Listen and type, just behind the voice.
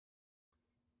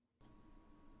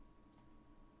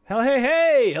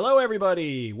Hello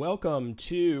everybody. Welcome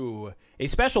to a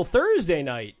special Thursday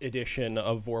night edition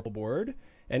of Vorpal Board.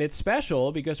 And it's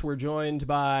special because we're joined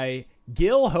by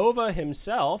Gil Hova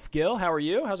himself. Gil, how are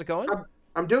you? How's it going?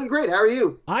 I'm doing great. How are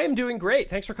you? I am doing great.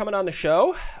 Thanks for coming on the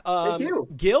show. Thank you.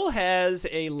 Gil has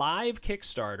a live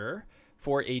Kickstarter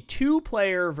for a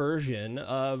two-player version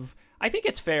of, I think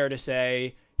it's fair to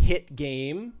say, hit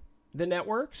game The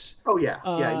Networks. Oh, yeah.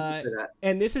 You can say that.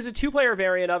 And this is a two-player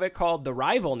variant of it called The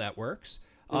Rival Networks.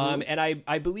 And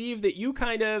I believe that you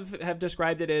kind of have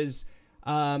described it as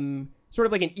sort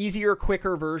of like an easier,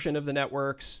 quicker version of The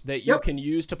Networks that you can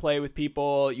use to play with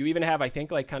people. You even have, I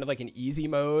think, like kind of like an easy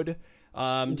mode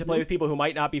to play with people who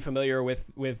might not be familiar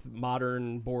with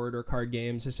modern board or card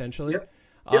games, essentially.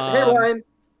 Hey, Ryan.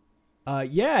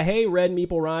 Hey, Red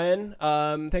Meeple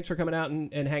Ryan. Thanks for coming out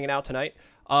and hanging out tonight.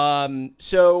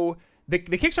 So the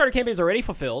Kickstarter campaign is already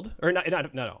fulfilled, or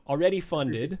already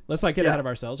funded. Let's not get ahead of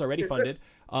ourselves. Already funded.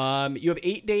 You have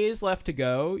 8 days left to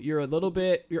go. You're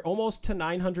almost to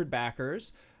 900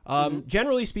 backers.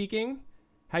 Generally speaking,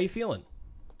 how you feeling?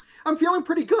 I'm feeling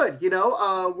pretty good. You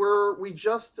know, we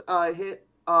just hit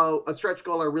a stretch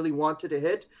goal I really wanted to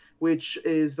hit, which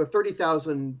is the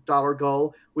 $30,000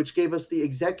 goal, which gave us the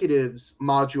executives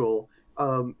module.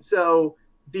 So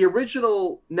the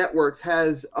original Networks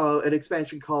has an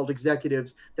expansion called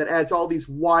Executives that adds all these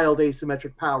wild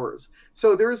asymmetric powers.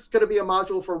 So there's going to be a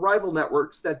module for Rival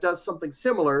Networks that does something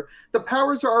similar. The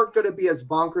powers aren't going to be as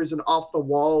bonkers and off the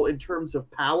wall in terms of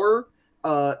power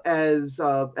as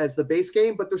the base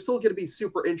game, but they're still going to be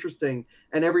super interesting.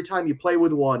 And every time you play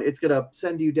with one, it's going to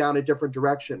send you down a different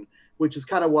direction, which is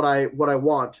kind of what I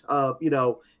want.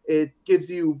 It gives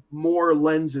you more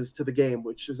lenses to the game,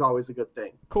 which is always a good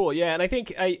thing. Cool, yeah, and I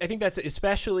think that's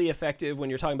especially effective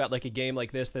when you're talking about like a game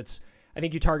like this. I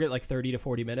think you target like 30 to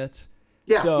 40 minutes.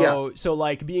 Yeah. So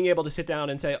like being able to sit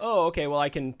down and say, oh, okay, well I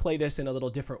can play this in a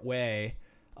little different way,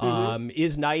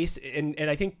 is nice, and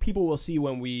I think people will see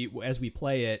as we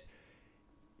play it.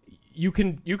 You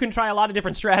can try a lot of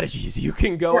different strategies. You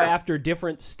can go after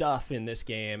different stuff in this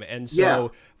game, and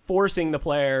so forcing the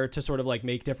player to sort of like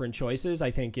make different choices,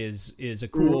 I think, is a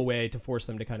cool way to force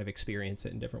them to kind of experience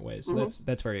it in different ways. So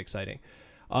that's very exciting.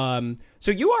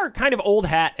 So you are kind of old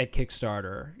hat at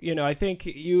Kickstarter. You know, I think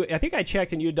I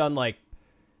checked and you'd done like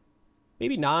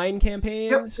maybe 9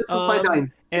 campaigns. Yep, this is my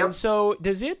 9. And so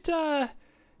does it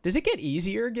get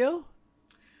easier, Gil?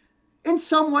 In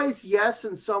some ways, yes.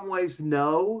 In some ways,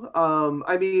 no.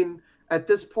 I mean, at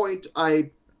this point,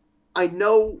 I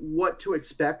know what to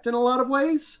expect in a lot of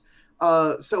ways.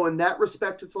 So in that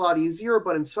respect, it's a lot easier.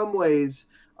 But in some ways,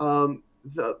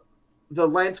 the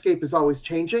landscape is always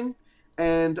changing.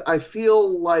 And I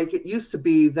feel like it used to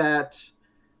be that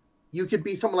you could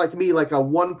be someone like me, like a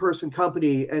one-person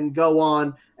company, and go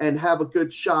on and have a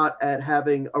good shot at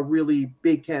having a really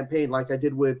big campaign like I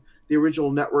did with the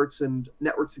original Networks and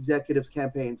Networks Executives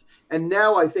campaigns. And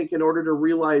now I think in order to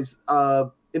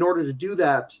do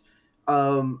that,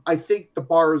 I think the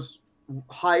bar is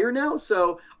higher now.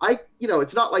 So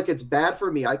it's not like it's bad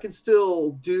for me. I can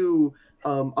still do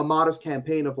a modest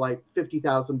campaign of like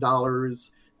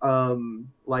 $50,000,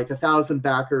 like 1,000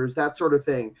 backers, that sort of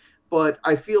thing. But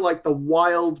I feel like the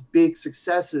wild, big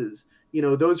successes,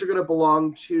 those are going to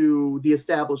belong to the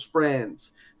established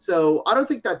brands. So I don't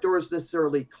think that door is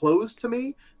necessarily closed to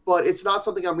me, but it's not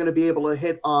something I'm going to be able to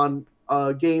hit on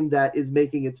a game that is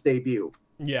making its debut.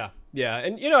 Yeah.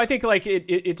 And, I think like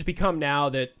it's become now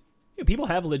that people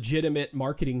have legitimate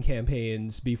marketing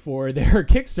campaigns before their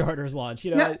Kickstarters launch.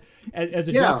 As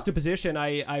a juxtaposition,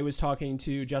 I was talking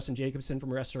to Justin Jacobson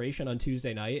from Restoration on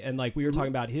Tuesday night, and like we were talking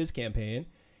about his campaign,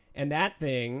 and that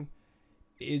thing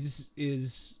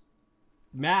is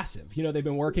massive. They've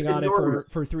been working on it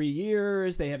for 3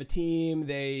 years. They have a team.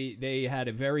 They had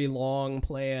a very long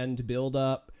planned build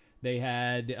up. They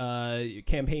had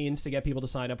campaigns to get people to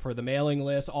sign up for the mailing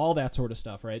list, all that sort of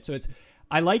stuff, right? So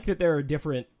I like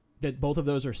that both of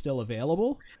those are still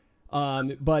available.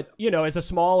 But as a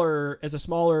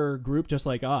smaller group just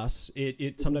like us,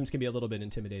 it sometimes can be a little bit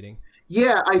intimidating.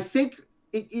 Yeah, I think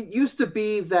it used to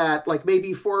be that like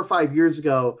maybe 4 or 5 years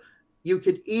ago, you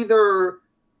could either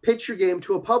pitch your game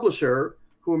to a publisher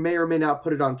who may or may not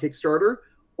put it on Kickstarter,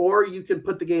 or you can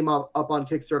put the game up on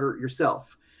Kickstarter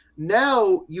yourself.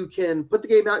 Now you can put the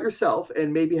game out yourself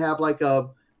and maybe have like a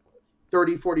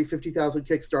 30, 40, 50,000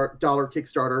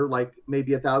 Kickstarter, like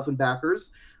maybe 1,000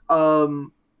 backers.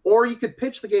 Or you could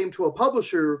pitch the game to a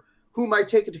publisher who might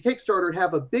take it to Kickstarter and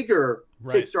have a bigger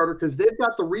Kickstarter because they've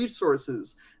got the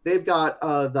resources, they've got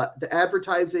the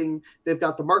advertising, they've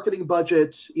got the marketing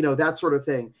budget, that sort of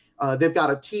thing. They've got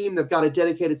a team. They've got a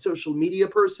dedicated social media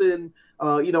person.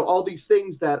 All these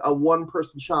things that a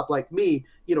one-person shop like me,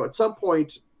 at some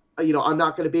point, I'm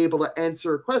not going to be able to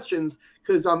answer questions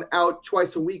because I'm out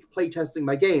twice a week playtesting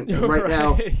my games. And right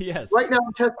now, yes. Right now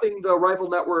I'm testing the Rival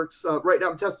Networks. Right now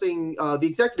I'm testing the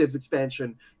Executives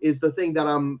expansion is the thing that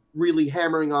I'm really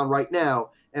hammering on right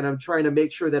now, and I'm trying to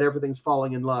make sure that everything's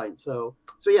falling in line. So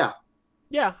yeah.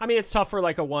 Yeah, I mean, it's tough for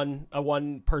like a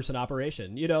one person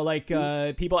operation.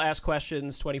 People ask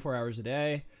questions 24 hours a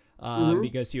day.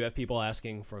 Because you have people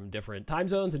asking from different time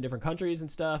zones and different countries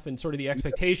and stuff, and sort of the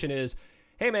expectation is,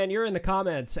 hey man, you're in the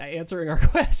comments answering our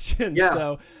questions. Yeah.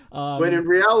 So, when in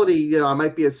reality, I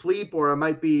might be asleep or I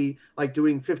might be like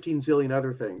doing 15 zillion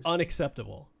other things.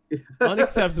 Unacceptable.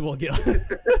 Unacceptable, Gil.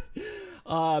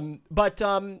 But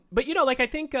I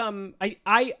think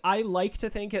I like to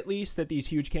think at least that these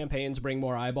huge campaigns bring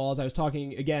more eyeballs. I was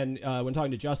talking again when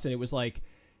talking to Justin, it was like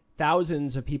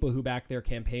thousands of people who backed their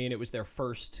campaign. It was their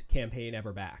first campaign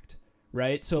ever backed,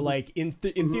 right? So like in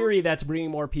theory, that's bringing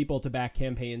more people to back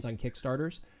campaigns on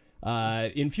Kickstarters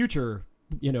in future,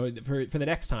 for the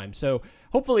next time. So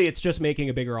hopefully it's just making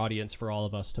a bigger audience for all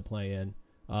of us to play in.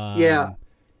 Yeah.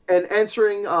 And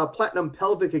answering Platinum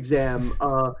Pelvic Exam,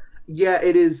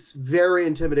 it is very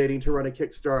intimidating to run a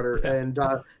Kickstarter. Yeah. And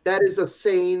that is a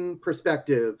sane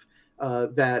perspective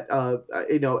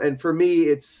and for me,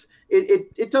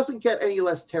 it doesn't get any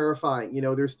less terrifying.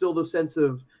 There's still the sense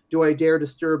of, do I dare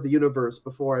disturb the universe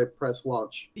before I press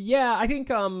launch? Yeah, I think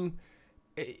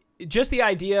just the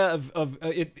idea of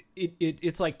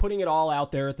it's like putting it all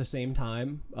out there at the same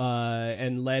time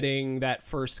and letting that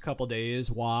first couple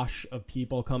days wash of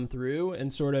people come through,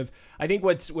 and sort of, I think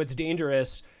what's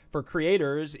dangerous for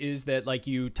creators is that like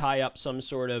you tie up some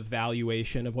sort of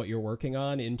valuation of what you're working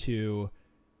on into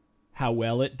how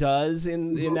well it does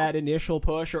in that initial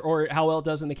push, or how well it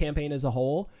does in the campaign as a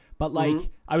whole. But like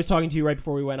I was talking to you right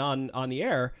before we went on the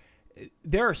air,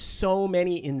 there are so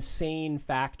many insane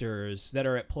factors that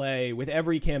are at play with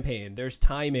every campaign. There's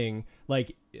timing,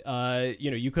 like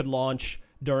you could launch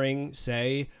during,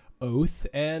 say, Oath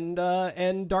and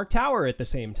Dark Tower at the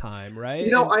same time,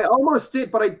 right? I almost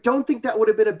did, but I don't think that would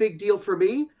have been a big deal for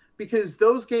me, because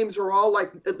those games are all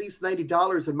like at least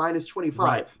 $90 and minus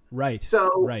 25. Right. So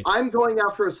I'm going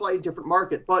after a slightly different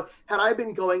market. But had I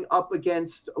been going up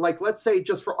against, like, let's say,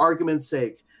 just for argument's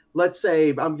sake, let's say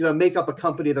I'm going to make up a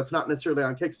company that's not necessarily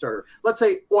on Kickstarter. Let's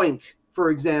say Oink,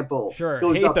 for example. Sure.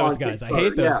 I hate those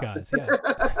guys.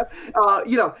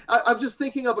 Yeah. I'm just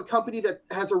thinking of a company that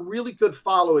has a really good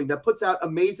following, that puts out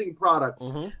amazing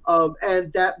products,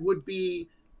 and that would be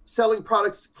selling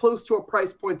products close to a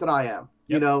price point that I am.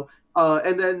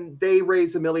 And then they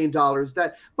raise $1 million.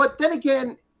 But then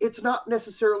again, it's not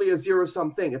necessarily a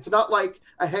zero-sum thing. It's not like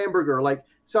a hamburger. Like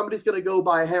somebody's going to go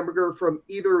buy a hamburger from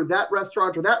either that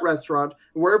restaurant or that restaurant.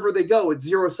 Wherever they go, it's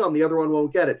zero-sum. The other one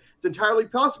won't get it. It's entirely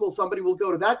possible somebody will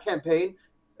go to that campaign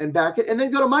and back it, and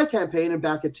then go to my campaign and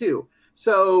back it too.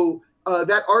 So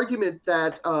that argument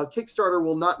that Kickstarter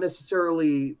will not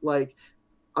necessarily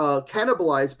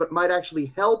cannibalize, but might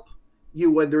actually help you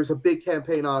when there's a big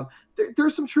campaign on,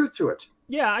 there's some truth to it.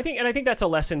 Yeah, I think that's a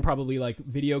lesson probably like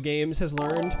video games has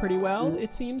learned pretty well,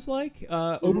 it seems like.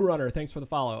 Oberunner, thanks for the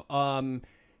follow.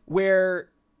 Where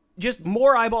just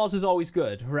more eyeballs is always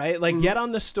good, right? Like get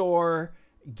on the store,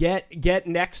 get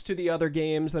next to the other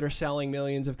games that are selling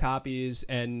millions of copies,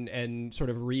 and sort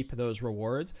of reap those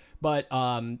rewards. But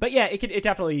yeah, it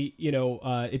definitely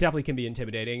can be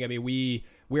intimidating. I mean,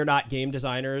 we're not game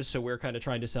designers, so we're kind of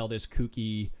trying to sell this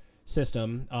kooky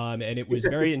system, and it was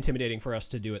very intimidating for us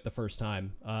to do it the first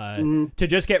time, to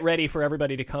just get ready for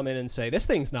everybody to come in and say, this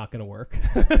thing's not going to work.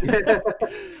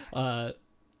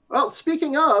 Well,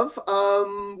 speaking of,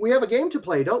 we have a game to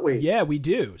play, don't we? Yeah, we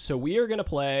do. So we are going to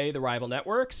play the Rival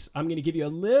Networks. I'm going to give you a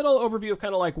little overview of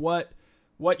kind of like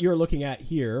what you're looking at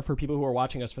here for people who are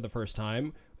watching us for the first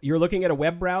time. You're looking at a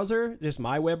web browser, just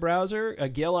my web browser.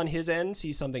 Gil on his end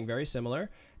sees something very similar,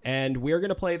 and we're going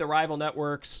to play the Rival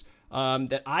Networks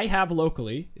that I have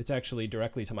locally. It's actually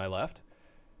directly to my left.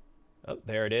 Oh,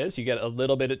 there it is. You get a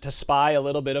little bit to spy a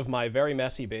little bit of my very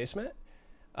messy basement.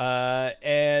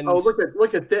 And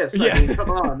look at this. Yeah. I mean, come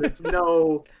on. There's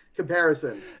no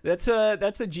comparison. That's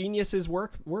a genius's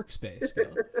workspace.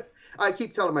 I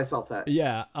keep telling myself that.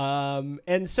 Yeah.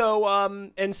 And so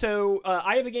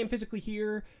I have the game physically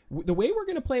here. The way we're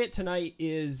going to play it tonight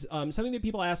is something that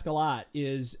people ask a lot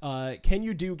is, can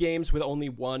you do games with only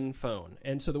one phone?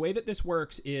 And so the way that this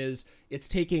works is it's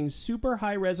taking super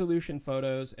high resolution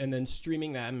photos and then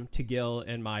streaming them to Gil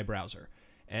and my browser.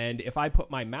 And if I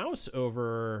put my mouse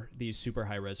over these super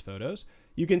high res photos,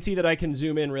 you can see that I can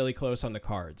zoom in really close on the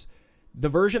cards. The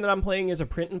version that I'm playing is a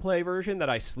print and play version that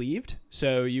I sleeved,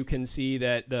 so you can see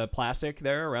that the plastic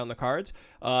there around the cards.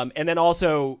 And then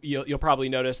also you'll probably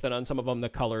notice that on some of them the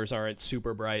colors aren't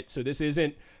super bright. So this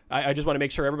isn't. I just want to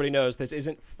make sure everybody knows this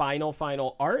isn't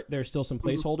final art. There's still some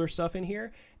placeholder stuff in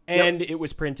here, and it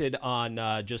was printed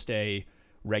on just a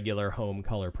regular home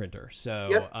color printer. So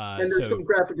and there's some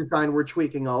graphic design we're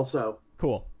tweaking also.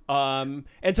 Cool. And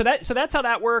so that's how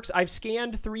that works. I've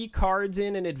scanned 3 cards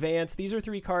in advance. These are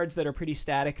 3 cards that are pretty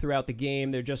static throughout the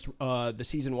game. They're just the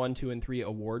season 1, 2, and 3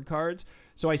 award cards.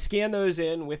 So I scan those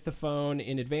in with the phone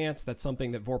in advance. That's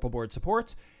something that Vorpal board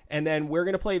supports. And then we're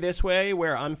going to play this way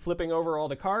where I'm flipping over all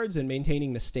the cards and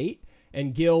maintaining the state.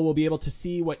 And Gil will be able to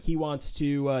see what he wants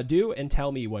to do and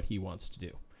tell me what he wants to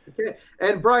do. Okay.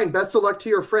 And Brian, best of luck to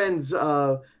your friends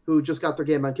who just got their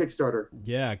game on Kickstarter.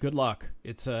 Yeah, good luck.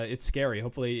 It's scary.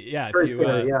 Hopefully, yeah. It's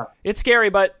scary, It's scary,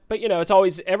 but you know, it's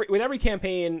always with every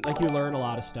campaign, like, you learn a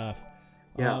lot of stuff.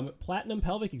 Yeah. Platinum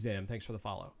Pelvic Exam. Thanks for the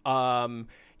follow.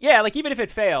 Yeah, like, even if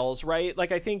it fails, right?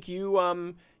 Like, I think you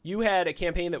had a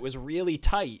campaign that was really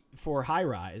tight for High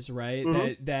Rise, right?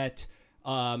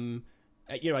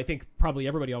 You know, I think probably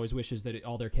everybody always wishes that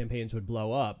all their campaigns would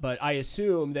blow up, but I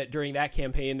assume that during that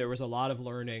campaign there was a lot of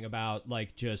learning about,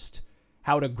 like, just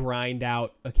how to grind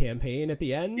out a campaign at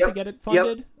the end to get it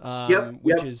funded,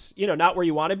 which is, you know, not where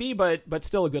you want to be, but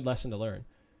still a good lesson to learn.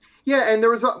 Yeah, and there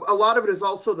was a lot of it is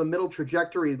also the middle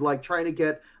trajectory, like trying to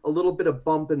get a little bit of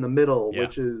bump in the middle,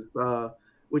 which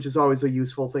is always a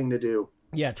useful thing to do.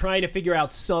 Yeah, trying to figure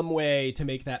out some way to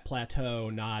make that plateau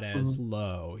not as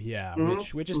low. Yeah,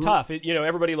 which is tough. You know,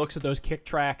 everybody looks at those kick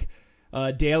track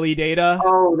daily data.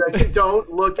 Oh,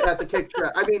 don't look at the kick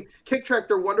track. I mean, kick track,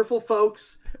 they're wonderful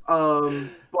folks,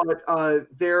 but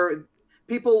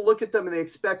people look at them and they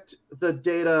expect the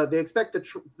data, they expect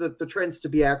the trends to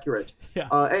be accurate. Yeah.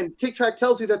 And kick track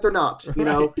tells you that they're not. You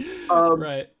know.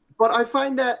 Right. But I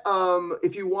find that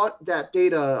if you want that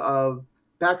data,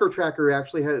 Backer Tracker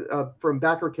actually has from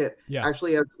BackerKit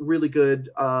actually has really good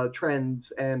trends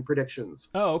and predictions.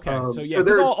 Oh, okay. So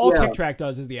because all KickTrack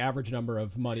does is the average number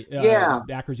of money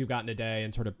backers you've got in a day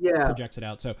and sort of projects it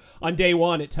out. So on day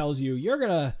 1, it tells you you're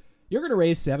gonna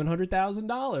raise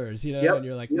 $700,000. You know, and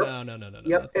you're like, no.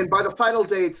 Yep. And by the final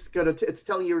day, it's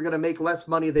telling you you're gonna make less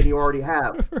money than you already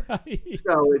have. Right.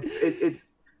 So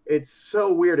it's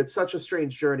so weird. It's such a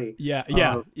strange journey. Yeah.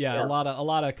 A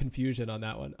lot of confusion on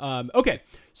that one. Okay,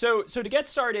 so to get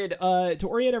started, to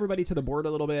orient everybody to the board a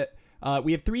little bit,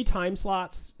 we have 3 time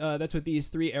slots. That's what these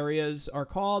 3 areas are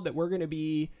called. That we're going to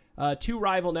be 2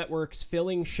 rival networks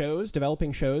filling shows,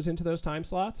 developing shows into those time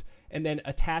slots, and then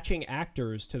attaching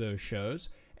actors to those shows.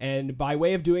 And by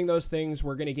way of doing those things,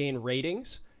 we're going to gain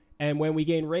ratings. And when we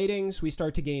gain ratings, we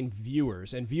start to gain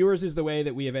viewers. And viewers is the way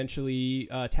that we eventually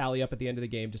tally up at the end of the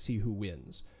game to see who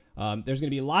wins. There's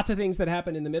going to be lots of things that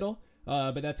happen in the middle,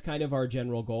 but that's kind of our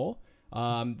general goal.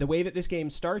 The way that this game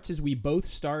starts is we both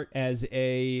start as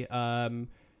a...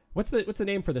 what's the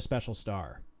name for the special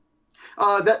star?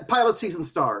 That pilot season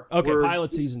star. Okay,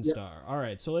 pilot season star. All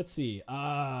right, so let's see.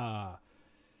 Going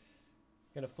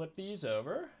to flip these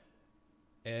over.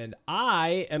 And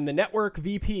I am the network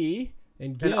VP...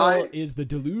 And Gil is the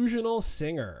delusional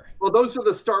singer. Well, those are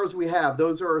the stars we have.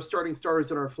 Those are our starting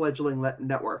stars in our fledgling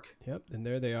network. Yep, and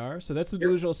there they are. So that's the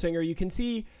delusional singer. You can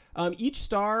see each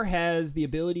star has the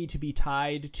ability to be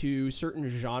tied to certain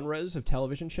genres of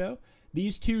television show.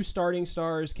 These 2 starting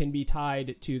stars can be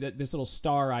tied to this little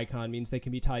star icon means they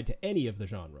can be tied to any of the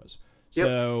genres.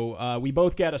 So we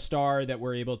both get a star that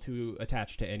we're able to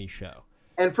attach to any show.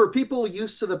 And for people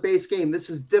used to the base game, this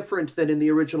is different than in the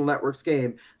original Networks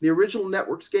game. The original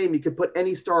Networks game, you could put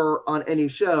any star on any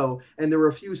show, and there were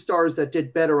a few stars that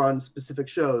did better on specific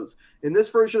shows. In this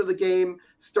version of the game,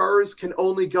 stars can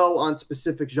only go on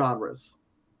specific genres.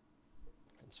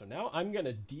 So now I'm going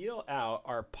to deal out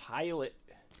our pilot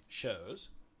shows.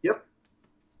 Yep.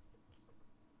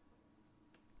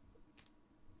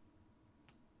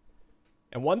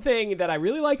 And one thing that I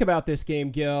really like about this game,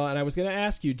 Gil, and I was going to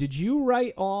ask you, did you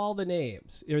write all the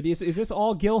names? Is this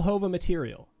all Gil Hova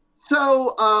material?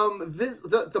 So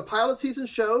the pilot season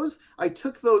shows, I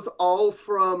took those all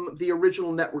from the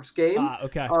original Networks game.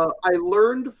 Okay. I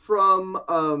learned from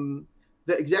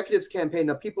the executives campaign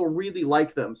that people really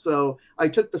like them. So I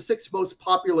took the 6 most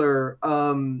popular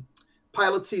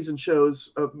pilot season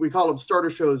shows, we call them starter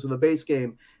shows in the base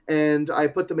game, and I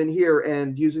put them in here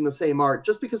and using the same art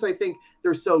just because I think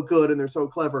they're so good and they're so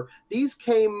clever. These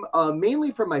came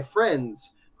mainly from my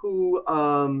friends who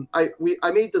I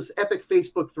made this epic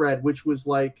Facebook thread, which was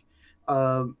like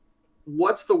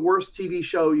what's the worst TV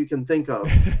show you can think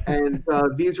of, and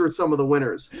these are some of the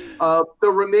winners.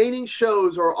 The remaining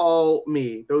shows are all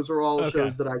me. Those are all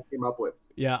shows that I came up with.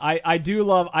 Yeah,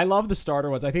 I love the starter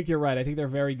ones. I think you're right. I think they're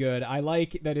very good. I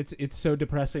like that it's so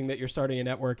depressing that you're starting a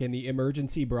network and the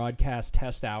emergency broadcast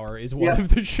test hour is one of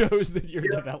the shows that you're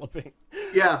developing.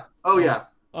 Yeah. Oh yeah.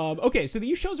 Okay, so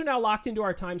these shows are now locked into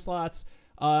our time slots.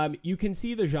 You can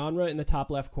see the genre in the top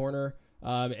left corner.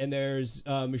 And there's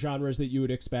genres that you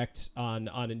would expect on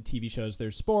TV shows.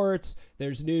 There's sports,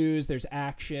 there's news, there's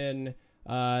action.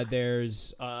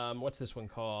 There's what's this one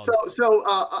called?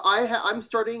 I'm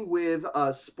starting with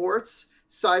sports,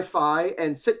 sci-fi,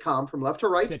 and sitcom from left to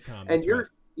right. Sitcom,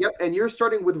 and you're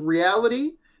starting with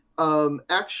reality,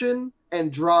 action,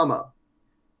 and drama.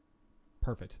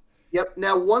 Perfect. Yep.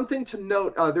 Now, one thing to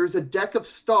note: there's a deck of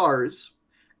stars,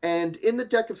 and in the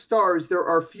deck of stars, there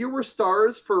are fewer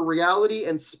stars for reality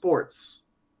and sports,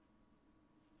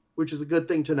 which is a good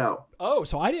thing to know. Oh,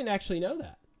 so I didn't actually know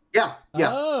that. Yeah.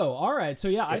 Oh, all right. So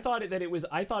yeah, I thought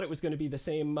it was going to be the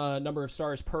same number of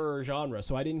stars per genre,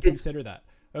 so I didn't consider that.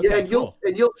 Okay, yeah,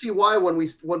 and you'll see why when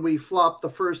we flop the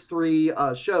first 3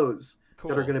 shows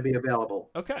that are going to be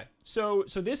available. Okay. So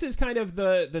this is kind of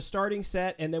the starting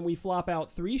set, and then we flop out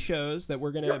 3 shows that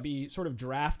we're going to be sort of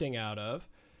drafting out of.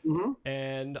 Mm-hmm.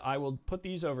 And I will put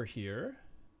these over here.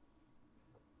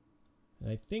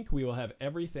 And I think we will have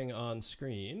everything on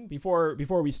screen. Before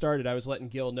we started, I was letting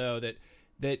Gil know that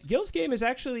Gil's game is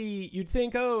actually, you'd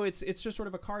think, oh, it's just sort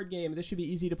of a card game. This should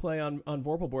be easy to play on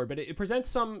Vorpal board, but it presents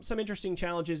some interesting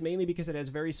challenges, mainly because it has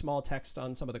very small text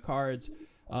on some of the cards.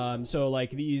 So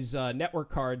like these network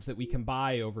cards that we can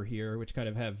buy over here, which kind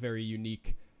of have very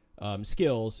unique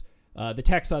skills. The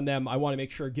text on them, I want to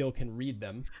make sure Gil can read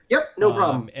them. Yep, no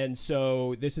problem. And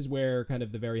so this is where kind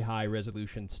of the very high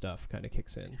resolution stuff kind of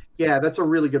kicks in. Yeah, that's a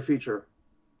really good feature.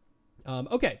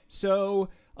 Okay, so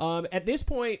at this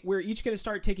point, we're each going to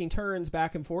start taking turns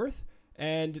back and forth.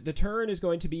 And the turn is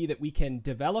going to be that we can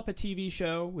develop a TV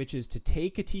show, which is to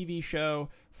take a TV show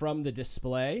from the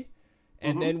display.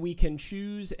 And then we can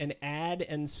choose an add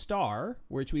and star,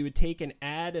 which we would take an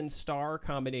add and star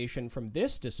combination from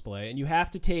this display. And you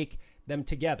have to take them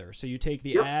together. So you take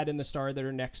the add and the star that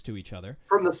are next to each other.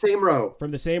 From the same row. From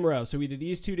the same row. So either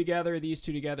these 2 together, these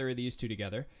 2 together, or these 2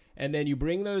 together. And then you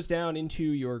bring those down into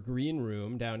your green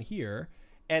room down here.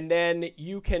 And then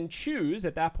you can choose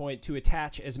at that point to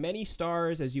attach as many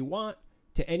stars as you want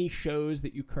to any shows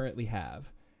that you currently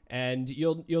have. And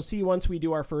you'll see once we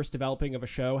do our first developing of a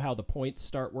show how the points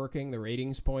start working, the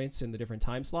ratings points in the different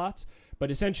time slots. But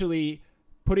essentially,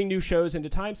 putting new shows into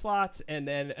time slots and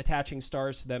then attaching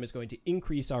stars to them is going to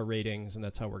increase our ratings, and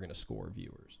that's how we're going to score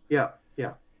viewers. Yeah.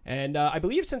 And I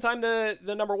believe since I'm the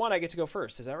number 1, I get to go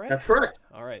first. Is that right? That's correct.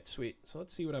 All right, sweet. So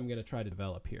let's see what I'm going to try to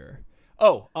develop here.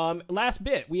 Oh, last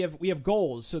bit. We have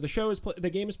goals. So the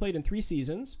game is played in 3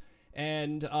 seasons.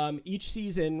 And each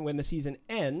season, when the season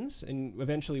ends, and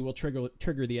eventually we'll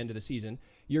trigger the end of the season,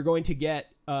 you're going to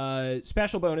get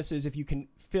special bonuses if you can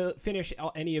finish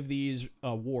any of these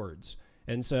awards.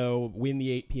 And so win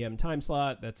the 8 p.m. time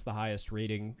slot. That's the highest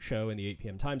rating show in the 8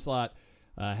 p.m. time slot.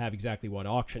 Have exactly 1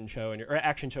 action show or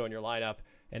action show in your lineup,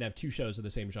 and have 2 shows of the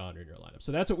same genre in your lineup.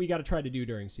 So that's what we got to try to do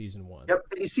during season 1. Yep.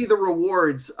 And you see the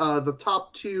rewards. The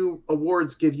top 2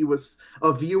 awards give you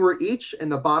a viewer each,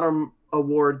 and the bottom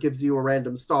award gives you a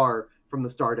random star from the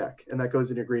star deck, and that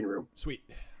goes in your green room. Sweet.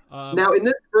 Now, in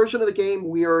this version of the game,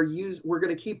 we're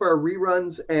going to keep our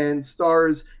reruns and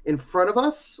stars in front of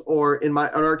us, or in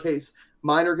our case,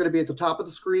 mine are going to be at the top of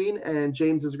the screen, and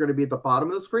James's are going to be at the bottom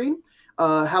of the screen.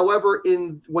 However,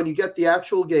 when you get the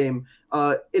actual game,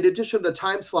 in addition to the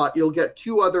time slot, you'll get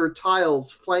 2 other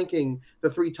tiles flanking the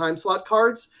 3 time slot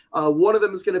cards. One of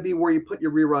them is going to be where you put your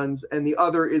reruns, and the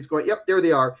other is there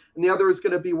they are. And the other is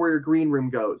going to be where your green room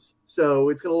goes. So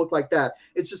it's going to look like that.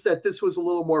 It's just that this was a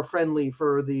little more friendly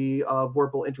for the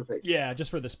Vorpal interface. Yeah, just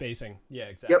for the spacing. Yeah,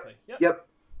 exactly. Yep.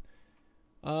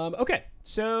 Okay,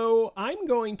 so I'm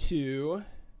going to...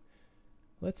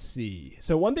 Let's see.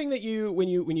 So one thing that when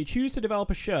you choose to develop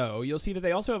a show, you'll see that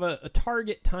they also have a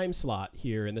target time slot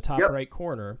here in the top right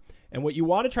corner. And what you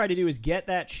want to try to do is get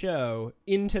that show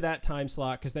into that time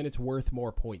slot, because then it's worth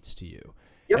more points to you.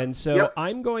 And so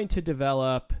I'm going to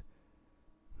develop...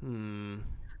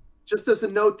 Just as a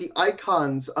note, the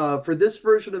icons for this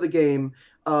version of the game,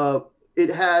 it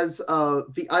has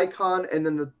the icon and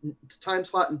then the time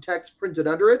slot and text printed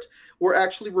under it. We're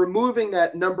actually removing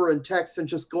that number and text and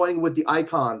just going with the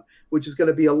icon, which is going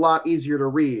to be a lot easier to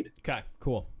read. Okay,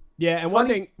 cool. Yeah, and one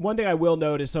thing I will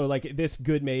note is, so like this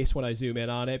good mace, when I zoom in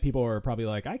on it, people are probably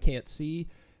like, I can't see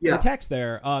the text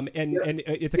there. And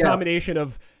it's a combination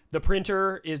of The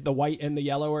printer is the white and the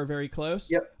yellow are very close.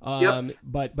 Yep.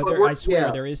 But there, I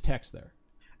swear there is text there.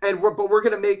 And we're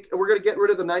gonna get rid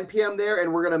of the 9 p.m. there,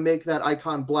 and we're gonna make that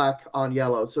icon black on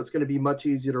yellow, so it's gonna be much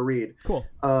easier to read. Cool.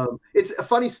 It's a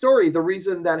funny story. The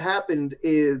reason that happened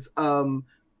is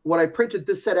when I printed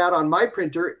this set out on my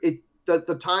printer,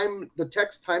 the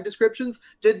text time descriptions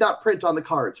did not print on the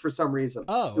cards for some reason.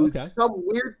 Oh, it was some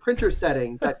weird printer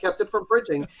setting that kept it from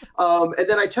printing. And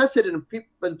then I tested it,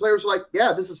 and players were like,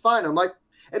 "Yeah, this is fine." I'm like,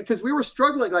 and because we were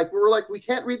struggling, we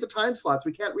can't read the time slots.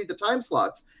 We can't read the time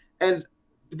slots, and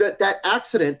that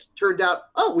accident turned out,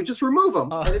 we just remove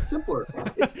them, and it's simpler.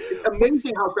 It's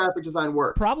amazing how graphic design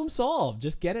works. Problem solved.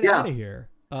 Just get it out of here.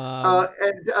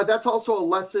 And that's also a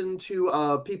lesson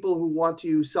to people who want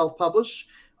to self-publish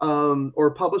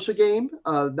or publish a game,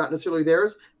 not necessarily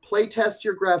theirs. Play test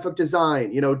your graphic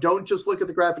design. Don't just look at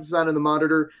the graphic design on the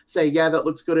monitor, say, yeah, that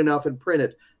looks good enough, and print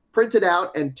it. Print it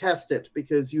out and test it,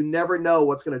 because you never know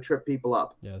what's going to trip people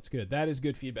up. Yeah, that's good. That is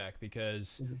good feedback,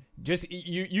 because just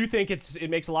you think it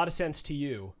makes a lot of sense to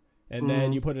you, and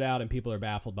then you put it out and people are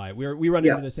baffled by it. We run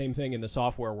into the same thing in the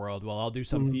software world. Well, I'll do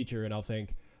some feature and I'll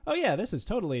think, oh yeah, this is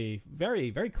totally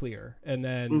very, very clear, and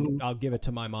then I'll give it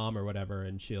to my mom or whatever,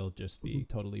 and she'll just be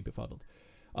totally befuddled.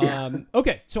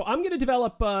 Okay, so I'm going to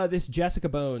develop this Jessica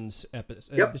Bones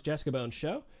episode, this Jessica Bones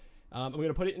show. I'm going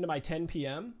to put it into my 10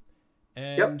 p.m.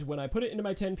 And when I put it into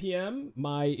my 10 p.m.,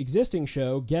 my existing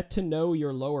show, Get to Know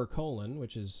Your Lower Colon,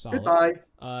 which is solid. Goodbye.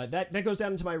 That goes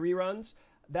down into my reruns.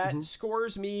 That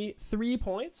scores me 3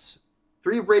 points.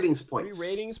 3 ratings points. 3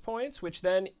 ratings points, which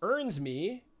then earns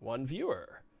me 1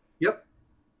 viewer. Yep.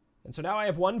 And so now I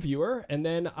have 1 viewer, and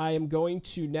then I am going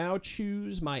to now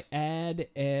choose my ad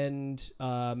and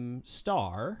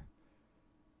star.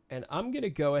 And I'm going to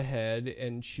go ahead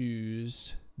and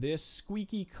choose this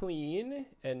squeaky clean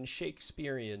and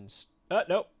Shakespearean.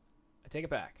 Nope. I take it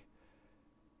back.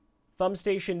 Thumb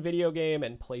Station video game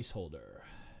and placeholder.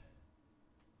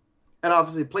 And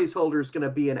obviously, placeholder is going to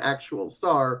be an actual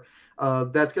star.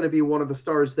 That's going to be one of the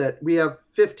stars that we have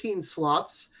 15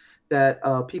 slots that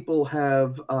people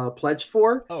have pledged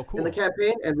for in the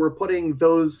campaign, and we're putting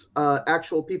those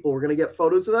actual people. We're going to get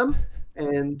photos of them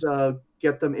and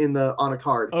get them on a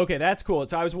card. Okay, that's cool.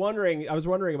 So I was wondering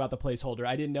about the placeholder.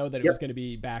 I didn't know that it was going to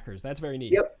be backers. That's very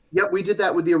neat. Yep. We did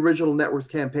that with the original Networks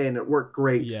campaign. It worked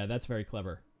great. Yeah, that's very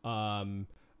clever.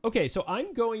 Okay, so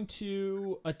I'm going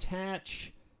to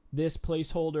attach this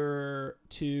placeholder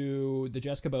to the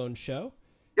Jessica Bones show.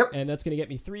 Yep. And that's going to get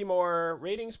me 3 more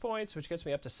ratings points, which gets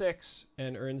me up to 6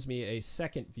 and earns me a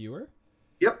second viewer.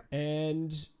 Yep.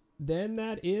 And then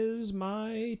that is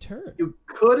my turn. You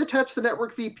could attach the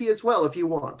network VP as well if you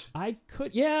want. I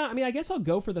could. Yeah, I mean, I guess I'll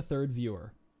go for the 3rd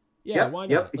viewer. Yeah, why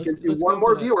not? Yep, it gives you 1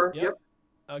 more viewer. Yep.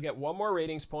 I'll get 1 more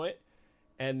ratings point,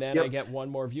 and then I get 1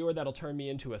 more viewer. That'll turn me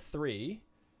into a 3.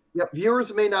 Yep,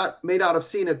 viewers may not have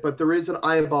seen it, but there is an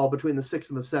eyeball between the 6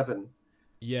 and the 7.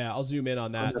 Yeah, I'll zoom in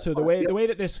on that. So the way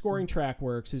that this scoring track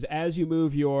works is as you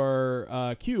move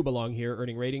your cube along here,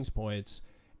 earning ratings points,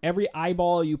 every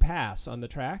eyeball you pass on the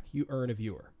track, you earn a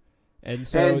viewer. And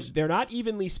so they're not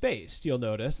evenly spaced. You'll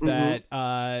notice that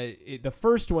the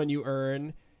first one you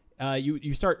earn,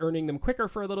 you start earning them quicker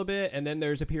for a little bit, and then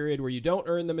there's a period where you don't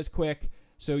earn them as quick.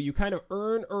 So you kind of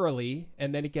earn early,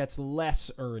 and then it gets less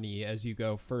earny as you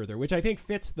go further, which I think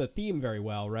fits the theme very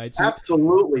well, right? So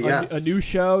absolutely, yes. A new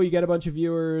show, you get a bunch of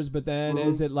viewers, but then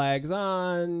as it lags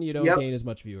on, you don't gain as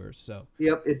much viewers. So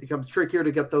it becomes trickier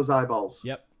to get those eyeballs.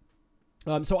 Yep.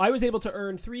 So I was able to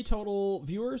earn 3 total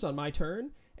viewers on my turn,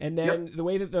 and then the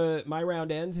way that my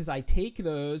round ends is I take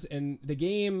those, and the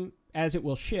game, as it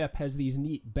will ship, has these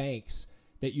neat banks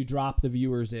that you drop the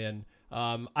viewers in.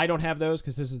 I don't have those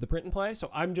because this is the print and play, so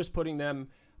I'm just putting them.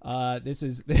 This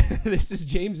is this is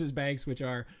James's banks, which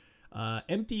are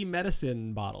empty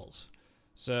medicine bottles.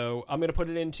 So I'm gonna put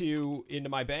it into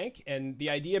my bank, and the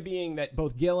idea being that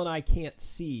both Gil and I can't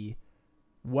see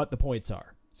what the points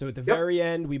are. So at the very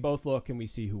end, we both look and we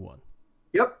see who won.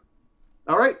 Yep.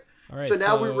 All right. So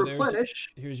now we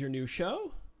replenish. Here's your new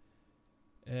show,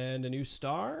 and a new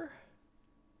star,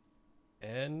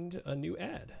 and a new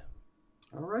ad.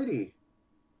 All righty.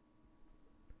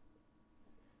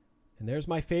 And there's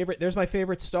my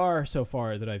favorite star so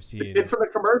far that I've seen. The kid from the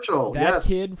commercial. That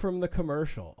kid from the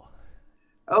commercial.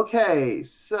 Okay,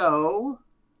 so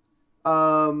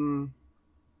I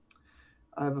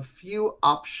have a few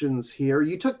options here.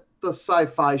 You took the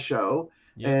sci-fi show,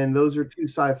 and those are 2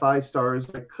 sci-fi stars.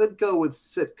 I could go with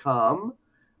sitcom,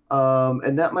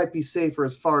 and that might be safer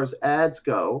as far as ads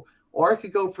go. Or I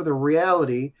could go for the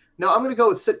reality. No, I'm going to go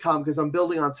with sitcom because I'm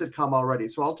building on sitcom already.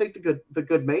 So I'll take the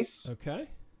good Mace. Okay.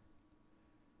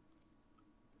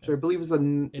 which I believe is a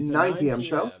it's 9 a p.m.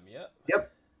 show. Yep.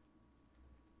 Yep.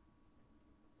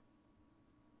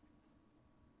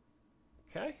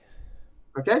 Okay.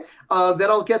 Okay. Then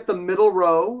I'll get the middle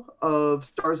row of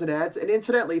stars and ads. And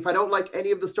incidentally, if I don't like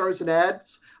any of the stars and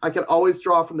ads, I can always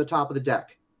draw from the top of the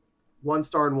deck. 1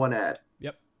 star and 1 ad.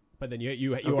 Yep. But then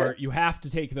you have to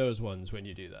take those ones when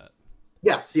you do that.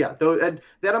 Yes, yeah. And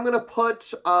then I'm gonna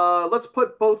put let's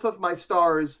put both of my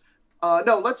stars.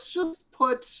 No, let's just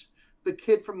put the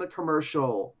kid from the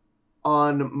commercial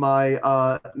on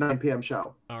my 9 p.m.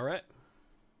 show. All right.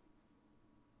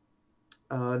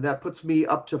 That puts me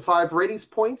up to 5 ratings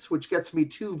points, which gets me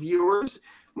 2 viewers.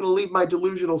 I'm going to leave my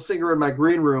delusional singer in my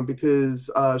green room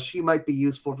because she might be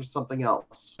useful for something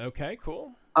else. Okay,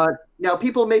 cool. Now,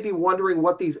 people may be wondering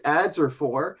what these ads are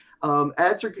for.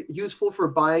 Ads are useful for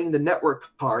buying the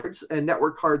network cards, and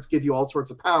network cards give you all sorts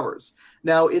of powers.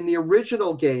 Now, in the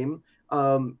original game,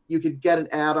 you could get an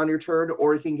ad on your turn,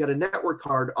 or you can get a network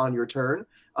card on your turn.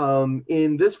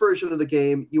 In this version of the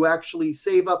game, you actually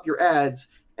save up your ads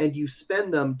and you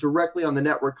spend them directly on the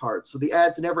network card. So the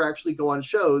ads never actually go on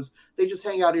shows. They just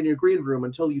hang out in your green room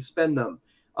until you spend them.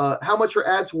 How much are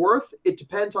ads worth? It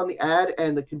depends on the ad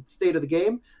and the state of the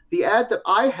game. The ad that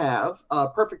I have,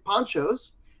 Perfect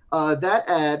Ponchos, that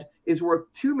ad is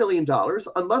worth $2 million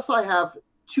unless I have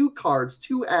 2 cards,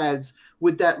 2 ads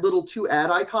with that little 2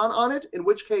 ad icon on it, in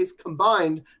which case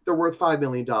combined, they're worth $5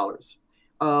 million.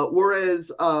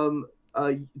 Whereas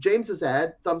James's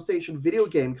ad, ThumbStation Video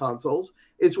Game Consoles,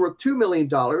 is worth $2 million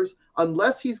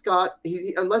unless he's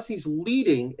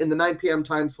leading in the 9 p.m.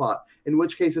 time slot, in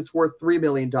which case it's worth $3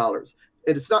 million. And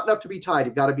it's not enough to be tied.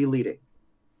 You've got to be leading.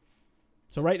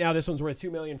 So right now this one's worth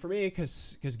 $2 million for me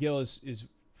because Gil is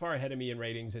far ahead of me in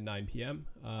ratings in 9 p.m.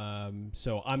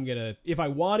 So I'm gonna, if I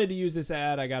wanted to use this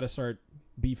ad, I got to start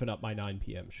beefing up my 9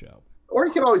 p.m. show. Or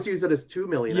you can always use it as 2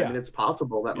 million. Yeah. I mean, it's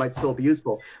possible that might still be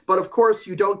useful. But of course,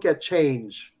 you don't get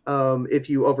change if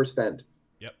you overspend.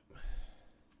 Yep.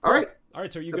 All right. All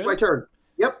right. So you That's good? my turn.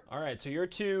 Yep. All right. So your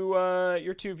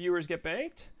two viewers get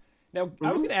banked. Now,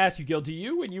 I was going to ask you, Gil, do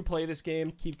you, when you play this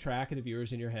game, keep track of the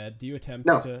viewers in your head? Do you attempt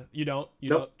to? You don't? You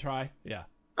don't try? Yeah.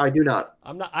 I do not.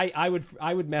 I'm not. I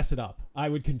would mess it up. I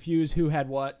would confuse who had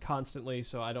what constantly.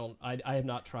 So I don't. I have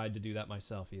not tried to do that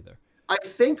myself either. I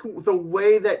think the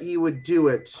way that you would do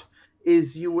it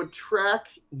is you would track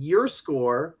your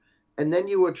score, and then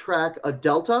you would track a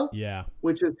delta. Yeah.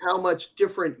 Which is how much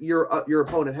different your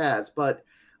opponent has, but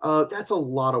that's a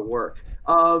lot of work.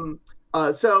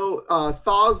 So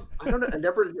Thaws, I don't know, I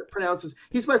never pronounce his.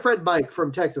 He's my friend Mike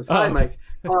from Texas. Hi, Mike.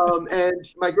 And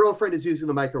my girlfriend is using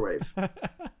the microwave.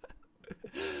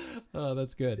 Oh,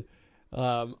 that's good.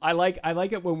 I like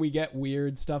it when we get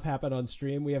weird stuff happen on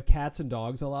stream. We have cats and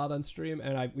dogs a lot on stream,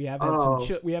 and we have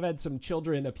had some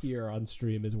children appear on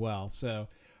stream as well. So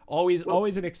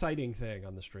always an exciting thing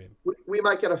on the stream. We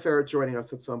might get a ferret joining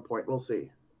us at some point. We'll see.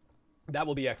 That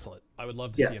will be excellent. I would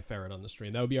love to see a ferret on the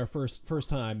stream. That would be our first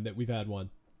time that we've had one.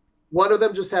 One of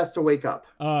them just has to wake up.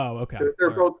 Oh, okay.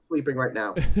 They're both sleeping right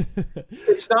now.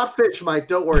 It's not fish, Mike.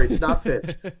 Don't worry. It's not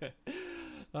fish.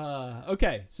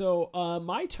 Okay, so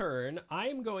my turn.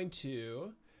 I'm going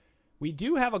to. We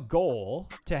do have a goal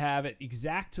to have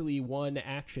exactly 1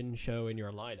 action show in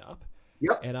your lineup.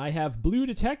 Yep. And I have Blue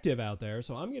Detective out there,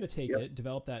 so I'm going to take it,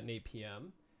 develop that in 8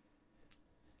 p.m.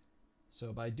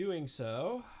 So by doing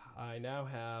so, I now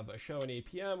have a show in 8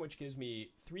 p.m., which gives me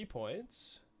 3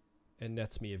 points and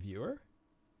nets me a viewer.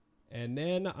 And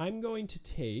then I'm going to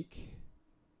take,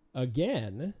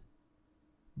 again,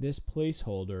 this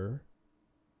placeholder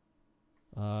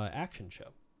action show.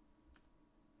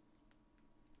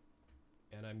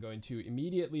 And I'm going to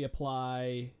immediately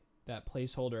apply that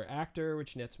placeholder actor,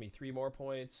 which nets me 3 more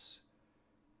points.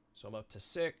 So I'm up to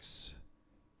 6,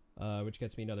 which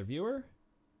gets me another viewer.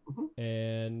 Mm-hmm.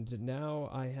 And now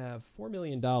I have $4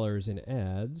 million in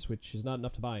ads, which is not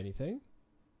enough to buy anything.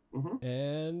 Mm-hmm.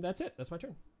 And that's it. That's my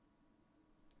turn.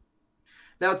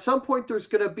 Now, at some point, there's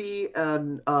going to be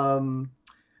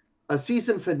a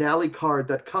season finale card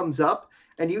that comes up,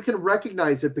 and you can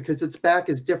recognize it because its back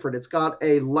is different. It's got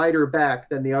a lighter back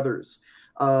than the others.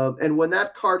 And when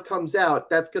that card comes out,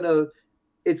 it's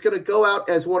gonna go out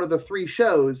as one of the 3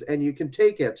 shows, and you can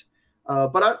take it.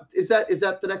 But is that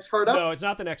the next card up? No, it's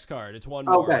not the next card. It's one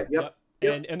more. Okay. Yep.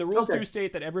 And the rules do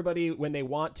state that everybody, when they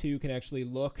want to, can actually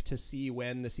look to see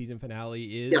when the season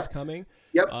finale is coming.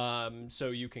 Yep. So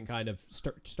you can kind of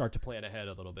start to plan ahead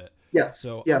a little bit. Yes.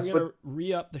 So I'm going to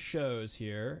re-up the shows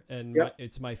here, and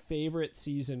it's my favorite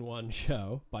season 1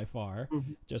 show by far,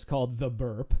 just called The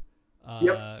Burp,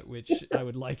 which I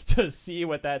would like to see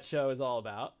what that show is all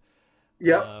about.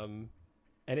 Yep.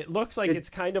 And it looks like it's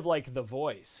kind of like The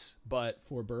Voice, but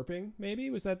for burping, maybe?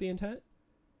 Was that the intent?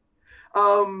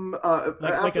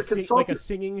 Like a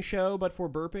singing show, but for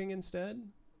burping instead?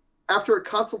 After a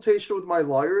consultation with my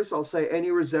lawyers, I'll say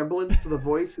any resemblance to The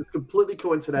Voice is completely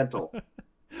coincidental.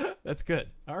 That's good.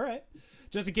 All right.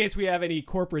 Just in case we have any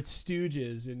corporate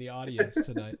stooges in the audience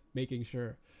tonight, making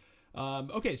sure.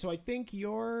 Okay, so I think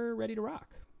you're ready to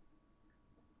rock.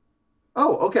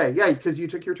 Oh, okay. Yeah, because you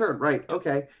took your turn. Right.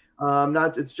 Okay.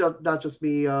 It's just not just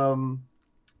me. All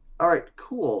right,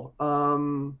 cool.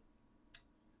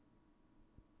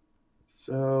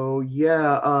 So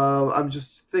yeah, I'm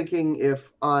just thinking yeah,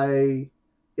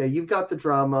 you've got the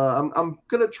drama. I'm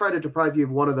gonna try to deprive you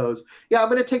of one of those. Yeah, I'm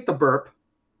gonna take the burp.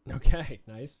 Okay,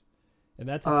 nice. And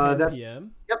that's at 10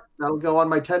 p.m. Yep, that'll go on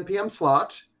my 10 p.m.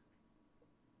 slot.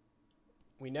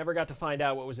 We never got to find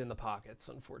out what was in the pockets,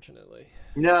 unfortunately.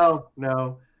 No.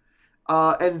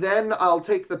 And then I'll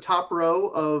take the top row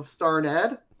of Star and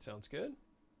Ad. Sounds good.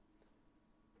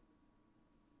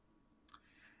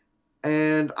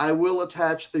 And I will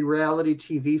attach the reality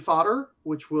TV fodder,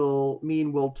 which will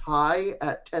mean we'll tie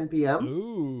at 10 p.m.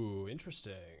 Ooh,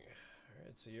 interesting. All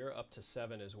right, so you're up to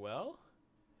 7 as well.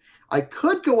 I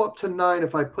could go up to 9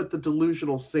 if I put the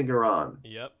delusional singer on.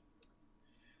 Yep.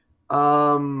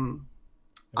 We're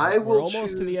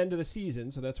almost to the end of the season,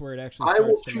 so that's where it actually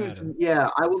starts to matter. Yeah,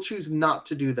 I will choose not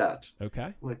to do that. Okay.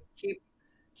 I'm gonna keep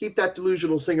that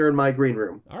delusional singer in my green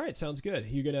room. All right, sounds good.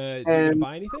 You gonna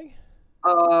buy anything?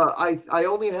 I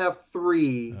only have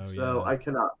 3, so yeah. I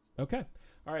cannot. Okay.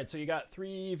 All right, so you got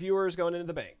 3 viewers going into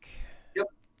the bank. Yep.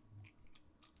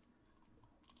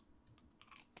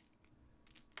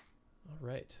 All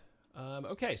right.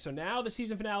 Okay, so now the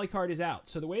season finale card is out.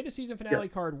 So the way the season finale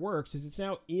card works is it's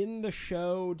now in the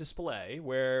show display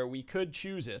where we could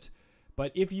choose it.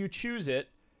 But if you choose it,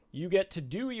 you get to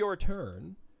do your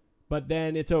turn, but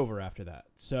then it's over after that.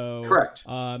 So correct.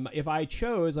 If I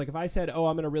chose, like if I said, oh,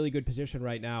 I'm in a really good position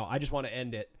right now, I just want to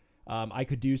end it, I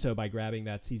could do so by grabbing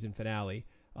that season finale.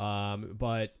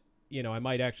 But, you know, I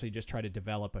might actually just try to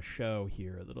develop a show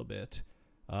here a little bit.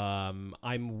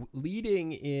 I'm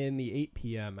leading in the 8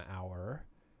 p.m. hour,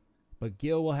 but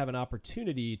Gil will have an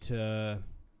opportunity to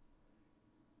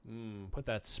put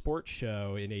that sports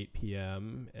show in 8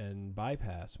 p.m. and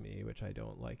bypass me, which I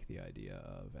don't like the idea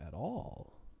of at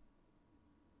all.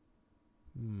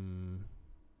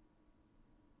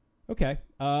 Okay.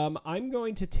 I'm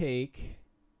going to take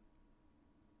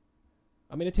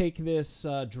this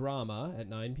drama at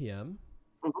 9 p.m.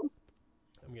 Mm-hmm.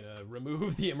 I'm going to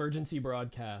remove the emergency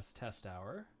broadcast test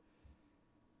hour.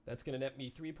 That's going to net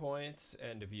me 3 points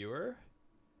and a viewer.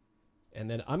 And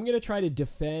then I'm going to try to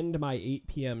defend my 8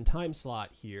 p.m. time slot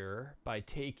here by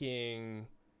taking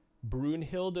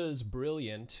Brunhilde's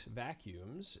Brilliant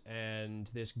Vacuums and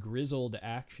this Grizzled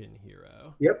Action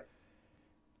Hero. Yep.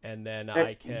 And then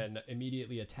I can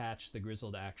immediately attach the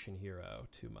Grizzled Action Hero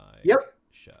to my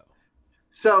show.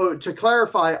 So to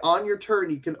clarify, on your turn,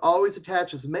 you can always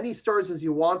attach as many stars as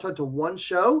you want onto one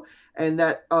show, and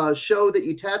that show that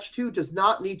you attach to does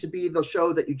not need to be the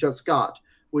show that you just got,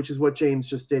 which is what James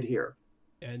just did here.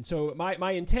 And so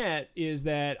my intent is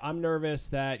that I'm nervous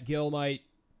that Gil might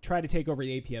try to take over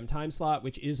the 8 p.m. time slot,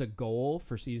 which is a goal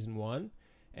for season 1,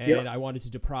 and I wanted to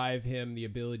deprive him the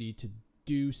ability to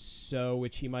do so,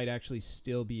 which he might actually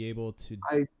still be able to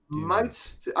do. I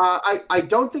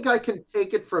don't think I can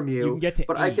take it from you. You can get to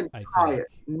but 8, I can try it.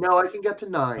 No, I can get to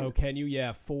 9. Oh, can you?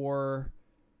 Yeah, 4,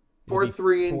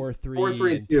 3,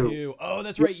 and 2. Oh,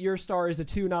 that's right. Your star is a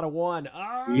 2, not a 1.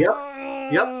 Ah!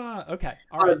 Yep. Okay.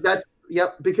 All right.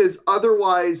 Because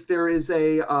otherwise there is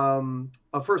a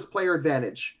first player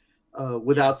advantage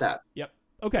without that. Yep.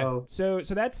 Okay. So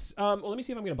that's well, let me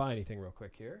see if I'm going to buy anything real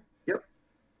quick here. Yep.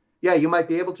 Yeah, you might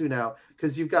be able to now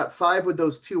because you've got 5 with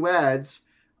those 2 ads.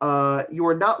 You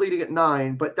are not leading at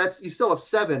 9, but you still have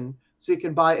 7, so you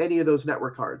can buy any of those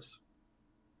network cards.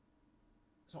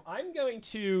 So I'm going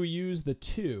to use the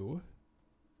 2,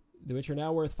 which are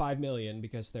now worth 5 million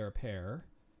because they're a pair,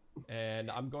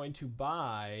 and I'm going to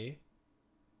buy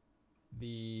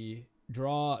the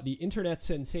Internet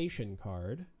Sensation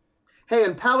card. Hey,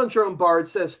 and Palindrome Bard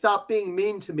says, "Stop being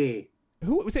mean to me."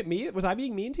 Who was it? Me? Was I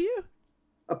being mean to you?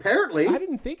 Apparently. I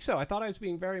didn't think so. I thought I was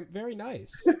being very, very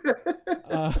nice.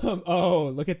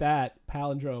 Oh, look at that.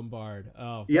 Palindrome Bard.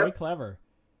 Oh, very clever.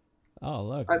 Oh,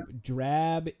 look.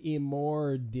 Drab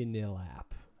Immordinilap.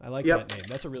 I like that name.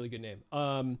 That's a really good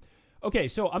name. Okay,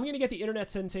 so I'm going to get the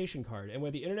Internet Sensation card. And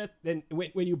when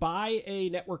when you buy a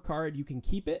network card, you can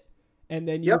keep it. And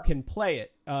then you can play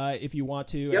it if you want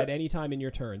to at any time in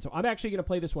your turn. So I'm actually going to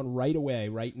play this one right away,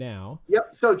 right now. Yep,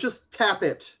 so just tap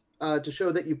it. to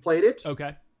show that you played it.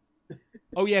 Okay.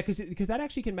 Oh yeah, because that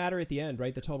actually can matter at the end,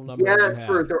 right? The total number. Yes,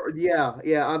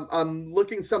 yeah. I'm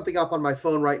looking something up on my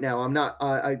phone right now. I'm not.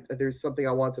 There's something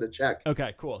I wanted to check.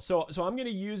 Okay, cool. So I'm gonna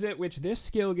use it, which this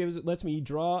skill lets me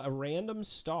draw a random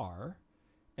star,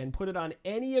 and put it on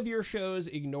any of your shows,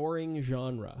 ignoring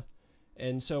genre.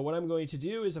 And so what I'm going to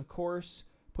do is, of course,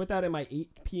 put that in my 8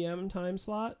 p.m. time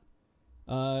slot,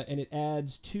 and it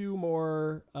adds 2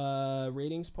 more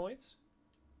ratings points.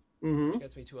 Which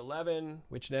gets me to 11,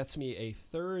 which nets me a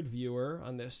 3rd viewer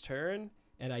on this turn,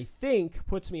 and I think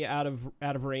puts me out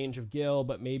of range of Gil,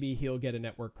 but maybe he'll get a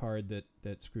network card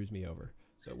that screws me over.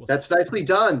 So that's nicely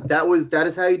done. That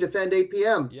is how you defend 8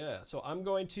 p.m. Yeah, so I'm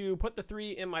going to put the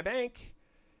 3 in my bank,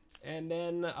 and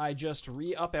then I just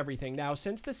re-up everything. Now,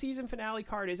 since the season finale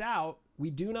card is out,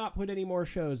 we do not put any more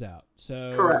shows out.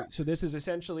 So correct. So this is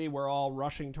essentially, we're all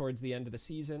rushing towards the end of the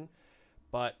season.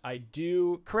 But I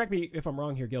do, correct me if I'm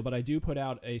wrong here, Gil, but I do put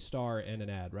out a star and an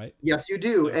ad, right? Yes, you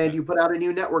do. Okay. And you put out a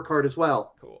new network card as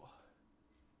well. Cool.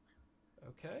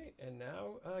 Okay, and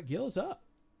now Gil's up.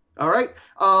 All right.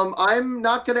 I'm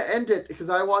not going to end it because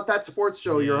I want that sports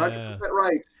show. Yeah. You're 100%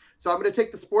 right. So I'm going to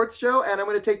take the sports show, and I'm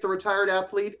going to take the retired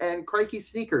athlete and crikey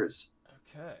sneakers.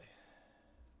 Okay.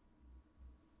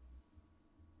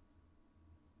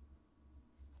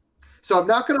 So I'm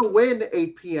not going to win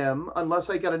 8 p.m.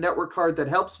 unless I get a network card that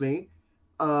helps me.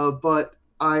 But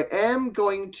I am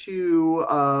going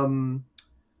to.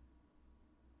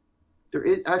 There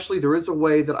is a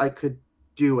way that I could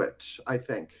do it. I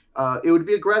think it would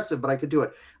be aggressive, but I could do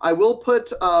it. I will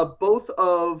put both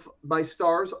of my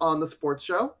stars on the sports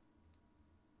show.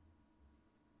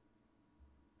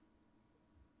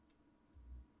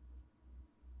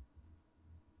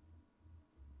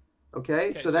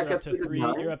 Okay, so that gets me to 3.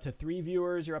 9. You're up to 3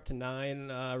 viewers. You're up to 9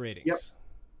 ratings. Yep.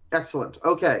 Excellent.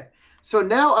 Okay, so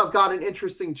now I've got an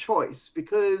interesting choice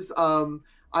because I'm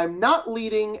not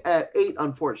leading at 8,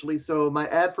 unfortunately. So my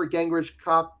ad for Genghis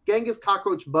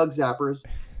Cockroach Bug Zappers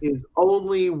is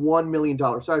only $1 million.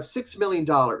 So I have $6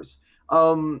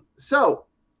 million. So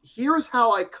here's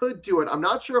how I could do it. I'm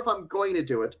not sure if I'm going to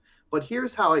do it, but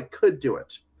here's how I could do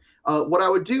it. What I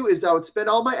would do is I would spend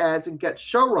all my ads and get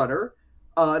Showrunner.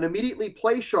 And immediately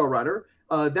play Showrunner.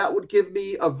 That would give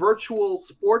me a virtual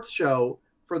sports show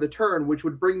for the turn, which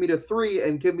would bring me to 3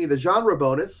 and give me the genre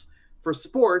bonus for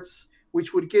sports,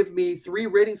 which would give me 3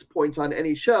 ratings points on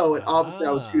any show. And obviously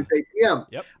I would choose 8 p.m.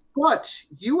 Yep. But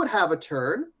you would have a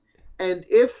turn, and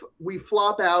if we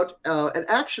flop out an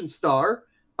action star,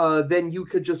 then you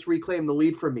could just reclaim the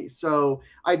lead from me. So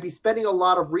I'd be spending a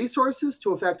lot of resources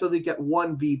to effectively get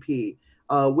 1 VP,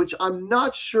 which I'm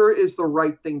not sure is the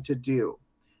right thing to do.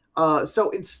 So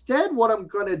instead, what I'm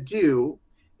going to do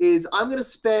is I'm going to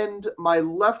spend my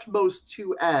leftmost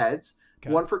 2 ads,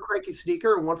 one for Crikey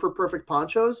Sneaker and one for Perfect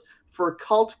Ponchos, for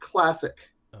Cult Classic.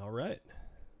 All right.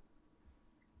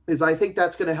 Because I think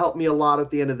that's going to help me a lot at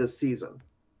the end of this season.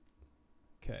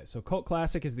 Okay, so Cult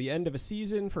Classic is the end of a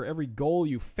season. For every goal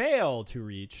you fail to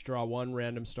reach, draw 1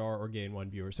 random star or gain 1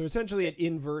 viewer. So essentially it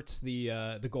inverts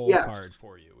the goal card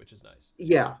for you, which is nice.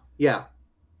 Yeah.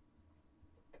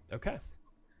 Okay.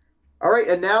 All right,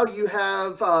 and now you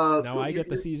have... now I get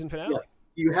the season finale. Yeah,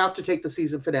 you have to take the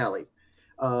season finale.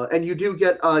 And you do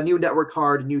get a new network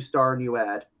card, new star, new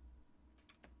ad.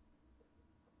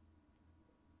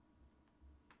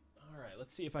 All right,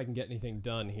 let's see if I can get anything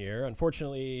done here.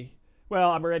 Unfortunately,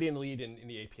 well, I'm already in the lead in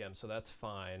the 8 p.m., so that's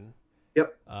fine.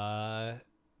 Yep.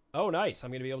 Oh, nice. I'm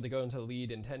going to be able to go into the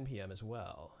lead in 10 p.m. as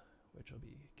well, which will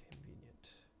be convenient.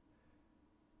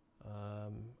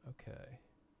 Okay.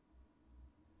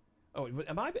 Oh,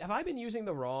 have I been using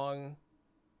the wrong...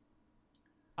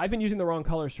 I've been using the wrong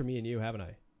colors for me and you, haven't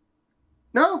I?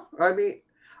 No, I mean,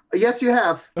 yes, you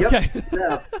have. Yep, okay.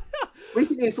 Yeah. We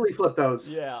can easily flip those.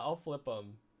 Yeah, I'll flip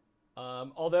them.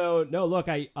 Although, no, look,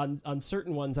 on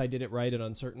certain ones I did it right, and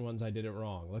on certain ones I did it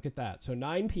wrong. Look at that. So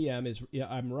 9 p.m. is... Yeah,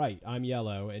 I'm right. I'm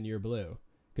yellow, and you're blue.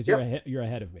 Because you're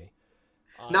ahead of me.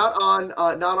 Not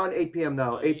on 8 p.m.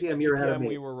 though. 8 p.m. you're ahead of me.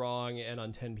 We were wrong, and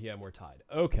on 10 p.m. we're tied.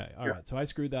 Okay, all right. So I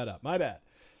screwed that up. My bad.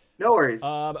 No worries.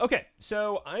 Okay,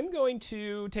 so I'm going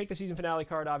to take the season finale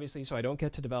card, obviously, so I don't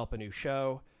get to develop a new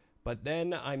show. But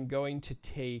then I'm going to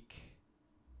take...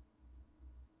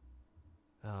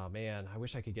 Oh man, I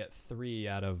wish I could get 3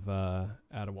 out of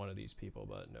one of these people,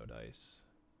 but no dice.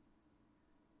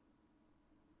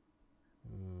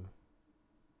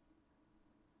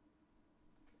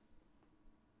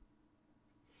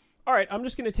 All right, I'm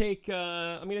just gonna take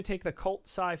the cult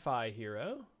sci-fi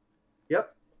hero.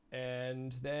 Yep.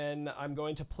 And then I'm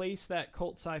going to place that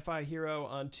cult sci-fi hero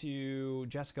onto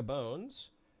Jessica Bones,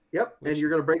 Yep, and you're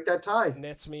going to break that tie.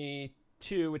 Nets me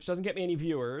 2, which doesn't get me any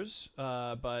viewers,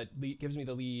 but gives me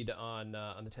the lead on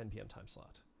the 10 p.m. time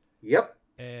slot. Yep.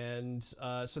 And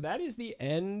so that is the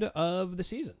end of the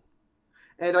season.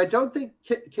 And I don't think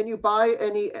can you buy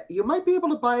any? You might be able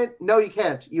to buy it. No, you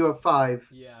can't. You have 5.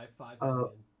 Yeah, I have 5 million.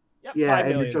 Yep, yeah, 5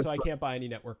 million. So I can't buy any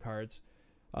network cards.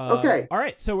 Okay. All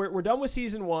right. So we're done with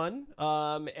season 1.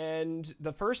 And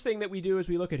the first thing that we do is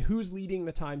we look at who's leading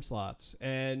the time slots.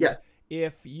 And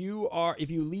if you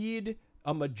lead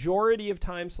a majority of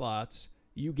time slots,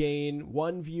 you gain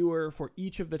 1 viewer for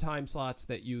each of the time slots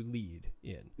that you lead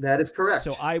in. That is correct.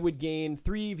 So I would gain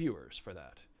 3 viewers for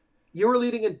that. You were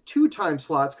leading in 2 time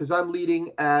slots because I'm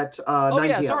leading at 9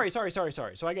 p.m. Sorry.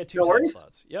 So I get 2 time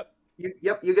slots. Yep.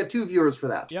 You get 2 viewers for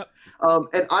that. Yep.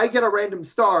 And I get a random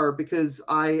star because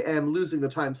I am losing the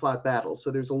time slot battle.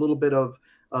 So there's a little bit of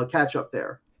catch up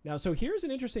there. Now, so here's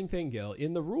an interesting thing, Gil.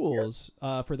 In the rules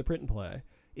for the print and play,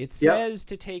 it says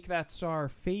to take that star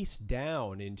face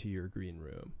down into your green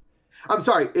room. I'm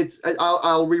sorry.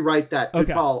 I'll rewrite that. Good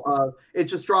call.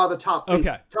 It's just draw the top face.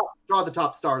 Draw the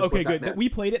top stars. Okay, good. We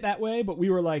played it that way, but we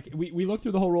were like, we looked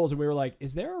through the whole rules and we were like,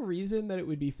 is there a reason that it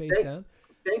would be face down?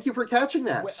 Thank you for catching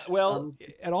that. Well,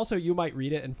 and also you might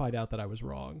read it and find out that I was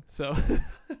wrong. So,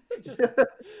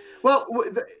 well,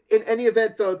 in any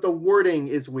event, the wording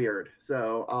is weird,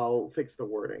 so I'll fix the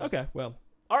wording. Okay. Well,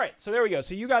 all right. So there we go.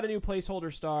 So you got a new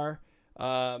placeholder star.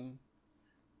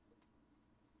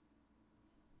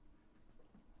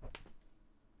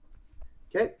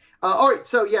 Okay. All right.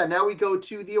 So yeah, now we go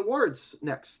to the awards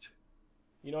next.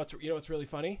 You know what's really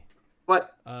funny?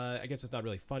 What? I guess it's not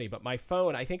really funny, but my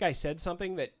phone. I think I said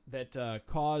something that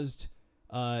caused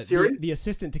the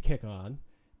assistant to kick on,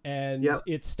 and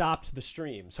it stopped the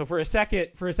stream. So for a second,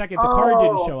 the card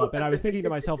didn't show up, and I was thinking to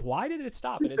myself, why did it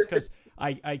stop? And it's because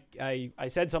I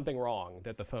said something wrong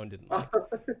that the phone didn't like.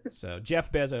 So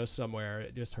Jeff Bezos somewhere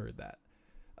just heard that.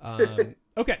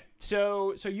 Okay,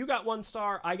 so you got 1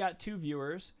 star, I got 2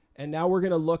 viewers, and now we're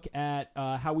gonna look at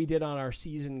how we did on our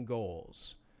season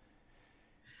goals.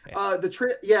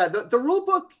 The rule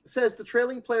book says the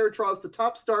trailing player draws the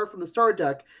top star from the star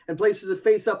deck and places it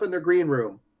face up in their green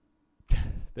room.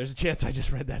 There's a chance I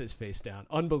just read that as face down.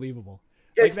 Unbelievable.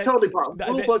 It's totally possible.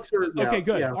 Rule books are okay.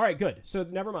 Good. Yeah. All right. Good. So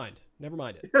never mind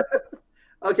it.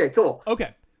 Okay. Cool.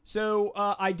 Okay. So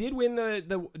I did win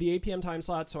the 8 p.m. time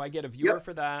slot, so I get a viewer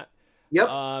for that. Yep.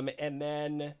 And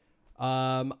then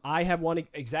I have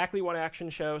exactly one action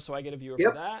show, so I get a viewer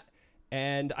for that.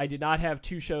 And I did not have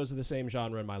 2 shows of the same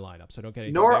genre in my lineup, so don't get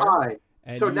anything. Nor there. I.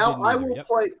 And so now I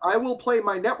will play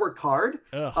my network card,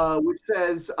 which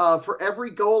says for every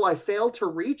goal I fail to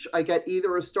reach, I get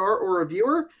either a star or a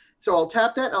viewer. So I'll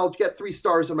tap that and I'll get 3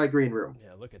 stars in my green room.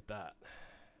 Yeah, look at that.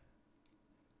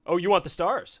 Oh, you want the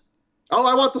stars? Oh,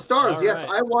 I want the stars. All yes,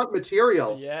 right. I want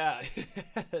material. Yeah.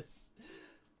 Yes.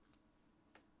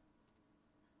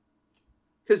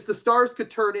 Because the stars could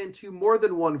turn into more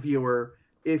than 1 viewer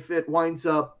if it winds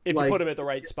up if you put them at the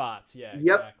right spots. Yeah,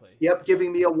 exactly. Yep,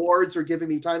 giving me awards or giving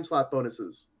me time slot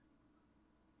bonuses.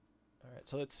 All right,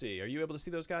 so let's see. Are you able to see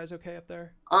those guys okay up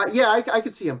there? Yeah, I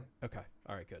could see them. Okay.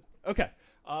 All right, good. Okay.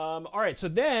 All right, so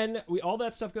then all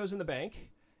that stuff goes in the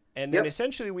bank, and then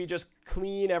essentially we just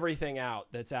clean everything out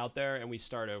that's out there, and we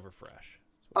start over fresh.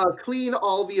 Clean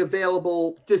all the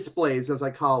available displays, as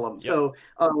I call them. Yep. So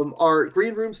our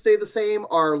green rooms stay the same,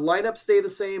 our lineups stay the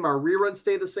same, our reruns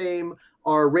stay the same,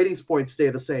 our ratings points stay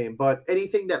the same. But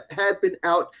anything that had been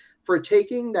out for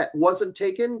taking that wasn't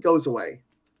taken goes away.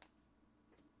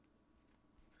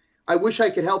 I wish I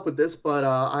could help with this, but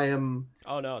I am.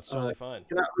 Oh no, it's totally fine.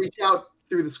 Cannot reach out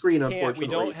through the screen, unfortunately.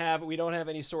 We don't have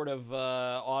any sort of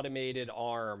automated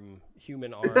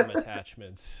human arm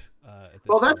attachments.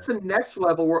 Well, that's the next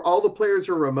level where all the players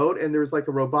are remote and there's like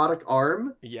a robotic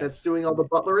arm that's doing all the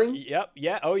butlering. Yep.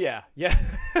 Yeah. Oh yeah. Yeah.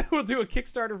 We'll do a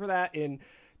Kickstarter for that in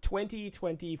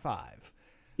 2025.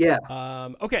 Yeah.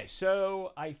 Okay.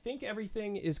 So I think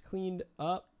everything is cleaned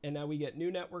up, and now we get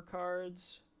new network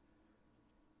cards,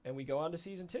 and we go on to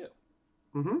season 2.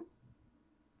 Mm-hmm.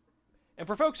 And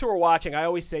for folks who are watching, I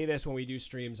always say this when we do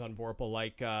streams on Vorpal,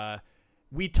 like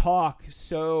we talk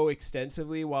so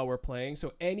extensively while we're playing,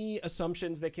 so any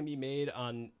assumptions that can be made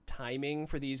on timing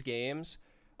for these games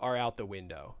are out the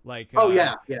window. Like,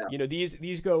 you know,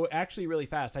 these go actually really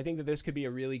fast. I think that this could be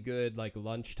a really good like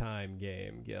lunchtime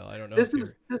game, Gil. I don't know. This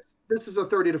is a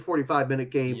 30 to 45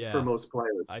 minute game for most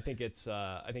players. I think it's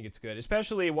good,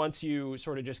 especially once you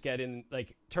sort of just get in.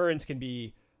 Like turns can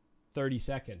be 30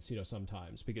 seconds, you know,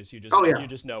 sometimes because you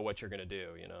just know what you're gonna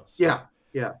do, you know. So.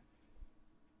 Yeah.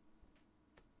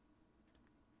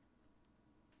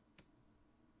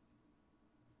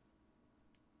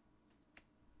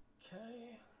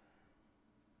 Okay.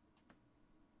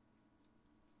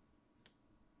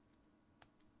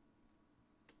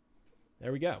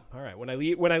 There we go. All right. When I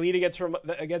lean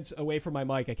against away from my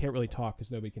mic, I can't really talk because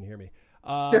nobody can hear me.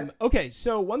 Okay.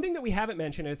 So one thing that we haven't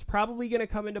mentioned, and it's probably going to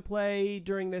come into play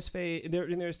during this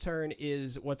turn,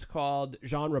 is what's called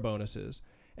genre bonuses.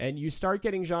 And you start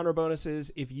getting genre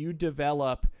bonuses if you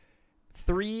develop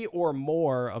 3 or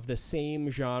more of the same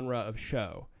genre of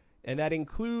show. And that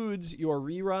includes your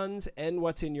reruns and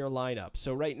what's in your lineup.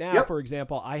 So right now, for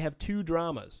example, I have 2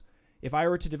 dramas. If I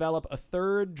were to develop a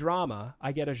 3rd drama,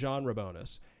 I get a genre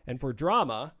bonus. And for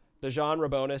drama, the genre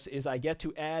bonus is I get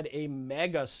to add a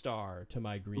mega star to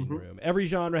my green room. Every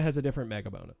genre has a different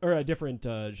mega bonus, or a different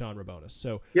genre bonus.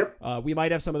 So we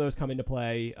might have some of those come into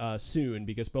play soon,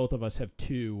 because both of us have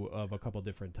 2 of a couple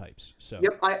different types. So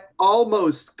I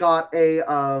almost got a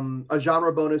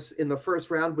genre bonus in the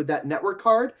first round with that network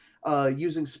card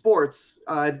using sports.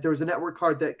 There was a network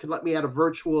card that could let me add a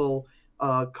virtual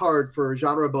card for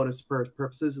genre bonus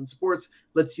purposes, and sports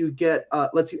lets you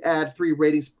add 3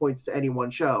 ratings points to any one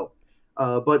show.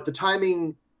 But the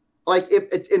timing, like,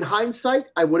 if in hindsight,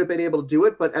 I would have been able to do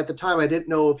it, but at the time I didn't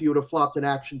know if you would have flopped an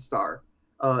action star.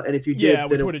 And if you did,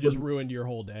 which would have just ruined your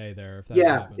whole day there. If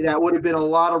that would have been a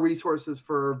lot of resources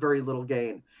for very little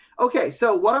gain. Okay,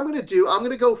 so what I'm going to do, I'm going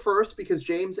to go first because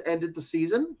James ended the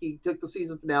season. He took the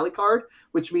season finale card,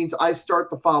 which means I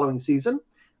start the following season.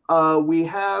 We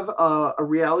have a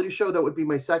reality show that would be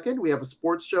my 2nd. We have a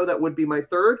sports show that would be my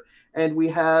 3rd, and we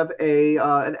have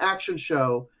an action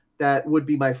show that would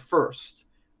be my 1st.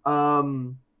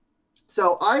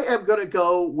 So I am going to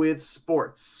go with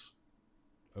sports.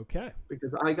 Okay.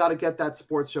 Because I got to get that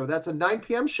sports show. That's a 9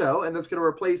 p.m. show, and that's going to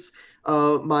replace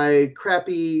my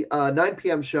crappy 9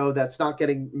 p.m. show that's not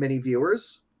getting many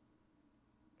viewers.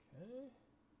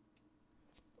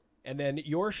 And then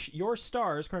your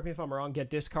stars, correct me if I'm wrong, get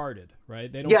discarded,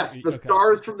 right? They don't. Yes, the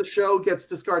stars from the show gets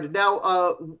discarded.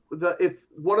 Now, if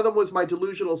one of them was my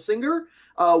delusional singer,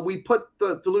 we put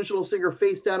the delusional singer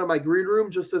face down in my green room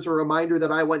just as a reminder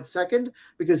that I went 2nd,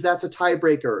 because that's a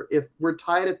tiebreaker. If we're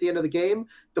tied at the end of the game,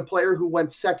 the player who went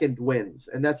 2nd wins,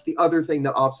 and that's the other thing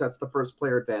that offsets the first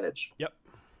player advantage. Yep.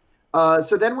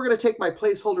 So then we're going to take my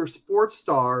placeholder sports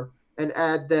star and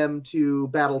add them to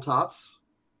Battle Tots.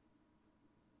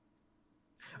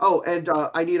 Oh, and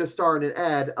I need a star and an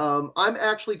ad. I'm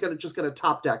actually just gonna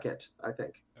top deck it, I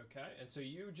think. Okay, and so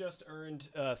you just earned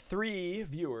 3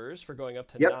 viewers for going up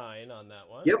to 9 on that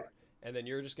one. Yep. And then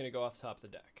you're just gonna go off the top of the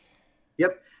deck.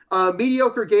 Yep.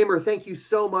 Mediocre Gamer, thank you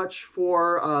so much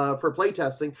for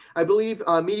playtesting. I believe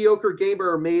Mediocre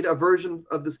Gamer made a version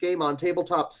of this game on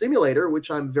Tabletop Simulator, which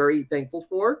I'm very thankful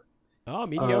for. Oh,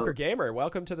 Mediocre Gamer,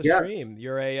 welcome to the stream.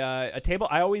 You're a table.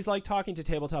 I always like talking to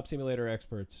Tabletop Simulator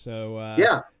experts. So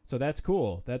so that's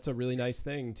cool. That's a really nice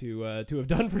thing to have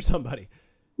done for somebody.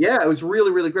 Yeah, it was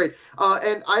really, really great.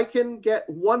 And I can get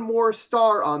 1 more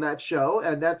star on that show,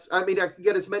 and I can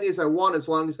get as many as I want as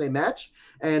long as they match.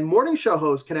 And morning show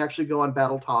host can actually go on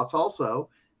Battle Tots also.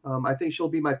 I think she'll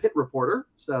be my pit reporter,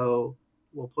 so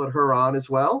we'll put her on as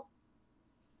well.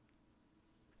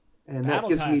 And that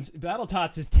gives me Battle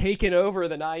Tots is taken over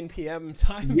the 9 p.m.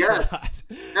 time slot.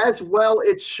 As well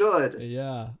it should.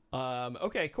 Yeah.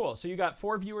 Okay, cool. So you got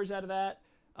 4 viewers out of that.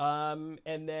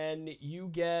 And then you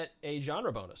get a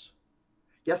genre bonus.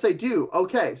 Yes, I do.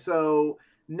 Okay, so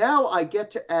now I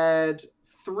get to add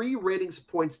 3 ratings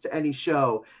points to any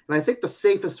show. And I think the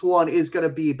safest one is going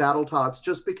to be Battle Tots,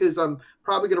 just because I'm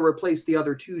probably going to replace the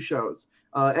other 2 shows.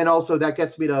 And also that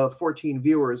gets me to 14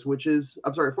 viewers,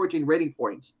 14 rating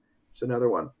points. It's another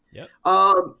one. Yep.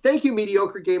 Thank you,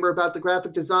 Mediocre Gamer, about the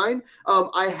graphic design.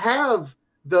 I have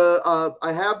the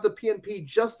PNP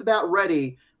just about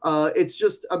ready. It's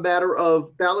just a matter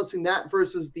of balancing that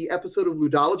versus the episode of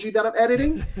Ludology that I'm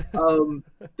editing.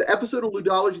 The episode of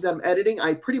Ludology that I'm editing,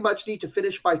 I pretty much need to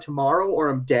finish by tomorrow or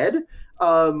I'm dead.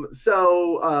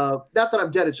 So not that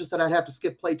I'm dead, it's just that I'd have to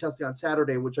skip playtesting on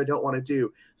Saturday, which I don't want to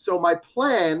do. So my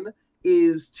plan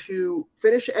is to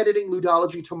finish editing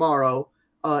Ludology tomorrow,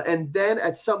 and then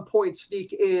at some point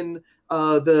sneak in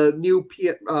the new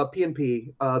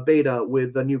PNP beta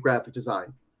with the new graphic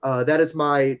design. That's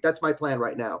my plan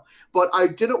right now. But I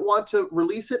didn't want to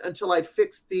release it until I'd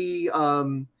fixed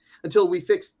until we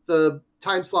fixed the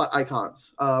time slot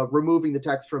icons, removing the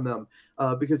text from them,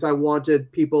 because I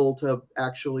wanted people to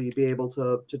actually be able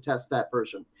to test that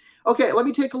version. Okay, let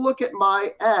me take a look at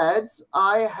my ads.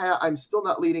 I'm still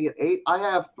not leading at 8. I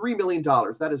have $3 million.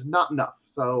 That is not enough.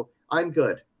 So I'm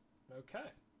good. Okay.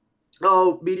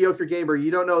 Oh, Mediocre Gamer, you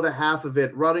don't know the half of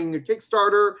it. Running a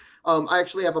Kickstarter. I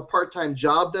actually have a part-time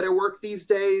job that I work these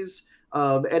days.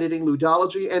 editing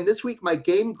Ludology. And this week, my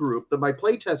game group, my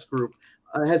playtest group,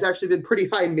 has actually been pretty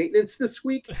high maintenance this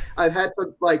week. I've had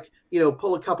to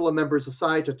pull a couple of members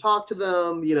aside to talk to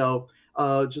them,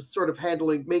 just sort of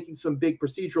making some big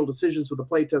procedural decisions with the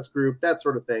playtest group, that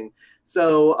sort of thing.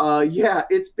 So yeah,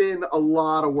 it's been a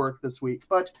lot of work this week,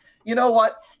 but you know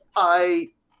what?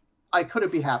 I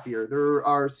couldn't be happier. There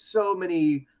are so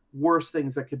many worse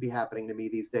things that could be happening to me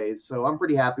these days. So I'm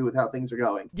pretty happy with how things are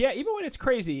going. Yeah, even when it's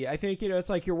crazy, I think, it's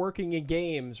like you're working in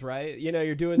games, right?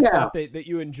 You're doing stuff that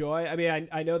you enjoy. I mean,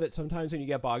 I know that sometimes when you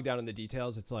get bogged down in the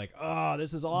details, it's like, oh,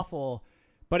 this is awful.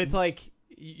 But it's like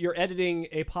you're editing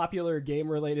a popular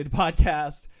game-related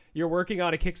podcast. You're working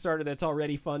on a Kickstarter that's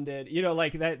already funded.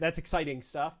 Like that's exciting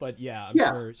stuff. But yeah, I'm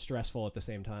sure stressful at the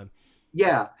same time.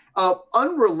 Yeah.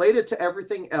 Unrelated to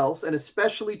everything else, and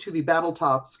especially to the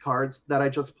Battletoads cards that I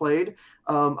just played,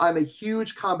 I'm a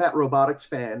huge combat robotics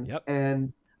fan. Yep.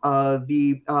 And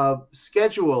the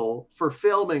schedule for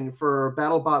filming for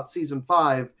BattleBots Season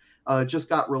 5 just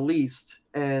got released.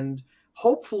 And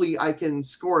hopefully I can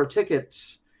score a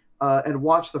ticket and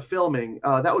watch the filming.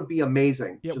 That would be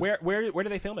amazing. Yeah, where do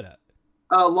they film it at?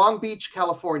 Long Beach,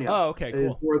 California. Oh, okay,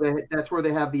 cool. That's where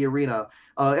they have the arena,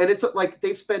 and it's like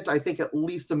they've spent, I think, at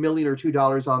least $1 million or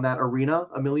 $2 on that arena,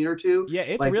 $1 million or $2 million. Yeah,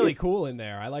 it's really cool in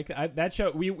there. I like that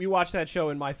show. We watched that show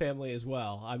in my family as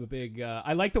well. I'm a big.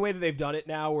 I like the way that they've done it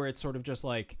now, where it's sort of just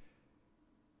like.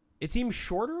 It seems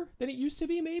shorter than it used to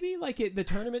be, maybe? Like, the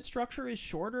tournament structure is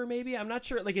shorter, maybe? I'm not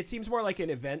sure. Like, it seems more like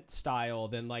an event style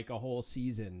than, like, a whole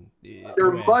season. They're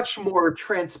much more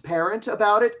transparent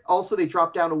about it. Also, they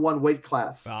dropped down to one weight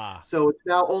class. So it's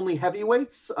now only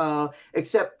heavyweights,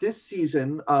 except this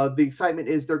season, the excitement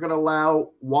is they're going to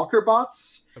allow walker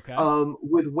bots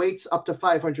with weights up to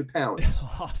 500 pounds.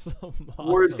 Awesome.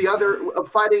 Whereas the other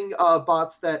fighting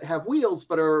bots that have wheels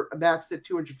but are maxed at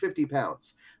 250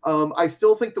 pounds. I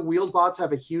still think the wheeled bots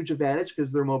have a huge advantage because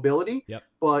of their mobility. Yep.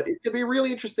 But it's going to be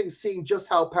really interesting seeing just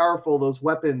how powerful those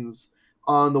weapons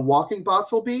on the walking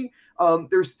bots will be.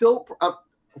 There's still...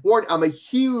 I'm a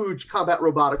huge combat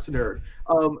robotics nerd.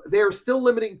 They're still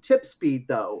limiting tip speed,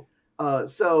 though.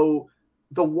 So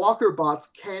the walker bots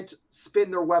can't spin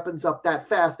their weapons up that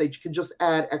fast. They can just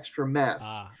add extra mass.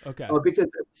 Okay. Because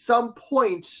at some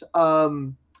point...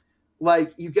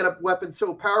 like you get a weapon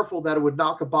so powerful that it would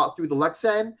knock a bot through the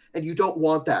Lexan, and you don't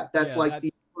want that. That's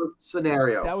the first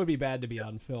scenario. That would be bad to be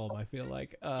on film, I feel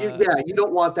like. You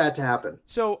don't want that to happen.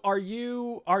 So are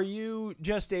you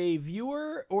just a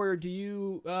viewer, or do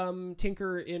you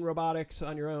tinker in robotics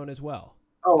on your own as well?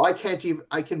 Oh, I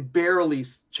can barely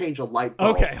change a light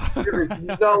bulb. Okay. There is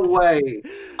no way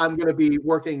I'm going to be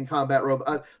working combat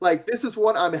robot. Like, this is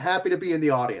what I'm happy to be in the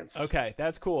audience. Okay,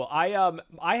 that's cool. I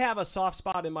have a soft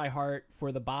spot in my heart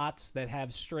for the bots that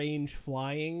have strange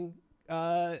flying.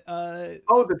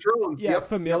 The drones. Yeah,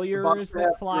 familiars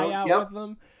that fly out with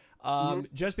them.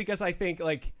 Just because I think,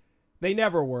 like, they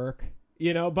never work.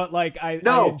 But like I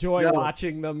enjoy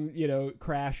watching them,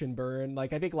 crash and burn.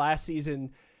 Like, I think last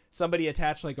season somebody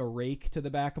attached like a rake to the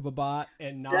back of a bot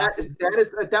and knocked.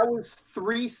 That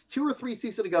was 2 or 3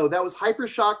 seasons ago. That was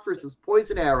Hypershock versus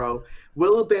Poison Arrow.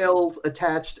 Willa Bales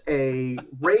attached a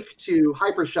rake to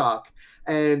Hypershock,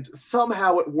 and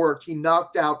somehow it worked. He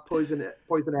knocked out Poison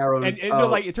Arrows. And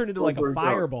like it turned into like a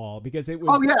fireball because it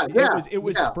was. It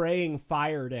was spraying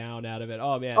fire down out of it.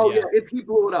 Oh man. He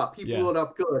blew it up. He blew it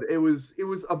up good. It was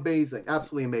amazing.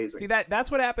 Absolutely amazing. See, that's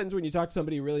what happens when you talk to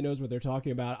somebody who really knows what they're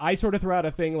talking about. I sort of throw out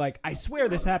a thing like, I swear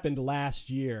this happened last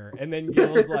year, and then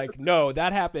Gil's like, no,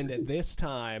 that happened at this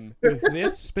time with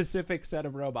this specific set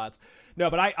of robots. No,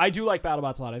 but I do like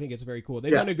BattleBots a lot. I think it's very cool.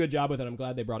 They've done a good job with it. I'm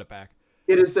glad they brought it back.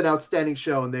 It is an outstanding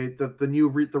show, and the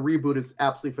reboot is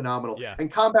absolutely phenomenal. Yeah.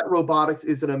 And combat robotics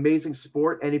is an amazing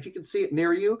sport, and if you can see it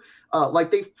near you, like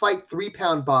they fight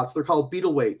 3-pound bots. They're called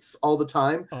beetle weights all the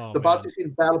time. Bots you see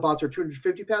in BattleBots are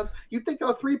 250 pounds. You'd think,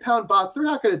 3-pound bots, they're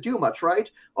not going to do much, right?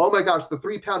 Oh my gosh, the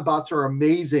 3-pound bots are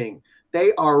amazing.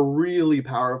 They are really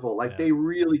powerful. Like they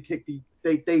really kick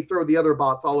they throw the other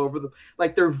bots all over them.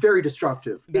 Like, they're very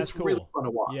destructive. It's cool. Really fun to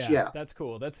watch. Yeah, that's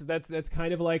cool. That's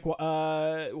kind of like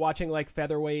watching like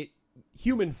featherweight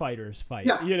human fighters fight.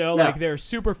 Like they're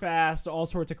super fast, all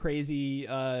sorts of crazy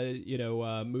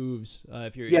moves.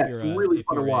 If you're really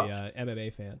fun to watch. A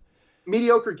MMA fan.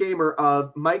 Mediocre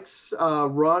Gamer, Mike's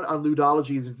run on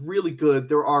Ludology is really good.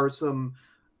 There are some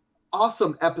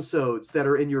awesome episodes that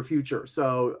are in your future,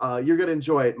 so you're gonna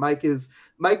enjoy it. Mike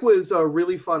was a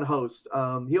really fun host.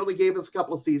 He only gave us a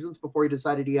couple of seasons before he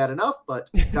decided he had enough, but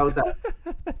that was that.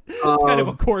 It's kind of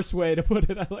a coarse way to put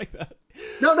it. I like that.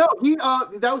 No, he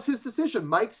that was his decision.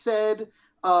 Mike said,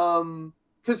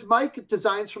 because Mike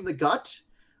designs from the gut.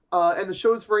 and the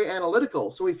show's very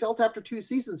analytical. So he felt after 2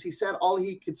 seasons, he said all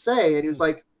he could say, and he was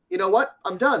like, you know what,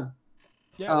 I'm done.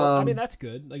 Yeah, well, I mean, that's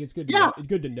good. Like, it's good.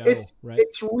 Good to know, right?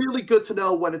 It's really good to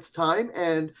know when it's time.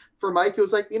 And for Mike, it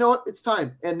was like, you know what, it's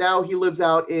time. And now he lives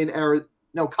out in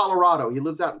Colorado. He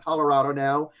lives out in Colorado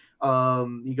now.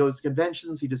 He goes to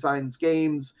conventions. He designs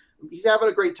games. He's having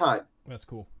a great time. That's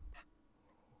cool.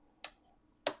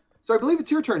 So I believe it's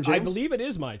your turn, James. I believe it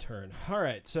is my turn. All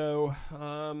right. So,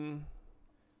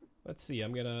 let's see.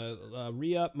 I'm gonna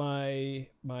re-up my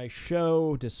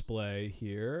show display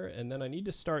here, and then I need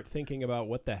to start thinking about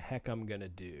what the heck I'm gonna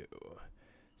do.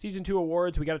 Season 2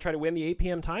 awards. We got to try to win the 8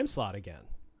 p.m. time slot again.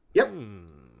 Yep.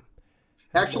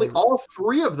 Actually, all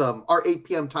 3 of them are 8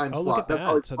 p.m. time slot. Look at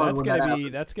that. So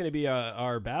that's gonna be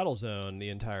our battle zone the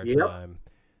entire time.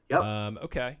 Yep.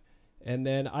 Okay. And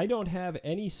then I don't have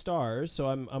any stars, so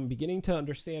I'm beginning to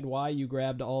understand why you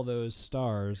grabbed all those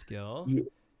stars, Gil.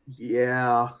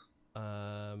 Yeah.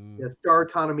 Star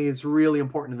economy is really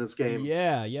important in this game.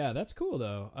 Yeah, that's cool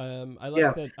though.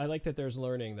 I like that there's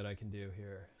learning that I can do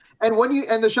here. And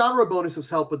the genre bonuses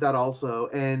help with that also,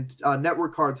 and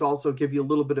network cards also give you a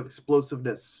little bit of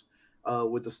explosiveness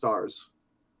with the stars.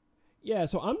 Yeah,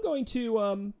 so I am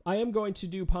going to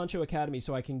do Poncho Academy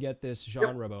so I can get this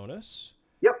genre bonus.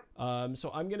 Yep.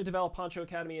 So I'm going to develop Poncho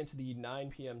Academy into the 9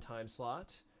 p.m. time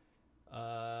slot.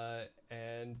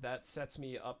 And that sets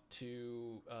me up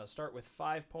to start with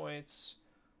 5 points,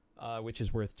 which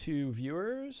is worth 2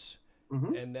 viewers.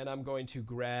 Mm-hmm. And then I'm going to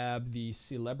grab the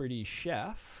Celebrity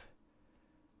Chef,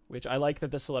 which I like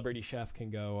that the Celebrity Chef can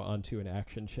go onto an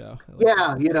action show. They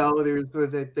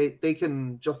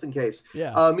can, just in case.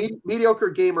 Yeah. Mediocre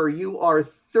Gamer, you are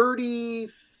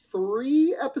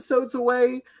 33 episodes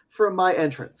away from my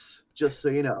entrance, just so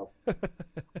you know.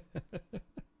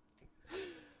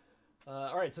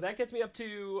 All right, so that gets me up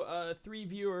to 3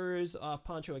 viewers off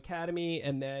Poncho Academy,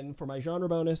 and then for my genre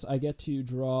bonus, I get to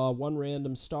draw 1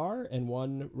 random star and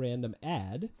 1 random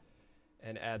ad,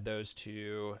 and add those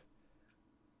to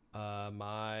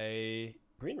my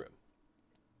green room.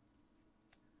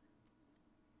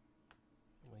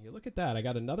 Well, you look at that. I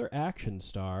got another action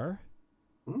star,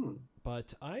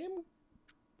 but I'm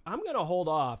gonna hold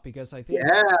off because I think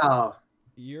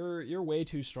you're way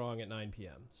too strong at 9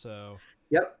 p.m. So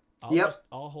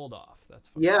I'll hold off. That's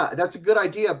fine. Yeah, that's a good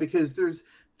idea because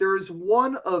there's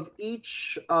one of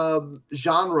each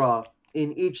genre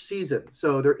in each season.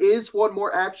 So there is one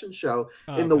more action show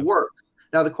in the works.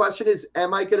 Now the question is,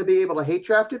 am I going to be able to hate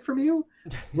draft it from you?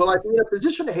 Will I be in a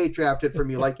position to hate draft it from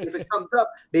you? Like if it comes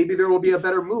up, maybe there will be a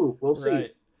better move. We'll see.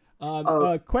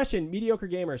 Right. Question, Mediocre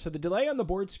Gamer. So the delay on the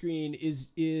board screen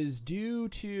is due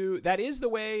to, that is the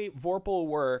way Vorpal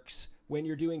works when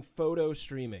you're doing photo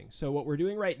streaming. So what we're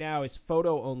doing right now is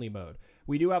photo only mode.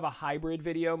 We do have a hybrid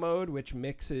video mode, which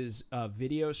mixes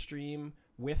video stream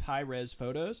with high res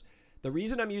photos. The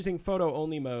reason I'm using photo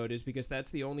only mode is because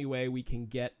that's the only way we can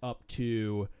get up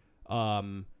to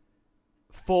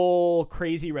full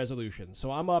crazy resolution.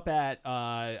 So I'm up at,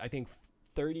 I think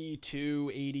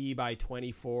 3280 by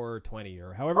 2420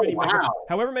 or however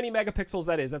many megapixels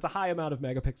that is. That's a high amount of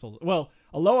megapixels. Well,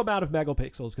 a low amount of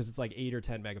megapixels because it's like 8 or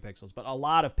 10 megapixels, but a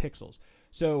lot of pixels.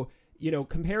 So,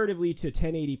 comparatively to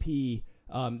 1080p,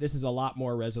 this is a lot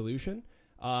more resolution.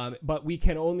 But we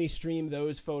can only stream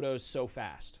those photos so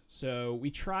fast. So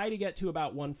we try to get to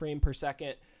about 1 frame per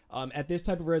second. At this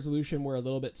type of resolution, we're a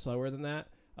little bit slower than that.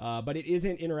 But it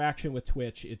isn't interaction with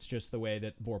Twitch. It's just the way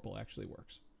that Vorpal actually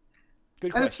works.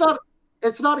 Good question. And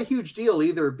it's not a huge deal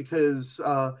either because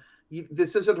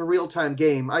this isn't a real-time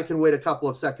game. I can wait a couple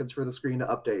of seconds for the screen to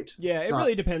update. Yeah, it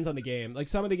really depends on the game. Like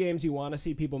some of the games you want to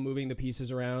see people moving the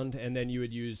pieces around, and then you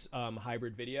would use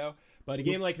hybrid video. But a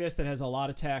game like this that has a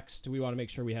lot of text, we want to make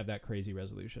sure we have that crazy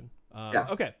resolution.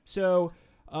 Okay, so...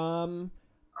 All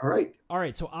right,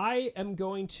 so I am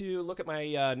going to look at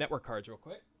my network cards real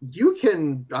quick.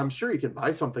 I'm sure you can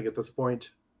buy something at this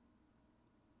point.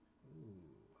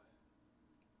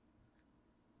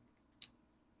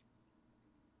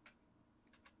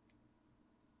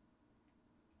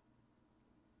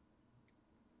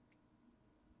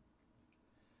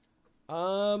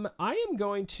 I am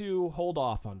going to hold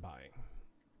off on buying.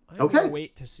 I'm going to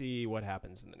wait to see what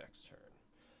happens in the next turn.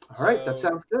 All right, that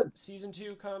sounds good. Season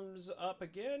 2 comes up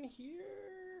again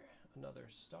here. Another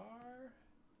star.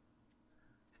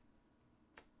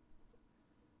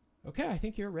 Okay, I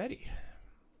think you're ready.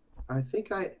 I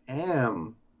think I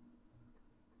am.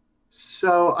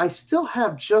 So I still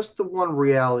have just the 1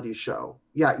 reality show.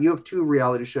 Yeah, you have 2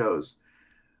 reality shows.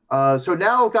 So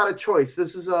now I've got a choice.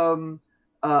 This is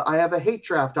I have a hate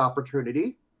draft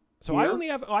opportunity. So here. I only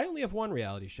have 1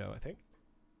 reality show, I think.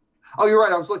 Oh, you're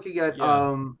right. I was looking at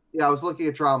Yeah. I was looking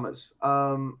at dramas.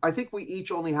 I think we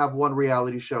each only have one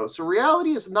reality show. So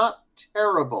reality is not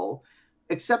terrible,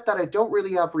 except that I don't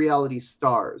really have reality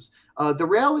stars. The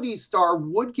reality star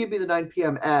would give me the 9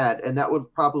 p.m. ad, and that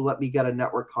would probably let me get a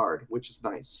network card, which is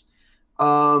nice.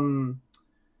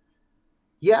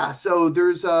 Yeah, so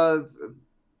there's I'd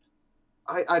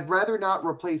rather not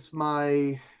replace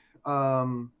my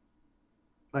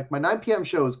like my 9 p.m.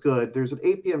 show is good. There's an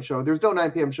 8 p.m. show. There's no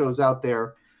 9 p.m. shows out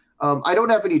there. I don't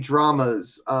have any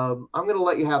dramas. I'm going to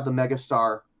let you have the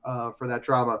megastar for that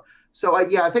drama. So I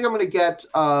think I'm going to get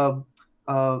I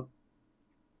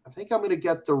think I'm going to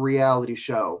get the reality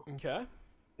show. Okay.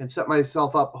 And set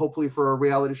myself up hopefully for a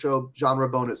reality show genre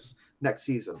bonus next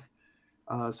season.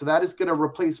 So that is going to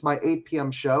replace my 8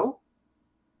 p.m. show.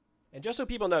 And just so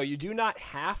people know, you do not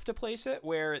have to place it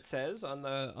where it says on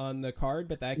the card,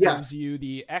 but that gives you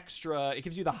the extra. It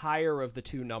gives you the higher of the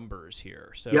two numbers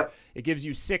here, so it gives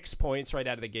you 6 points right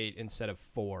out of the gate instead of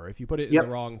 4. If you put it in the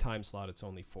wrong time slot, it's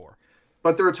only 4.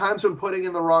 But there are times when putting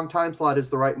in the wrong time slot is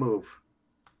the right move.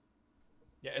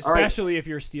 Yeah, especially if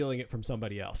you're stealing it from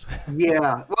somebody else.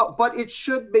 Yeah, well, but it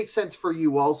should make sense for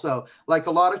you also. Like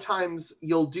a lot of times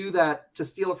you'll do that to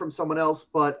steal it from someone else,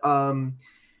 but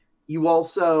you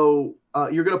also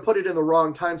you're going to put it in the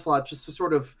wrong time slot just to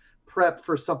sort of prep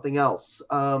for something else.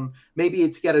 Maybe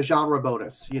to get a genre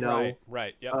bonus, you know.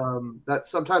 Right. Yeah. That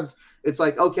sometimes it's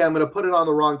like, okay, I'm going to put it on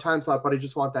the wrong time slot, but I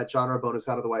just want that genre bonus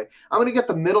out of the way. I'm going to get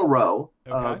the middle row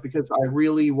because I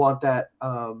really want that.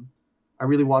 I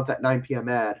really want that 9 p.m.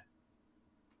 ad.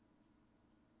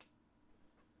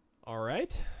 All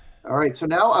right. All right. So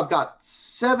now I've got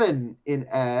 7 in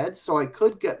ads, so I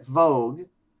could get Vogue.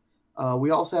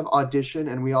 We also have Audition,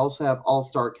 and we also have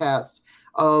All-Star Cast.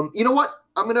 You know what?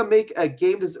 I'm going to make a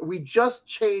game. We just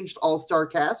changed All-Star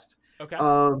Cast. Okay.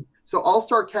 So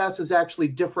All-Star Cast is actually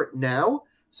different now.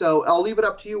 So I'll leave it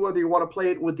up to you whether you want to play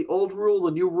it with the old rule,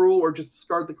 the new rule, or just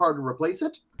discard the card and replace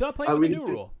it. Don't play with the new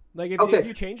rule. Like if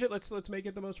you change it, let's make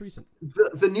it the most recent.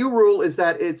 The new rule is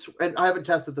that it's, and I haven't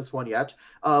tested this one yet,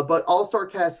 but All-Star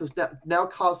Cast is now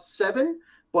costs 7,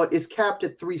 but is capped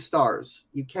at 3 stars.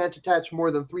 You can't attach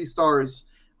more than 3 stars.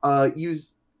 You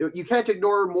can't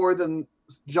ignore more than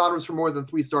genres for more than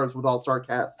 3 stars with All-Star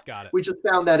Cast. Got it. We just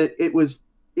found that it was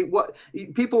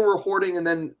people were hoarding and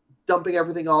then dumping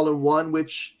everything all in one,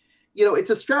 which, you know, it's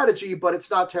a strategy, but it's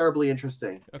not terribly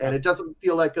interesting. Okay. And it doesn't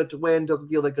feel that good to win, doesn't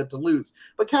feel that good to lose.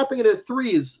 But capping it at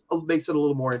 3 makes it a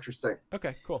little more interesting.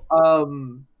 Okay, cool.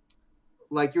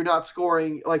 Like you're not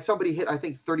scoring, like somebody hit, I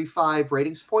think, 35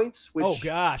 ratings points. Which, oh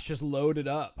gosh, just loaded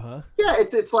up, huh? Yeah,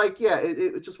 it's like, yeah,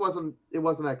 it just wasn't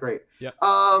that great. Yeah.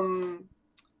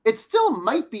 It still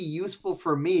might be useful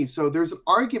for me. So there's an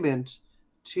argument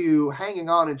to hanging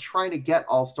on and trying to get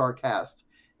All-Star Cast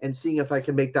and seeing if I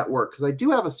can make that work, because I do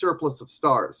have a surplus of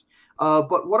stars.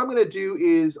 But what I'm going to do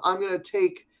is I'm going to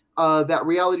take that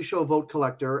reality show vote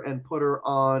collector and put her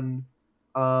on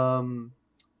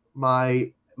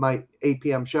my 8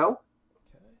 p.m. show.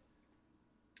 Okay.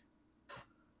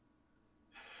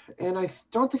 And I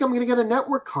don't think I'm going to get a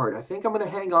network card. I think I'm going to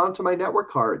hang on to my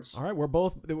network cards. All right, we're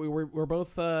both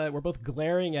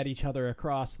glaring at each other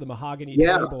across the mahogany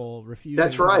table, refusing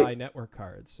to buy network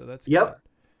cards. So that's good.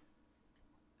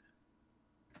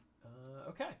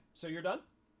 Okay, so you're done?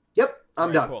 Yep,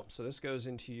 I'm done. Cool. So this goes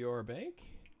into your bank.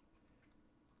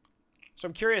 So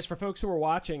I'm curious, for folks who are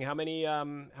watching, how many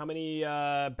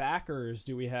backers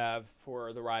do we have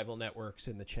for the rival networks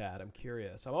in the chat? I'm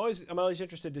curious. I'm always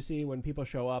interested to see when people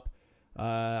show up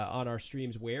on our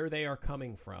streams where they are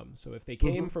coming from. So if they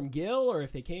came from Gil, or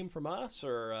if they came from us,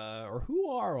 or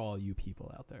who are all you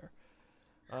people out there?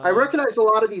 I recognize a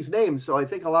lot of these names, so I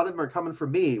think a lot of them are coming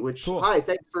from me, which, cool. Hi,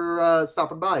 thanks for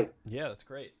stopping by. Yeah, that's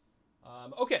great.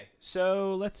 Okay,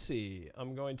 so let's see.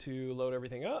 I'm going to load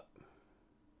everything up.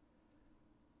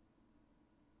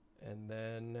 And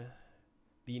then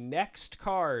the next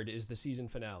card is the season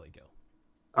finale, Gil.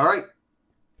 All right.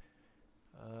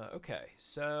 Okay,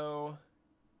 so...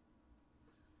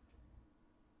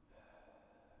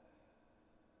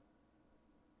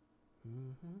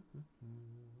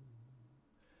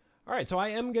 All right, so I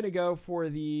am going to go for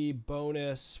the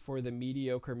bonus for the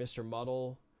mediocre Mr.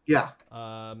 Muddle. Yeah.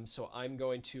 So I'm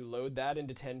going to load that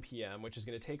into 10 p.m., which is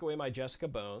going to take away my Jessica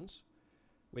Bones,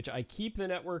 which I keep the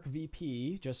network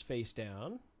VP just face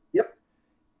down. Yep.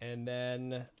 And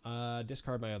then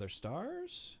discard my other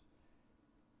stars.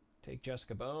 Take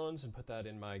Jessica Bones and put that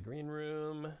in my green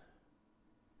room.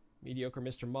 Mediocre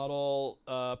Mr. Muddle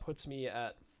puts me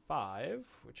at 5,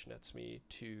 which nets me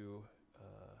 2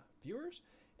 viewers.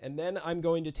 And then I'm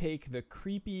going to take the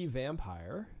creepy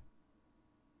vampire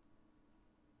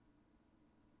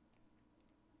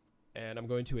And I'm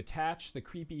going to attach the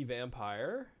creepy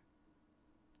vampire.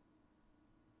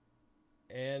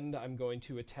 And I'm going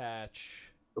to attach...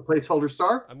 The placeholder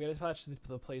star? I'm going to attach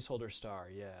the placeholder star,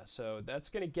 yeah. So that's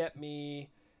going to get me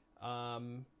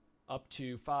up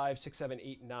to 5, 6, 7,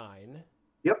 8, 9.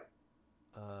 Yep.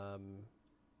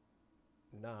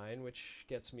 9, which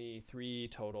gets me 3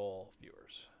 total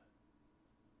viewers.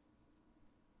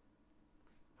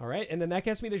 All right, and then that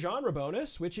gets me the genre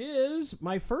bonus, which is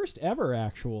my first ever,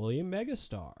 actually,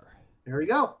 Megastar. There we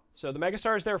go. So the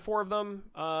Megastars, there are 4 of them.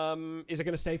 Is it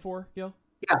going to stay 4, Gil?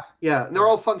 Yeah. And they're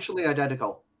all functionally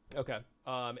identical. Okay.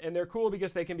 And they're cool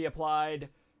because they can be applied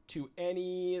to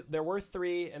any... They're worth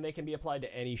 3, and they can be applied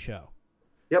to any show.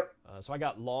 Yep. So I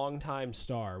got Longtime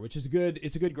Star, which is good.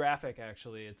 It's a good graphic,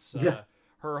 actually. It's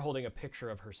her holding a picture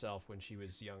of herself when she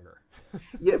was younger.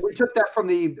 Yeah, we took that from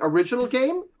the original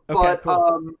game, but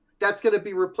cool. That's going to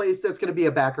be replaced. That's going to be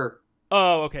a backer.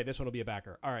 Oh, okay. This one will be a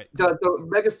backer. All right. Cool. The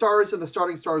Mega Stars and the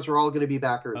Starting Stars are all going to be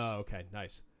backers. Oh, okay.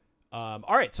 Nice. All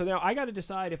right. So now I got to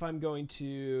decide if I'm going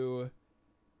to...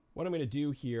 What I'm going to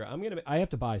do here. I have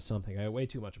to buy something. I have way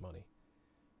too much money.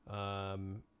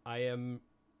 I am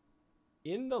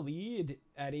in the lead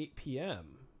at 8 p.m.,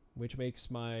 which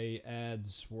makes my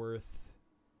ads worth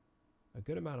a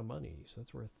good amount of money. So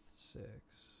that's worth 6.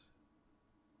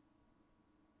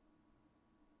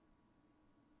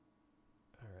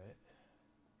 All right.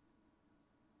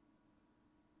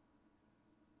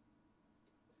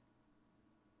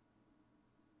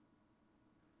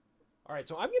 All right,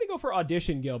 so I'm going to go for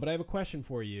audition, Gil, but I have a question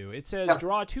for you. It says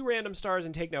draw 2 random stars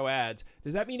and take no ads.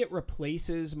 Does that mean it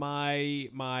replaces my...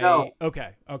 No.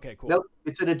 Okay, cool. Nope,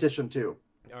 it's an addition too.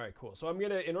 All right, cool. So I'm going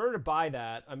to, in order to buy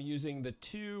that, I'm using the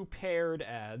 2 paired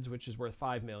ads, which is worth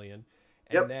 5 million,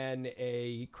 and then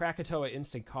a Krakatoa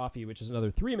Instant Coffee, which is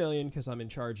another 3 million because I'm in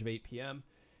charge of 8 p.m.,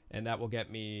 and that will get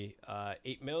me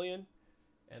 8 million,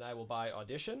 and I will buy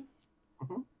audition,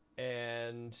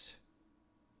 and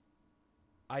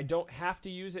I don't have to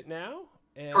use it now,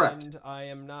 and correct. I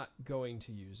am not going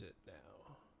to use it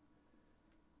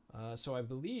now. So I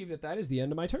believe that is the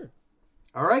end of my turn.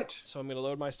 All right. So I'm going to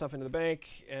load my stuff into the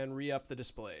bank and re-up the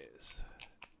displays.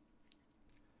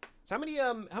 So how many,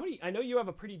 I know you have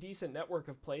a pretty decent network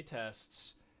of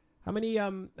playtests. How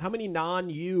many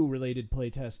non-you related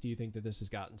playtests do you think that this has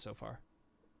gotten so far?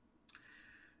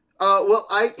 Well,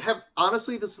 I have,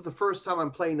 honestly, this is the first time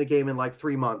I'm playing the game in like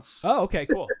 3 months. Oh, okay,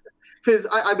 cool. Because,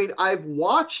 I mean, I've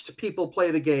watched people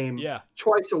play the game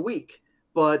twice a week,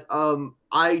 but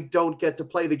I don't get to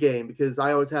play the game because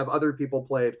I always have other people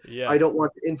play it. Yeah. I don't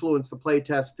want to influence the play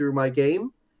test through my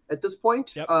game at this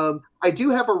point. Yep. I do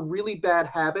have a really bad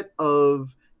habit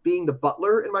of being the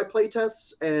butler in my play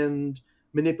tests and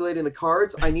manipulating the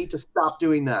cards. I need to stop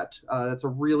doing that. That's a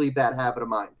really bad habit of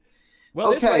mine.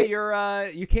 Well, this way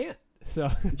you can't. So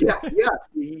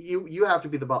you have to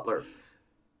be the butler.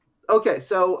 Okay,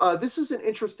 so this is an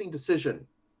interesting decision.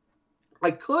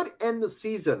 I could end the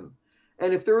season,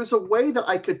 and if there was a way that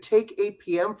I could take 8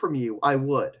 p.m. from you, I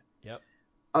would. Yep.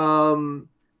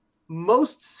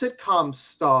 Most sitcom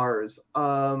stars,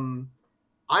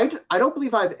 I don't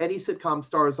believe I have any sitcom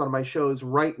stars on my shows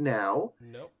right now.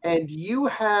 Nope. And you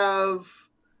have,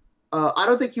 I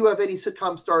don't think you have any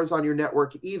sitcom stars on your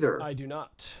network either. I do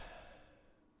not.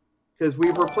 Because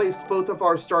we've replaced both of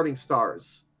our starting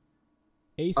stars.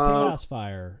 Ace Chaos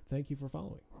Fire, thank you for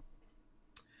following.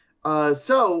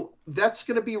 So that's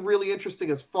going to be really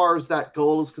interesting as far as that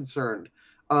goal is concerned.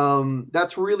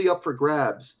 That's really up for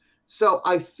grabs. So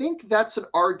I think that's an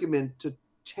argument to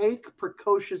take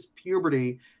Precocious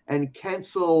Puberty and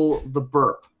cancel the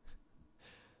burp.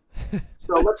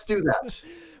 So let's do that.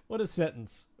 What a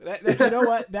sentence. You know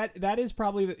what? That is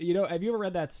probably, have you ever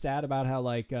read that stat about how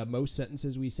like most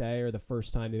sentences we say are the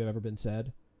first time they've ever been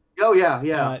said? Oh,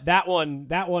 yeah. That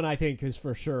one I think is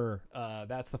for sure.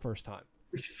 That's the first time.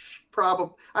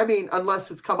 Probably. I mean, unless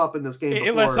it's come up in this game before.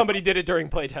 Unless somebody did it during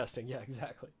playtesting. Yeah,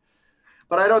 exactly.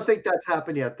 But I don't think that's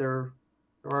happened yet. There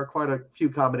are quite a few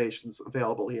combinations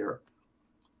available here.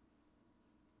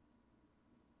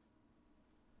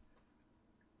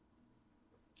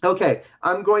 Okay,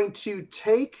 I'm going to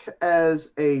take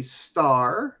as a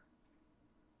star.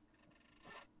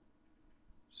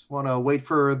 Just want to wait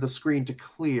for the screen to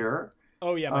clear.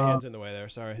 Oh, yeah, my hand's in the way there.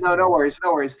 Sorry. No worries.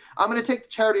 I'm going to take the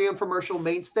charity infomercial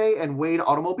Mainstay and Wade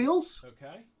Automobiles.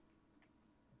 Okay.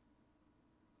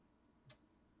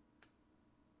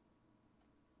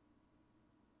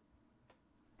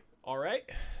 All right.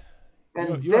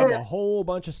 And you have a whole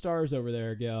bunch of stars over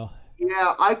there, Gil.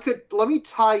 Yeah, let me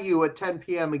tie you at 10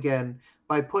 p.m. again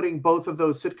by putting both of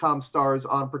those sitcom stars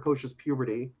on Precocious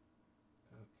Puberty.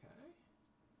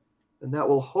 And that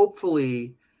will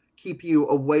hopefully keep you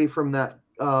away from that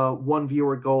one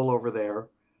viewer goal over there.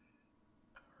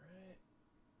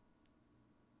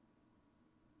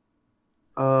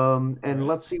 And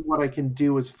let's see what I can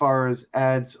do as far as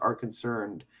ads are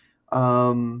concerned.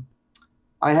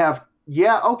 I have,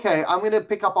 okay, I'm going to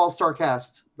pick up All-Star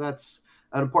Cast. That's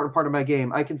an important part of my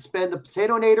game. I can spend the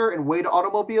Potato Nader and Wade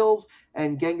Automobiles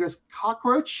and Genghis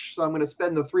Cockroach. So I'm going to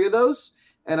spend the 3 of those,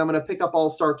 and I'm going to pick up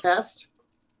All-Star Cast.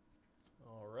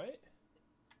 All right.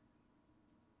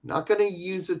 Not going to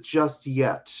use it just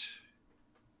yet.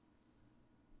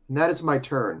 And that is my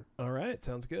turn. All right,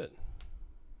 sounds good.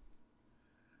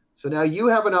 So now you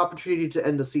have an opportunity to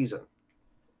end the season.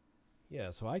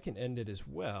 Yeah, so I can end it as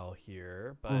well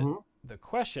here, but the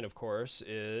question, of course,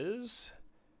 is,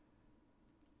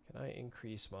 can I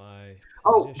increase my position?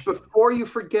 Oh, before you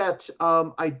forget,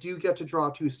 I do get to draw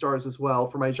 2 stars as well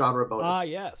for my genre bonus. Ah,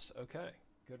 yes. Okay.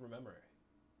 Good memory.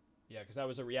 Yeah, because that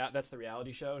was that's the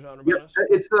reality show genre bonus?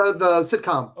 It's the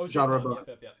sitcom genre bonus.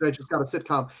 Yep. So I just got a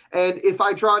sitcom. And if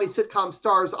I draw any sitcom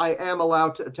stars, I am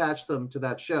allowed to attach them to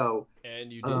that show.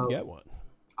 And you did get one.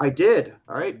 I did.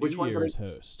 All right. Which one? New Year's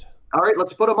host. All right,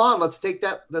 let's put them on. Let's take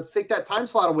that time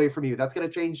slot away from you. That's going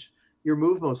to change your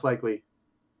move most likely.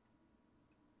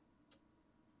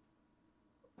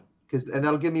 And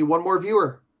that'll give me 1 more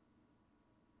viewer.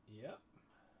 Yep.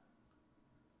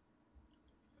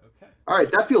 Okay. All right,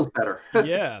 that feels better.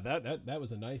 Yeah, that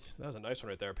was a nice one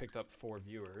right there. I picked up 4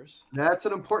 viewers. That's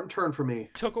an important turn for me.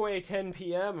 Took away 10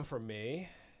 p.m. from me.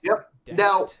 Yep.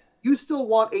 Now, you still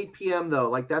want 8 p.m. though.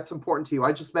 Like, that's important to you.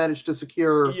 I just managed to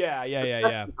secure. Yeah.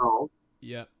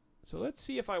 Yep. So let's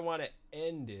see if I want to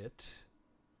end it.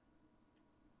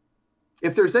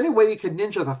 If there's any way you could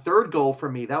ninja the 3rd goal for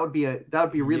me, that would be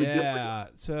really good for you. Yeah.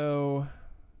 So.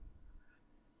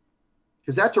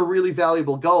 Because that's a really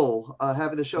valuable goal,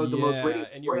 having the show at the most rating.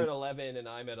 And you're at 11 and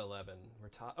I'm at 11. We're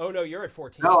top. Oh no, you're at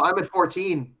 14. No, I'm at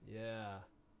 14. Yeah.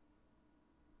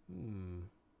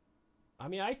 I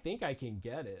mean, I think I can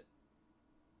get it.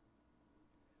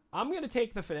 I'm gonna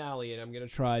take the finale and I'm gonna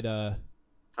try to.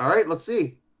 All right, let's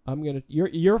see.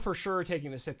 You're for sure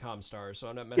taking the sitcom stars, so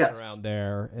I'm not messing around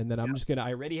there. And then I'm just gonna.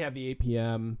 I already have the 8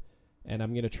 p.m. and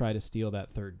I'm gonna try to steal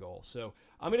that 3rd goal. So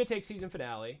I'm gonna take season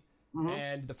finale.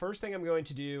 And the first thing I'm going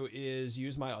to do is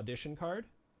use my audition card.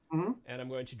 And I'm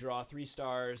going to draw 3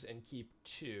 stars and keep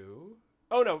 2.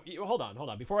 Oh, no. Hold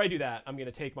on. Before I do that, I'm going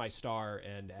to take my star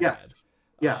and add. Yes.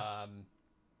 Yeah.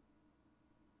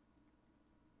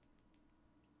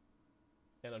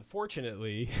 And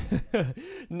unfortunately,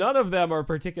 none of them are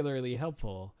particularly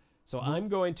helpful. So I'm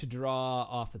going to draw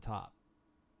off the top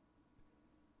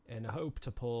and hope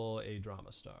to pull a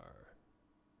drama star.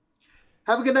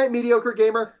 Have a good night, mediocre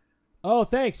gamer. Oh,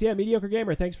 thanks. Yeah, mediocre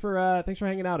gamer. Thanks for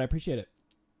hanging out. I appreciate it.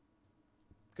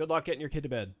 Good luck getting your kid to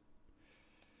bed.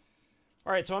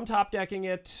 All right, so I'm top decking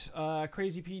it.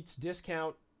 Crazy Pete's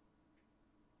discount.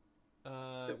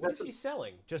 What is he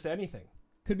selling? Just anything.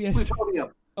 Could be anything.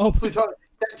 Plutonium. Oh, plutonium.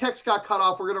 That text got cut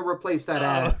off. We're going to replace that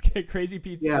ad. Okay, Crazy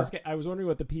Pete's discount. I was wondering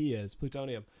what the P is.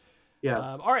 Plutonium. Yeah.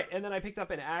 All right, and then I picked up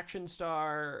an action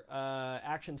star,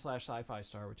 action/sci-fi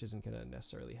star, which isn't going to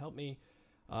necessarily help me.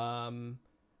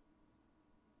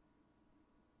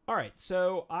 All right,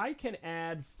 so I can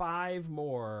add 5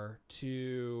 more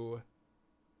to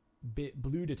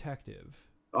Blue Detective.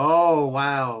 Oh,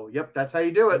 wow. Yep, that's how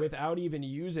you do it. Without even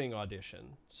using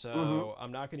Audition. So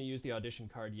I'm not going to use the Audition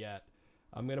card yet.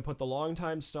 I'm going to put the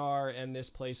Longtime Star and this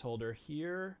placeholder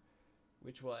here,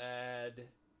 which will add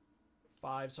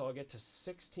 5, so I'll get to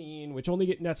 16, which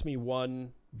only nets me 1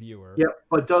 viewer. Yep,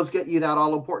 but does get you that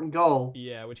all-important goal.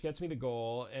 Yeah, which gets me the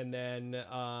goal, and then...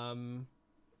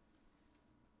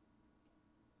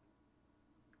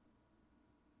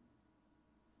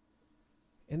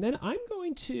 And then I'm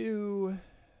going to...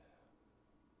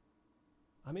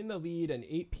 I'm in the lead at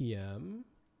 8 p.m.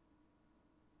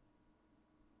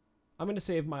 I'm going to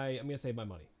save my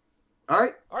money. All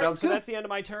right, sounds good. So that's the end of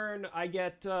my turn. I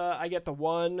get the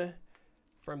 1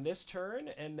 from this turn,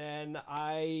 and then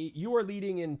you are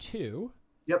leading in 2.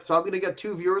 Yep, so I'm going to get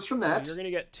 2 viewers from that. So you're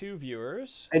going to get 2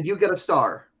 viewers. And you get a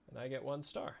star. And I get 1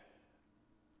 star.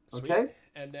 Sweet. Okay.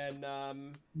 And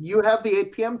then... you have the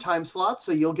 8 p.m. time slot,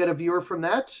 so you'll get a viewer from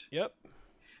that. Yep.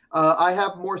 I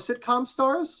have more sitcom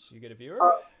stars. You get a viewer?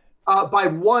 By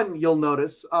 1, you'll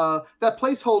notice. That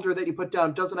placeholder that you put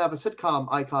down doesn't have a sitcom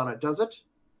icon on it, does it?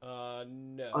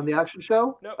 No. On the action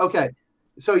show? No. Okay.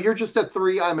 So you're just at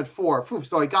 3, I'm at 4. Phew,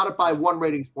 so I got it by 1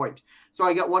 ratings point. So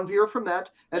I got 1 viewer from that.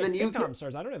 And then sitcom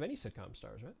stars. I don't have any sitcom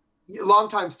stars, right?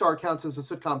 Longtime star counts as a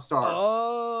sitcom star.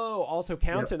 Oh, also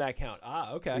counts in that count.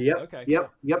 Ah, okay. Yep. Okay.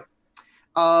 Yep.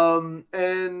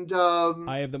 And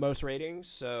I have the most ratings,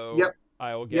 so yep,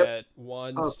 I will yep. get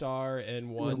 1 star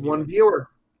and one One viewer. viewer.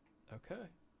 Okay.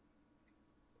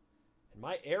 And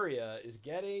my area is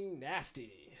getting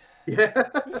nasty. Yeah.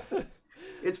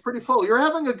 It's pretty full. You're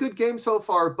having a good game so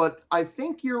far, but I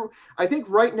think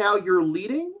right now you're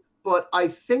leading, but I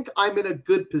think I'm in a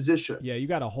good position. Yeah, you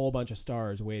got a whole bunch of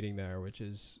stars waiting there, which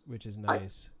is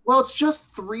nice. Well, it's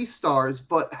just 3 stars,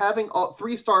 but having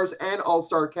 3 stars and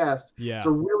all-star cast, it's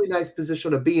a really nice position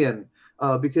to be in,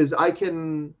 because I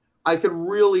can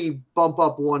really bump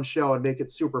up one show and make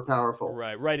it super powerful.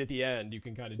 Right at the end, you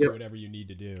can kind of do whatever you need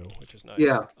to do, which is nice.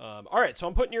 Yeah. All right, so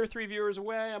I'm putting your 3 viewers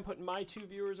away. I'm putting my 2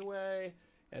 viewers away,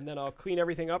 and then I'll clean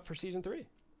everything up for season 3.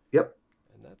 Yep.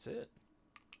 And that's it.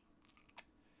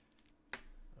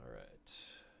 All right.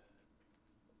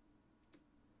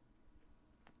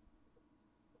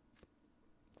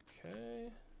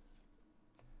 Okay.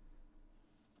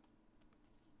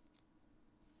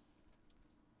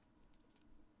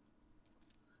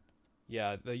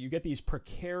 Yeah, you get these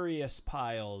precarious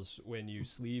piles when you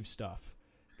sleeve stuff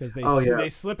because they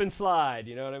slip and slide.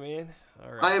 You know what I mean?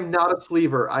 All right. I am not a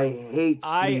sleever. I hate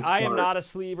sleeve I am not a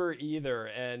sleever either.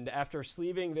 And after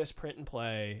sleeving this print and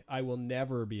play, I will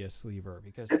never be a sleever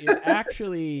because it's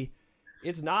actually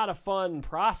it's not a fun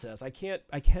process. I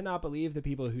cannot believe the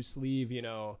people who sleeve,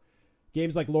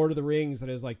 games like Lord of the Rings that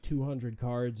has like 200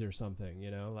 cards or something,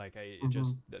 like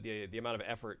just the amount of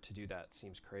effort to do that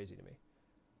seems crazy to me.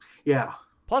 Yeah.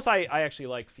 Plus, I actually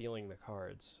like feeling the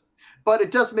cards. But it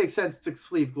does make sense to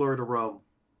sleeve Glory to Rome.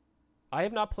 I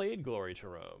have not played Glory to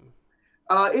Rome.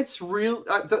 It's real.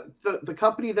 The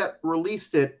company that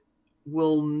released it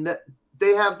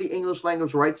they have the English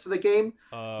language rights to the game.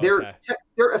 They're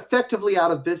effectively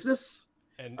out of business.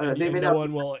 And no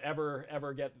one will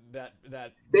ever get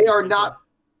that. They are not.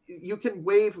 You can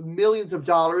wave millions of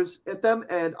dollars at them,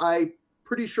 and I'm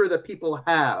pretty sure that people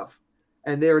have.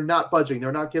 And they're not budging.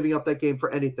 They're not giving up that game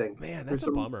for anything. Man, that's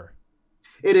a bummer.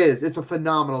 It is. It's a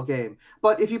phenomenal game.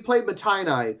 But if you play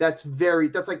Matainai, that's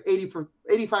like 85%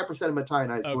 of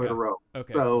Matainai's Glory to Rome.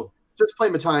 Okay. So just play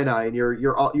Matainai, and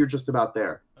you're just about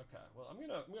there. Okay. Well, I'm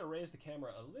gonna raise the camera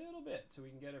a little bit so we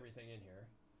can get everything in here.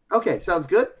 Okay, sounds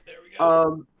good. There we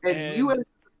go. And you ended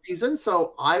the season,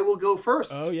 so I will go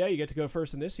first. Oh yeah, you get to go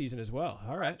first in this season as well.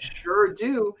 All right. I sure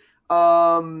do.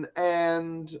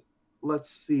 And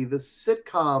let's see, the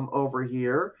sitcom over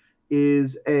here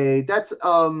is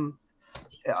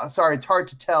sorry, it's hard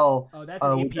to tell. Oh, that's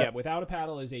 8 p.m. Without a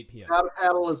Paddle is 8 p.m. Without a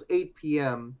Paddle is 8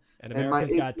 p.m. And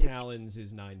America's Got Talons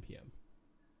is 9 p.m.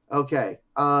 Okay.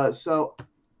 And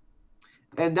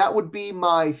that would be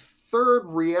my 3rd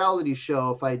reality show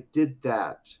if I did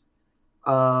that.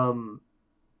 But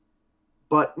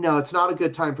no, it's not a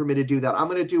good time for me to do that. I'm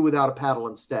going to do Without a Paddle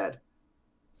instead.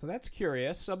 So that's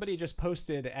curious. Somebody just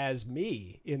posted as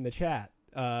me in the chat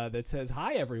that says,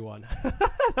 "Hi, everyone."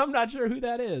 I'm not sure who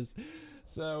that is.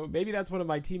 So maybe that's one of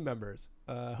my team members.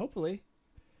 Hopefully.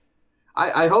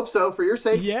 I hope so, for your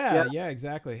sake. Yeah,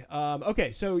 exactly.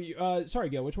 Okay, so sorry,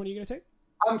 Gil, which one are you going to take?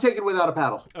 I'm taking Without a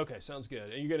Paddle. Okay, sounds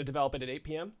good. Are you going to develop it at 8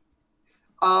 p.m.?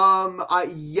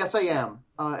 Yes, I am.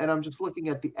 And I'm just looking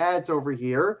at the ads over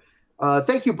here.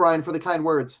 Thank you, Brian, for the kind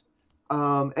words.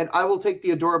 And I will take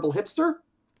the Adorable Hipster.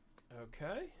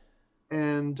 Okay.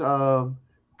 And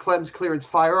Clem's Clearance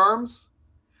Firearms.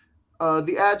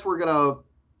 The ads we're gonna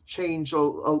change a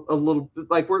little.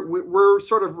 Like we're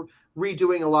sort of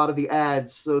redoing a lot of the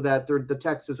ads so that the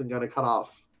text isn't going to cut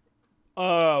off.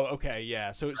 Oh, okay,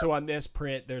 yeah. So on this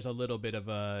print, there's a little bit of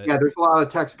a there's a lot of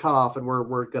text cut off, and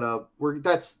we're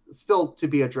that's still to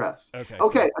be addressed. Okay.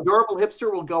 Cool. Adorable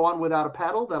Hipster will go on Without a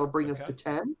Paddle. That'll bring us to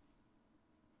 10.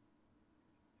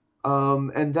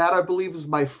 And that, I believe, is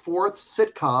my 4th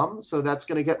sitcom, so that's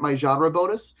going to get my genre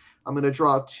bonus. I'm going to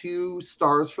draw 2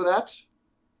 stars for that.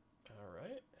 All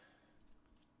right.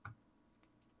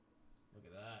 Look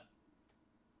at that.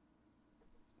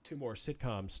 2 more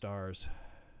sitcom stars.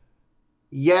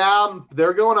 Yeah,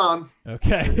 they're going on.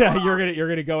 Okay, yeah, you're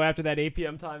gonna go after that 8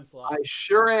 p.m. time slot. I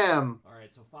sure am. All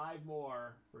right, so 5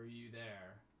 more for you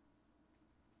there.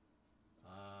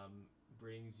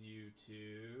 Brings you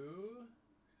to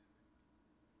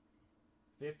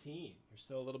 15. You're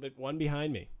still a little bit 1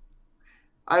 behind me.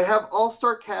 I have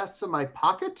all-star casts in my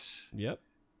pocket. Yep.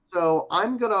 So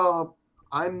I'm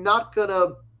not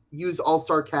gonna use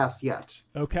all-star cast yet.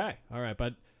 Okay. All right,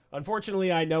 but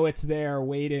unfortunately, I know it's there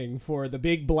waiting for the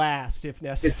big blast if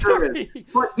necessary.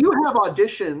 But you have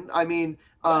audition. I mean,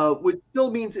 which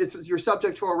still means you're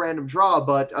subject to a random draw,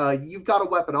 but you've got a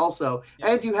weapon also,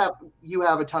 and you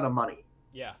have a ton of money.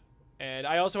 Yeah, And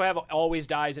I also have Always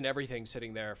Dies and Everything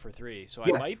sitting there for 3, so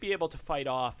I might be able to fight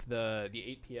off the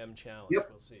 8 p.m. challenge. Yep.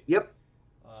 We'll see. Yep.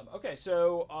 Okay,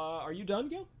 so are you done,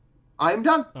 Gil? I am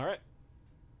done. All right.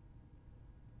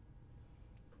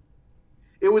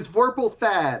 It was Vorpal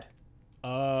Thad.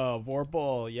 Oh,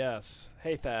 Vorpal, yes.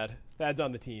 Hey, Thad. Thad's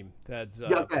on the team. Thad's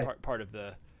part of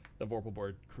the Vorpal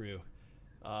board crew.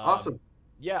 Awesome.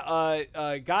 Yeah,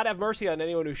 God have mercy on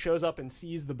anyone who shows up and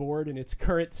sees the board in its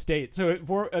current state. So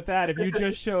at that, if you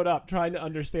just showed up, trying to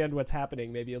understand what's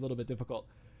happening may be a little bit difficult.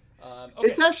 Okay.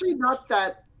 It's actually not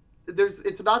that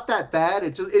it's not that bad.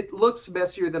 It looks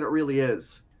messier than it really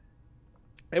is.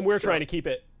 And we're trying to keep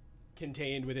it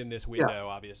contained within this window,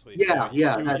 obviously. Yeah,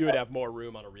 so you would have more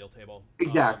room on a real table.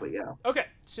 Exactly. Yeah. Okay,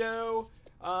 so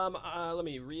let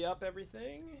me re-up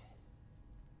everything.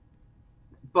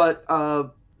 But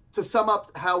to sum up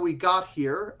how we got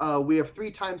here, we have 3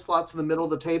 time slots in the middle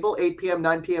of the table, 8 p.m.,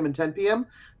 9 p.m., and 10 p.m.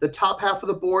 The top half of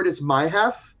the board is my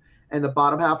half, and the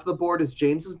bottom half of the board is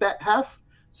James's half.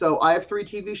 So I have 3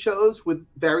 TV shows with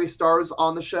various stars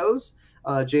on the shows.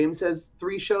 James has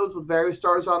 3 shows with various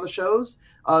stars on the shows.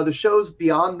 The shows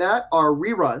beyond that are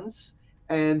reruns,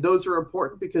 and those are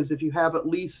important because if you have at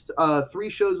least 3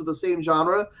 shows of the same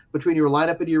genre between your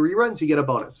lineup and your reruns, you get a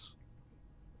bonus.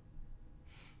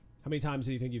 How many times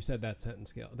do you think you've said that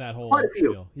sentence, Gil? That whole Quite a few.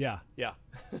 spiel? Yeah.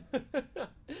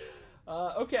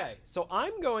 Okay, so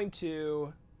I'm going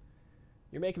to...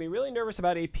 You're making me really nervous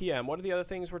about 8 p.m. What are the other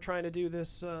things we're trying to do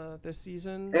this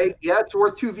season? Yeah, it's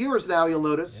worth 2 viewers now, you'll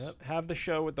notice. Yep. Have the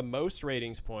show with the most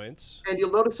ratings points. And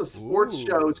you'll notice a sports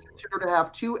show is considered to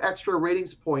have 2 extra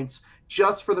ratings points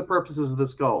just for the purposes of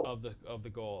this goal. Of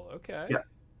the goal. Okay. Yes.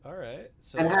 All right.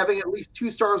 So... And having at least 2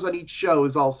 stars on each show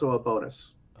is also a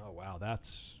bonus. Oh wow,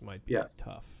 might be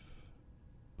tough,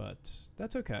 but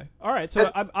that's okay. All right,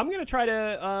 so I'm gonna try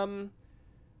to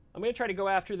go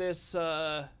after this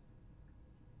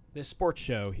this sports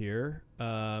show here.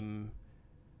 I'm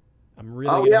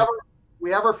really.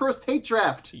 We have our first hate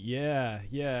draft.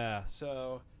 Yeah.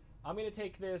 So I'm gonna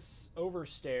take this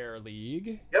Overstare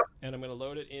League. Yep. And I'm gonna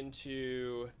load it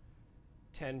into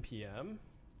 10 p.m.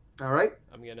 All right.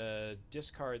 I'm gonna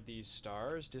discard these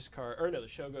stars. The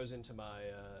show goes into my.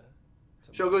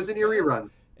 Show goes into your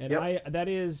reruns. And that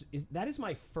is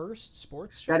my first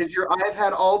sports show. That is I've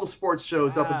had all the sports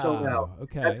shows up until now.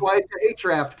 Okay. That's why it's a hate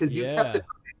draft, because you kept it.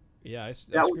 Yeah, I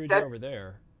screwed you over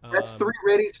there. That's 3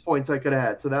 ratings points I could have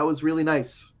had, so that was really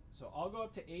nice. So I'll go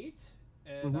up to 8,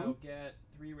 and I'll get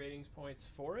 3 ratings points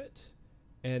for it.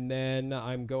 And then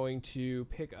I'm going to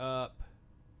pick up...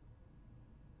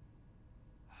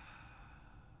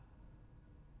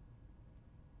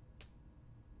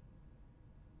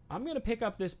 I'm going to pick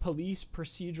up this police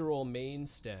procedural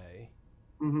mainstay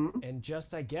and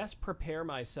just, I guess, prepare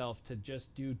myself to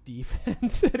just do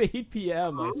defense at 8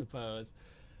 p.m., I suppose.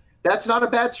 That's not a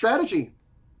bad strategy.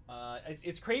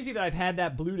 It's crazy that I've had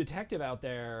that blue detective out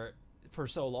there for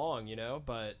so long,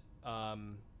 but I'll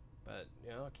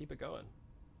keep it going.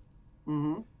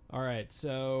 All right,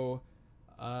 so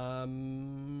I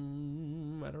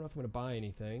don't know if I'm going to buy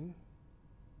anything.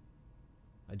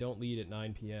 I don't lead at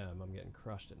 9 p.m. I'm getting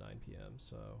crushed at 9 p.m.,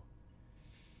 so...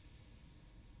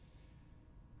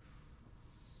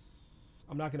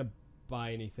 I'm not going to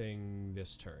buy anything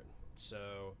this turn.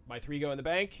 So my 3 go in the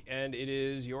bank, and it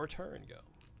is your turn, Go.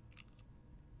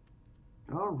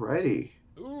 Alrighty.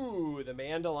 Ooh, the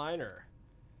Mandoliner.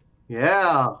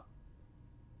 Yeah.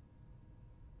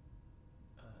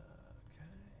 Okay.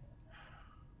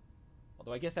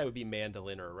 Although I guess that would be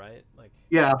Mandoliner, right?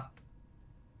 Yeah.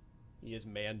 He is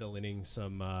mandolining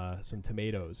some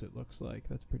tomatoes, it looks like.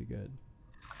 That's pretty good.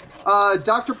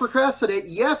 Dr. Procrastinate,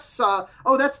 yes.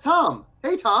 That's Tom.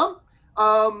 Hey, Tom.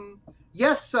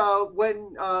 Yes,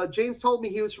 when James told me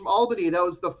he was from Albany, that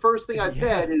was the first thing I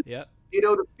said. The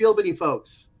Spielbany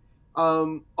folks.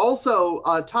 Also,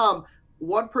 Tom,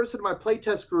 one person in my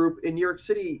playtest group in New York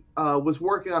City was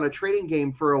working on a trading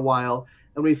game for a while,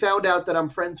 and we found out that I'm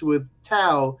friends with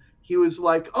Tao. He was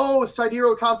like, "Oh,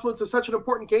 Sidereal Confluence is such an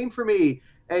important game for me,"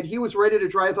 and he was ready to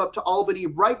drive up to Albany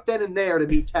right then and there to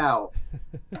meet Tao,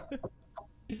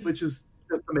 which is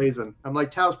just amazing. I'm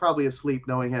like, Tao's probably asleep,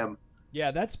 knowing him.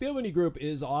 Yeah, that Spielbany group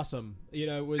is awesome. It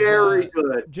was very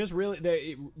good. Just really,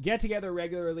 they get together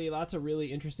regularly. Lots of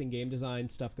really interesting game design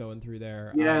stuff going through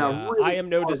there. Yeah, really I am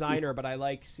no designer, but I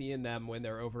like seeing them when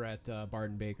they're over at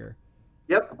Bard & Baker.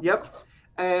 Yep.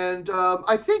 And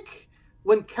I think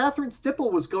when Catherine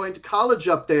Stipple was going to college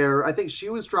up there, I think she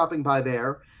was dropping by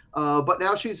there. But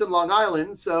now she's in Long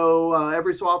Island, so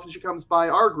every so often she comes by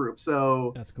our group.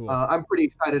 So that's cool. I'm pretty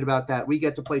excited about that. We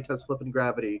get to play test Flippin'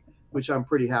 Gravity which I'm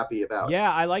pretty happy about.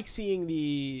 Yeah, I like seeing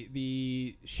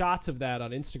the shots of that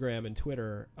on Instagram and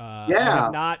Twitter. Yeah. I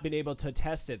have not been able to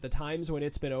test it. The times when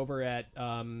it's been over at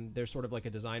there's sort of like a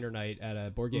designer night at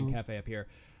a board game cafe up here.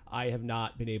 I have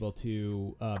not been able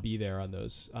to be there on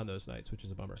those nights, which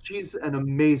is a bummer. She's an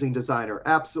amazing designer,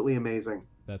 absolutely amazing.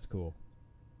 That's cool.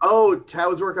 Oh,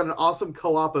 Tao's working on an awesome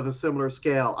co-op of a similar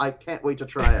scale. I can't wait to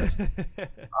try it.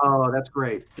 Oh, that's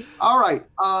great. All right,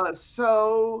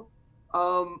 so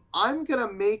I'm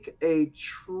gonna make a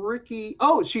tricky.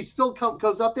 Oh, she still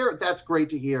goes up there. That's great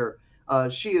to hear.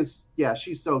 She's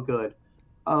so good.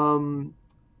 5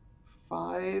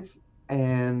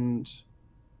 and.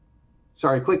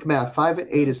 Sorry, quick math. 5 and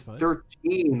 8 is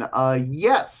 13.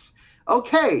 Yes.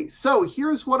 Okay, so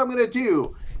here's what I'm going to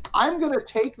do. I'm going to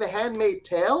take the Handmade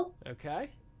Tale. Okay.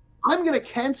 I'm going to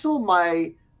cancel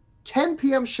my 10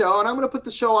 p.m. show, and I'm going to put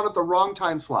the show on at the wrong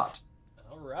time slot.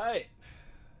 All right.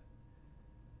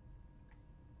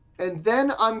 And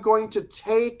then I'm going to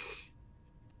take...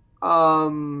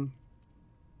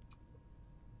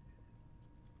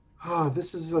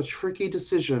 this is a tricky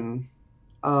decision.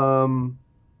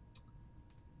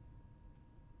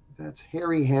 That's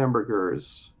Harry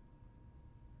Hamburgers,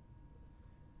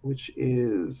 which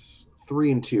is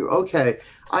 3 and 2. Okay,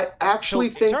 I actually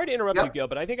think. Sorry to interrupt you, Gil,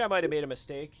 but I think I might have made a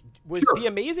mistake. Was the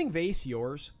Amazing Vase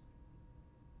yours?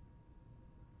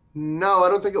 No, I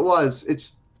don't think it was.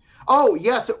 It's. Oh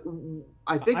yes,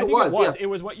 I think it was. Yes. It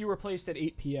was what you replaced at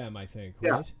 8 p.m. I think. Yeah,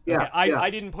 right? yeah, okay,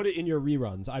 I didn't put it in your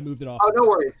reruns. I moved it off. Oh, no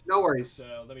worries, no worries.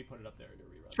 So let me put it up there in your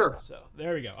reruns. Sure. So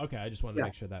there we go. Okay, I just wanted to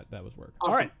make sure that was work.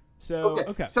 Awesome. All right. So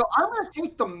okay. So I'm going to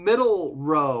take the middle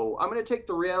row. I'm going to take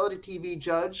the reality TV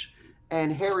judge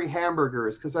and Harry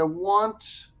Hamburgers because I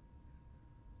want.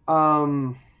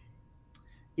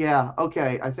 Yeah.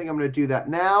 Okay. I think I'm going to do that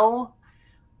now.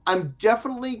 I'm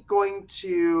definitely going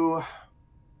to.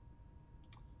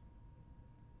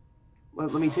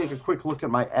 Let me take a quick look at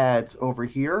my ads over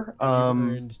here. You've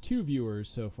earned 2 viewers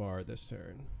so far this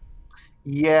turn.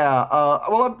 Yeah.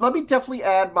 Well, let me definitely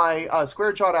add my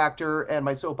square-jawed actor and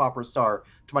my soap opera star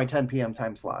to my 10 p.m.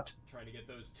 time slot. Trying to get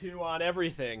those 2 on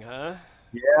everything, huh?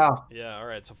 Yeah. Yeah. All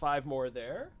right. So 5 more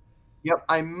there. Yep.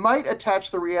 I might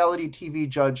attach the reality TV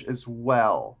judge as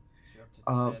well. So you're up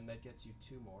to 10. That gets you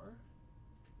 2 more.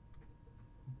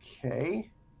 Okay.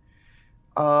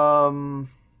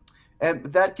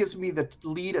 And that gives me the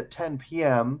lead at 10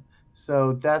 p.m.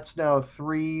 So that's now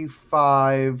 3,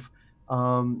 5.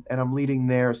 And I'm leading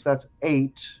there, so that's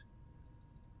 8.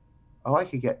 Oh, I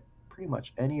could get pretty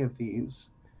much any of these.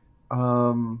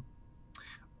 That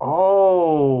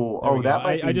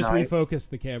might be I just nice. Refocused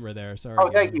the camera there. Sorry.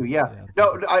 Oh, thank you. Yeah.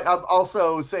 No, I'm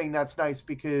also saying that's nice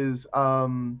because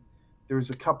there's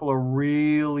a couple of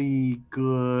really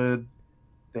good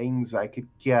things I could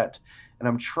get, and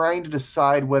I'm trying to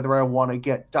decide whether I want to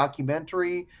get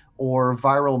documentary or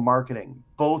viral marketing.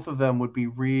 Both of them would be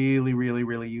really, really,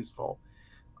 really useful.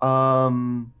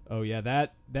 Oh yeah,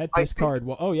 that discard.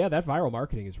 That viral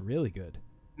marketing is really good.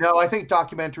 No, I think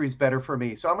documentary is better for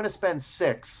me. So I'm going to spend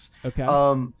 6. Okay.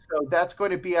 So that's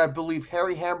going to be, I believe,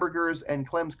 Harry Hamburgers and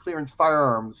Clem's Clearance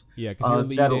Firearms. Yeah, because you're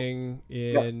leading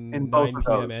in 9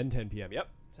 p.m. and 10 p.m. Yep.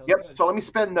 Yep. Good. So let me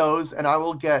spend those, and I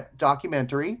will get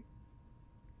documentary.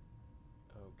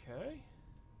 Okay.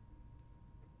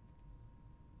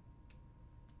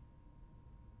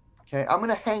 Okay, I'm going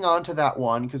to hang on to that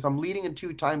one because I'm leading in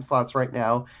 2 time slots right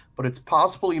now, but it's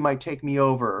possible you might take me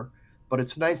over. But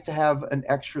it's nice to have an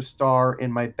extra star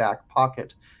in my back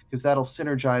pocket because that'll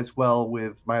synergize well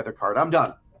with my other card. I'm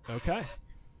done. Okay.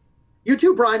 You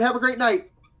too, Brian. Have a great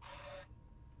night.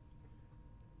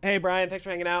 Hey, Brian. Thanks for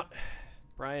hanging out.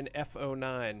 Brian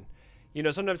F09. You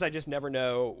know, sometimes I just never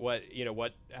know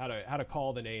how to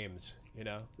call the names, you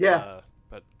know? Yeah.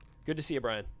 But good to see you,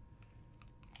 Brian.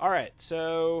 All right,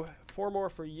 so 4 more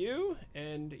for you,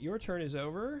 and your turn is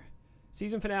over.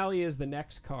 Season finale is the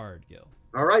next card, Gil.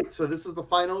 All right, so this is the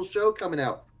final show coming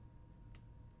out.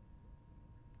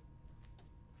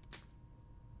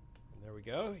 And there we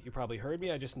go. You probably heard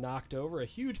me. I just knocked over a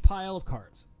huge pile of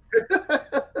cards.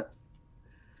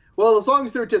 Well, as long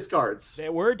as they're discards. They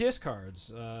were discards.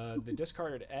 The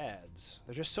discarded ads.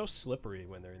 They're just so slippery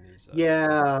when they're in these.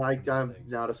 I'm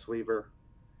not a sleever.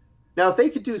 Now, if they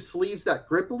could do sleeves that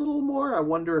grip a little more, I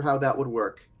wonder how that would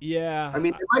work. Yeah. I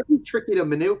mean, it might be tricky to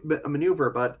maneuver,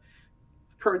 but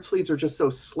current sleeves are just so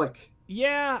slick.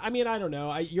 Yeah, I mean, I don't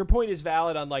know. Your point is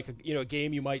valid on like a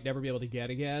game you might never be able to get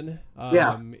again.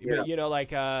 Yeah. But, you know,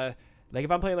 like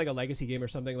if I'm playing like a legacy game or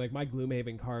something, like my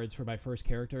Gloomhaven cards for my first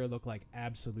character look like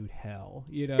absolute hell.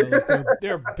 You know, like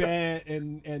they're bent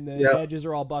and the edges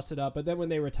are all busted up. But then when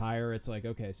they retire, it's like,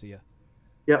 okay, see ya.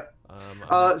 Yep.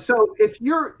 So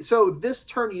this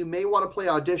turn you may want to play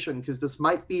Audition because this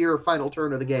might be your final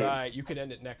turn of the game. Right, you could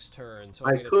end it next turn. So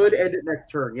I could end it next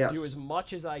turn. Yes. Do as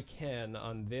much as I can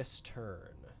on this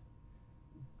turn.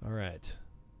 All right.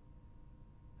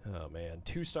 Oh man,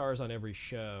 2 stars on every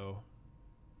show.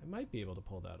 I might be able to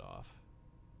pull that off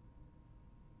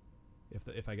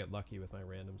if I get lucky with my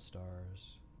random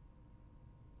stars.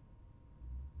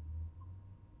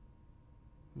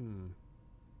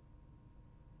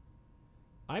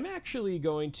 I'm actually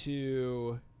going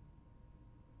to...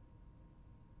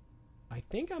 I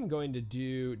think I'm going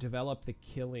to develop the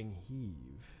Killing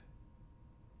Heave.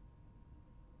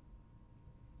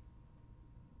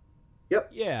 Yep.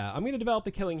 Yeah, I'm going to develop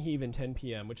the Killing Heave in 10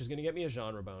 p.m., which is going to get me a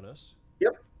genre bonus.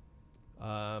 Yep.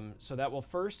 So that will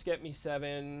first get me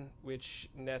 7, which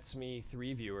nets me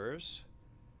 3 viewers.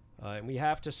 And we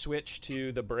have to switch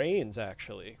to the brains,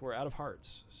 actually. We're out of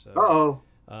hearts. So. Uh-oh.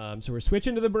 So we're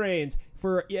switching to the brains.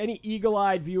 For any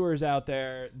eagle-eyed viewers out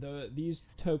there, these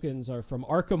tokens are from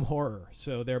Arkham Horror.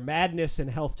 So they're madness and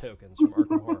health tokens from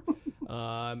Arkham Horror.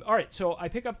 All right, so I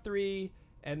pick up 3,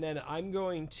 and then I'm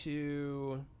going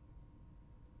to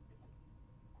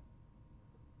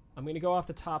go off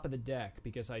the top of the deck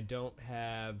because I don't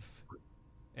have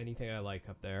anything I like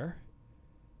up there.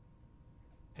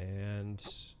 And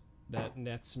that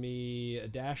nets me a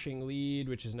dashing lead,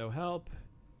 which is no help.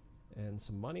 And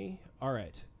some money. All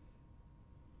right.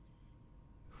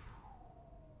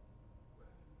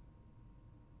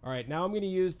 All right, now I'm going to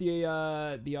use the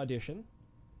Audition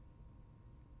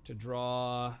to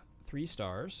draw 3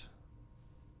 stars.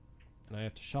 And I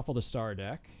have to shuffle the star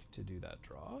deck to do that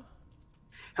draw.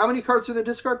 How many cards are in the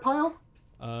discard pile?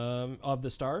 Of the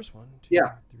stars? 1, 2, yeah.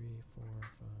 3, 4, 5,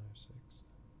 6.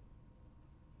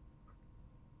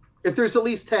 If there's at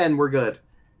least 10, we're good.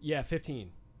 Yeah,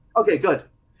 15. Okay, good.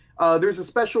 There's a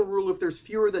special rule: if there's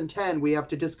fewer than 10, we have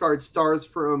to discard stars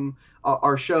from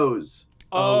our shows.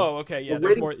 Oh, okay, yeah.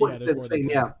 There's more than 10.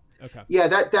 Yeah. Okay. Yeah,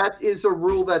 that is a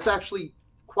rule that's actually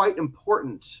quite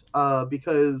important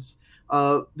because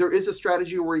there is a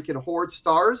strategy where you can hoard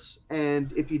stars,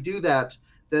 and if you do that,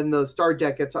 then the star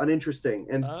deck gets uninteresting.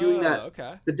 And doing that,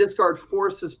 the discard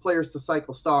forces players to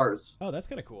cycle stars. Oh, that's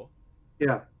kind of cool.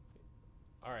 Yeah.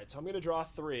 All right, so I'm going to draw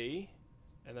 3,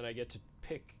 and then I get to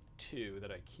pick 2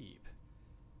 that I keep.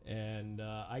 And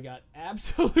I got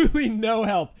absolutely no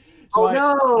help. So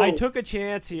I took a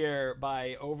chance here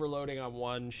by overloading on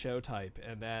 1 show type,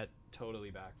 and that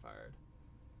totally backfired.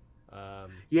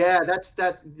 Yeah,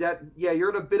 yeah, you're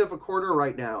in a bit of a corner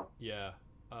right now. Yeah.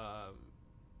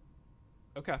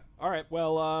 Okay. All right.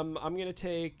 Well, I'm going to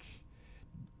take...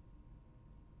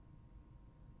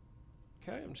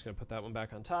 Okay, I'm just going to put that one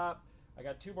back on top. I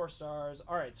got 2 more stars.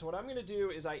 All right, so what I'm going to do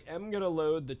is I am going to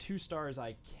load the 2 stars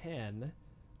I can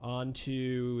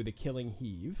onto the Killing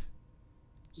Heave.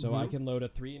 So I can load a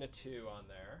 3 and a 2 on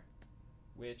there,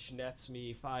 which nets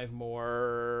me 5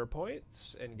 more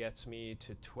points and gets me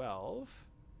to 12,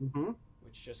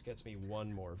 which just gets me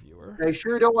 1 more viewer. Are you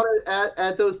sure you don't want to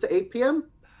add those to 8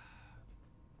 p.m.?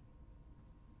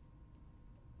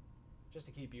 Just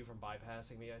to keep you from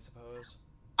bypassing me, I suppose.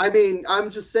 I mean, I'm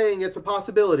just saying it's a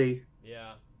possibility.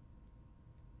 Yeah.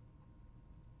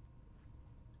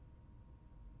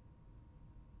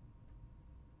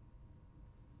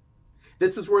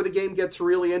 This is where the game gets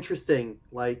really interesting.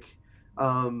 Like,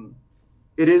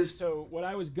 it is. So what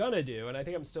I was gonna do, and I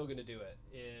think I'm still gonna do it,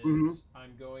 is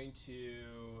I'm going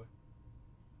to.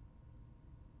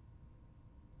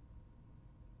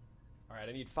 All right,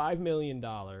 I need $5 million.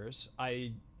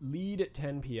 I lead at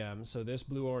 10 p.m. So this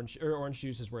orange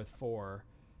juice is worth 4.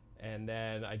 And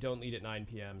then I don't lead at 9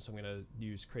 p.m., so I'm going to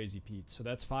use Crazy Pete. So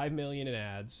that's $5 million in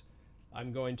ads.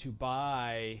 I'm going to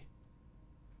buy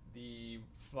the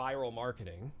viral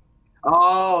marketing.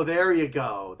 Oh, there you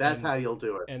go. That's how you'll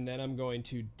do it. And then I'm going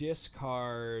to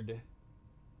discard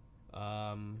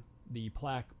the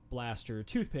Plaque Blaster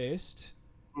toothpaste,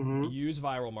 use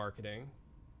viral marketing,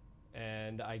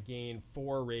 and I gain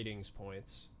 4 ratings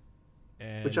points.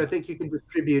 And which I think you can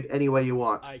distribute any way you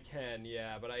want. I can,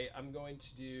 yeah, but I'm going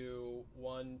to do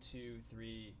 1, 2,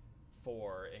 3,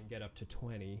 4 and get up to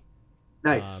 20.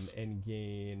 Nice. And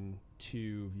gain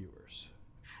 2 viewers.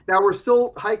 Now we're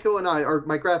still, Heiko and I,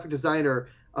 my graphic designer,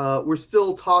 we're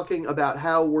still talking about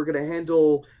how we're going to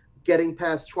handle getting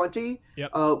past 20. Yep.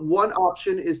 One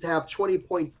option is to have 20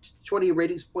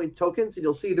 ratings point tokens, and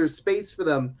you'll see there's space for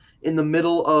them in the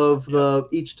middle of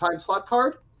each time slot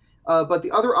card. But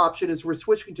the other option is we're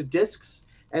switching to discs,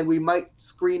 and we might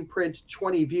screen print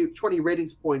 20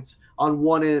 ratings points on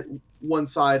one end one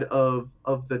side of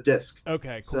the disc.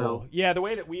 Okay, cool. So, yeah, the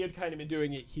way that we had kind of been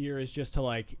doing it here is just to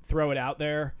like throw it out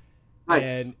there.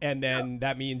 nice. And then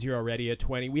that means you're already at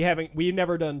 20. We've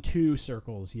never done 2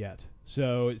 circles yet.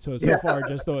 So far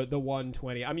just the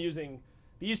 120.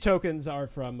 These tokens are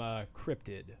from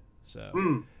Cryptid.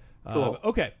 So cool.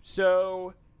 Okay,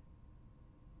 so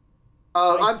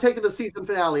I'm taking the season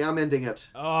finale. I'm ending it.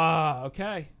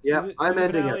 Okay. Yeah, I'm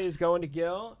ending finale it. Is going to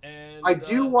Gil, and I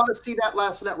do want to see that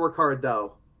last network card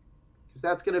though, because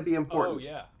that's going to be important. Oh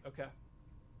yeah. Okay.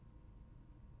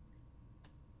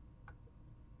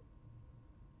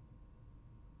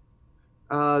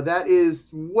 That is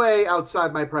way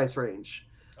outside my price range.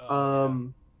 Yeah.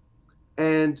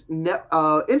 And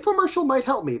infomercial might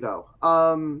help me though.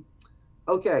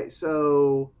 Okay,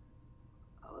 so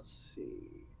let's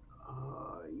see.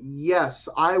 Yes,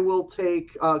 I will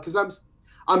take because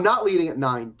I'm not leading at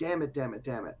 9. Damn it.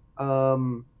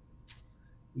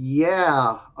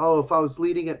 Yeah. Oh, if I was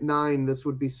leading at 9, this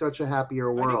would be such a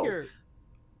happier world.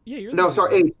 You're no,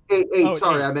 sorry, 8. Oh,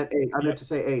 sorry, 8. I meant 8. I meant to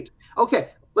say 8. Okay,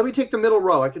 let me take the middle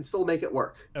row. I can still make it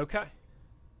work. Okay.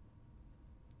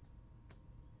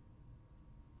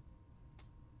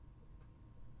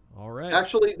 All right.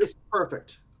 Actually, this is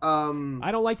perfect.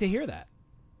 I don't like to hear that.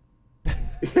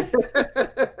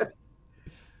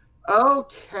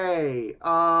 Okay.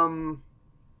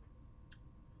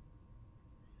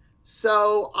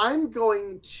 So I'm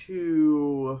going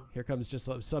to. Here comes just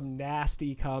some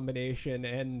nasty combination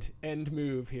end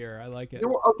move here. I like it.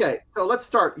 Okay, so let's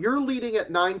start. You're leading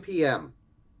at 9 p.m.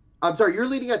 I'm sorry, you're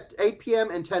leading at 8 p.m.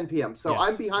 and 10 p.m. So yes.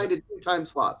 I'm behind at 2 time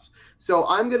slots. So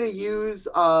I'm going to use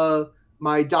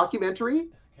my documentary,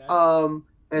 okay.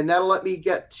 And that'll let me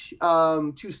get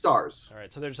 2 stars. All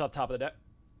right, so they're just off the top of the deck?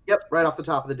 Yep, right off the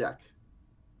top of the deck.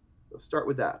 Let's start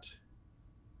with that.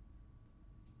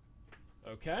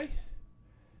 Okay.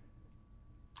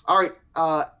 All right,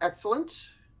 excellent.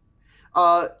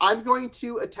 I'm going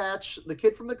to attach the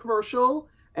kid from the commercial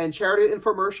and charity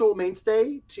infomercial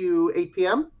mainstay to 8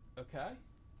 p.m. Okay.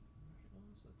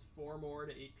 So that's 4 more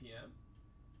to 8 p.m.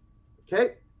 Okay.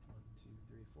 1, 2,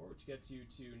 3, 4, which gets you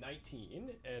to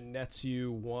 19 and nets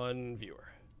you 1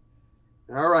 viewer.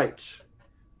 All right.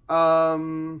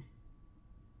 I'm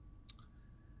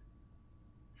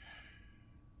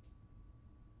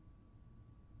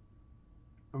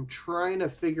trying to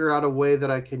figure out a way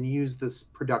that I can use this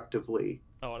productively.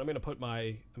 Oh, and I'm gonna put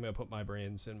my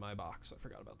brains in my box. I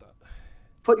forgot about that.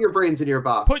 Put your brains in your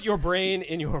box. Put your brain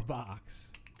in your box.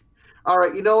 All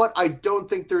right, you know what? I don't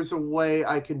think there's a way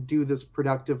I can do this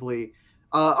productively.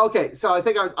 Okay, so I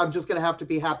think I'm just going to have to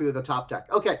be happy with the top deck.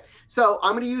 Okay, so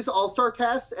I'm going to use All-Star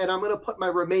Cast, and I'm going to put my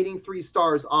remaining 3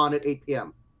 stars on at 8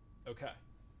 p.m. Okay.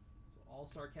 So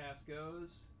All-Star Cast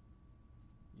goes.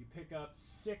 You pick up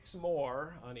 6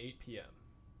 more on 8 p.m.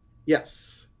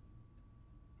 Yes.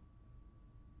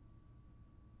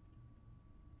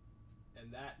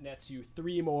 And that nets you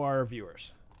 3 more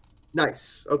viewers.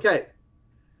 Nice. Okay.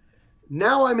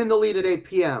 Now I'm in the lead at 8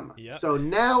 p.m. Yep. So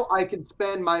now I can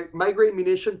spend my migraine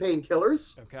munition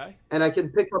painkillers. Okay. And I can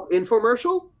pick up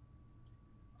infomercial.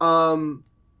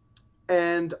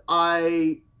 And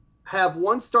I have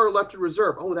 1 star left in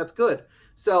reserve. Oh, that's good.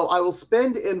 So I will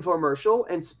spend infomercial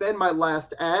and spend my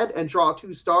last ad and draw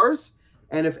 2 stars.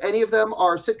 And if any of them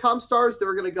are sitcom stars,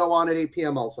 they're going to go on at 8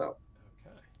 p.m. also.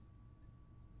 Okay.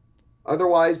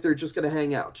 Otherwise, they're just going to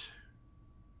hang out.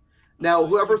 Now,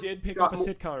 whoever did pick up a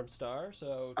sitcom star,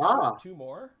 so 2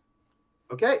 more.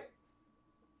 Okay.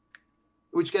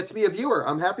 Which gets me a viewer.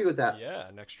 I'm happy with that. Yeah,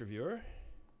 an extra viewer.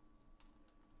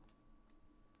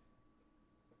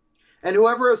 And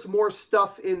whoever has more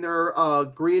stuff in their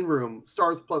green room,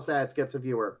 stars plus ads, gets a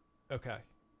viewer. Okay.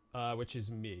 Which is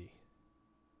me.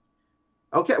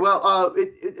 Okay, well,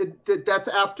 that's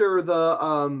after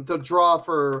the draw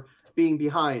for being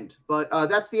behind, but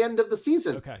that's the end of the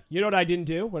season. Okay. You know what I didn't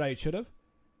do? What I should have?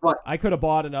 What? I could have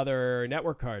bought another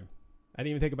network card. I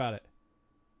didn't even think about it.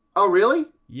 Oh, really?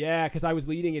 Yeah, because I was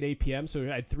leading at 8 p.m., so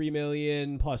I had 3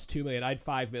 million plus 2 million. I had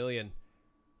 5 million.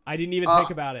 I didn't even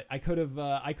think about it. I could have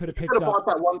picked up. Bought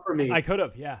that one for me. I could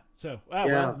have, yeah. So,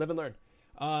 well, live and learn.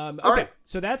 Okay, right.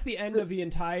 So that's the end of the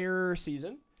entire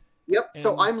season. Yep. And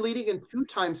so I'm leading in 2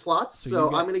 time slots. So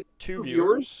I'm going to get 2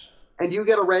 viewers. And you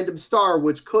get a random star,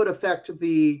 which could affect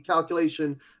the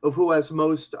calculation of who has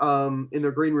most in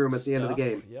their green room at the end of the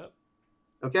game. Yep.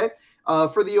 Okay.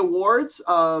 For the awards,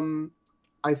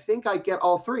 I think I get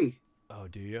all 3. Oh,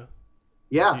 do you?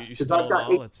 Yeah. You stole them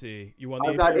all. Let's see. You won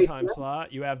the 8 time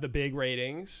slot. You have the big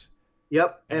ratings.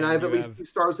 Yep. And I have at least 2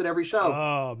 stars in every show.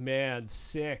 Oh, man.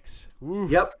 6.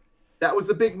 Oof. Yep. That was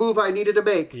the big move I needed to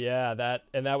make. Yeah,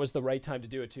 that was the right time to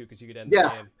do it too, because you could end the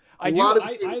game. I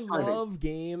love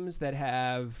games that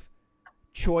have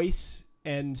choice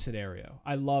end scenario.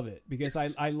 I love it because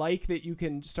I like that you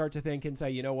can start to think and say,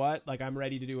 you know what, like I'm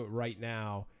ready to do it right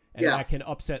now, and that can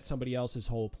upset somebody else's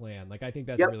whole plan. Like I think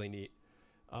that's really neat.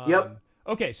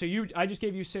 Okay, so I just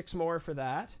gave you 6 more for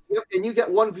that. Yep, and you get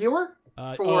 1 viewer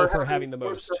for having the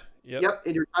most. Yep,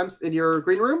 in your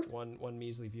green room. One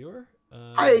measly viewer.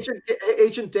 Hi,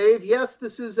 Agent Dave. Yes,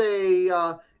 this is a.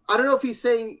 I don't know if he's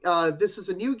saying this is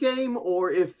a new game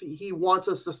or if he wants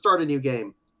us to start a new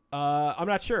game. I'm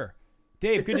not sure.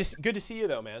 Dave, good to see you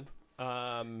though, man.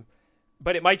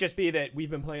 But it might just be that we've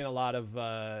been playing a lot of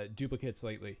duplicates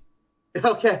lately.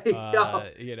 Okay.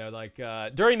 You know, like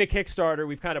during the Kickstarter,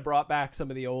 we've kind of brought back some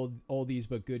of the oldies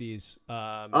but goodies.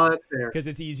 That's fair. Because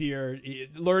it's easier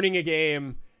learning a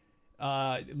game.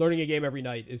 Learning a game every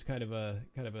night is kind of a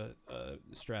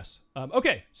stress.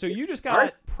 Okay, so you just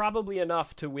got probably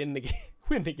enough to win the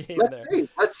game.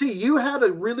 Let's see. You had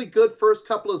a really good first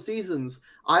couple of seasons.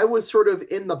 I was sort of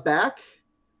in the back.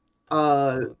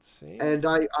 Let's see. And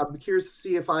I'm curious to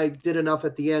see if I did enough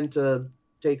at the end to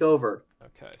take over.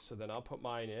 Okay, so then I'll put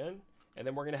mine in, and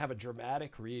then we're gonna have a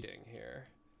dramatic reading here.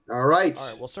 All right.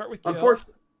 We'll start with Gil.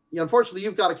 Unfortunately,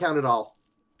 you've got to count it all.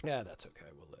 Yeah, that's okay.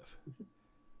 We'll live.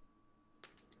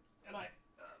 And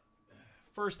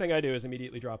first thing I do is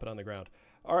immediately drop it on the ground.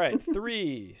 All right,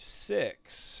 3,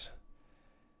 6,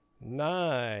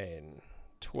 9,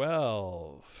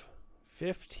 12,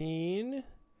 15,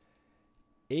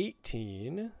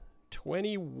 18,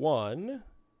 21,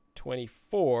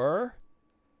 24,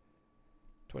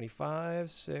 25,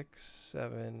 6,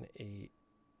 7, 8,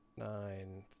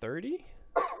 9, 30.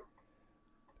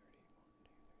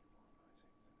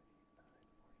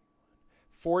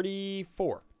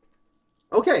 44.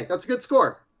 Okay, that's a good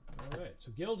score. All right,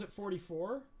 so Gil's at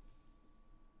 44.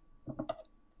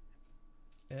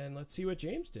 And let's see what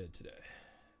James did today.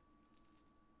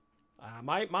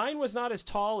 Mine was not as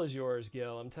tall as yours,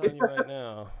 Gil. I'm telling you right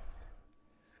now.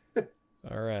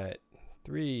 All right.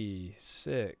 3,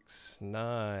 6,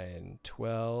 9,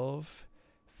 12,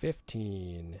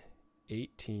 15,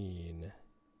 18.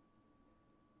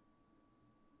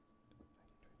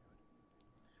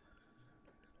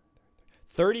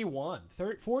 31.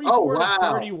 44 to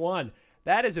 31.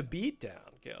 That is a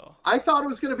beatdown, Gil. I thought it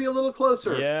was going to be a little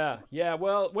closer. Yeah.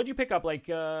 Well, what'd you pick up? Like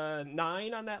 9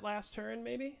 on that last turn,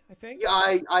 maybe? I think. Yeah,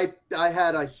 I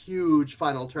had a huge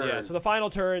final turn. Yeah. So the final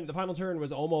turn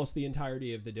was almost the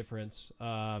entirety of the difference.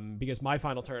 Because my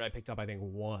final turn I picked up I think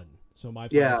 1. So my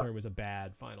final turn was a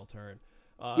bad final turn.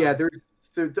 There's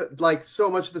like so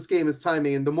much of this game is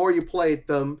timing, and the more you play it,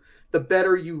 the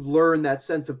better you learn that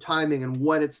sense of timing and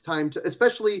when it's time to,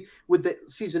 especially with the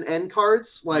season end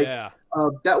cards. Like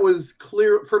that was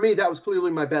clear for me. That was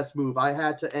clearly my best move. I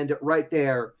had to end it right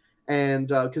there, and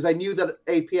because I knew that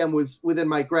 8 p.m. was within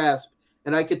my grasp,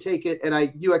 and I could take it, and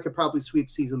I knew I could probably sweep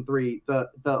season 3, the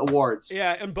awards.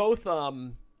 Yeah, and both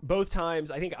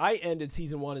times, I think I ended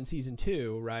season 1 and season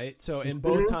 2, right? So in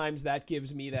both times, that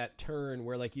gives me that turn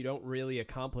where like you don't really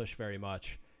accomplish very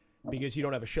much because you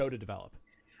don't have a show to develop.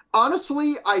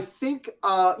 Honestly, I think,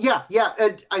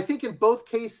 and I think in both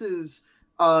cases,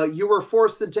 you were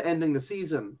forced into ending the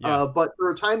season. But there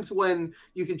are times when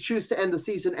you can choose to end the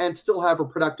season and still have a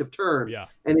productive turn. Yeah.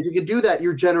 And if you can do that,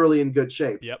 you're generally in good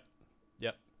shape. Yep.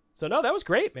 So no, that was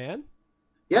great, man.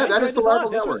 Yeah, that is the level.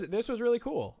 This was really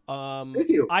cool. Thank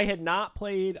you. I have not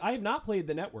played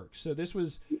the network, so this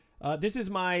is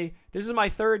my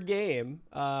 3rd game,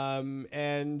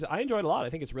 and I enjoyed it a lot. I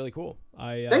think it's really cool.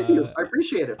 Thank you. I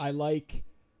appreciate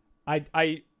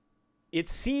it. It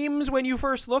seems when you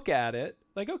first look at it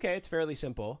like okay, it's fairly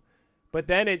simple, but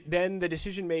then the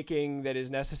decision making that is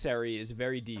necessary is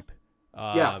very deep.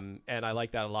 And I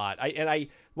like that a lot.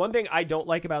 One thing I don't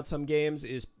like about some games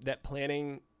is that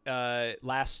planning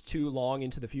lasts too long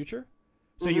into the future.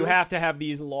 So you have to have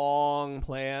these long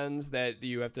plans that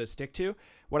you have to stick to.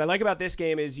 What I like about this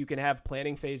game is you can have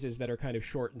planning phases that are kind of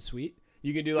short and sweet.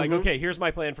 You can do like, okay, here's my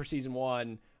plan for season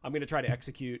 1. I'm going to try to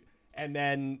execute. And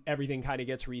then everything kind of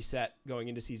gets reset going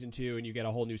into season 2 and you get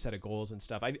a whole new set of goals and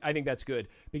stuff. I think that's good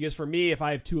because for me, if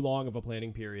I have too long of a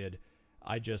planning period,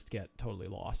 I just get totally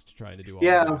lost trying to do all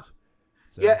of those.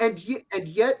 So. Yeah, and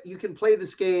yet you can play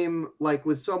this game like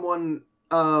with someone.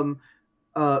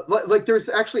 Like there's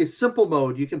actually a simple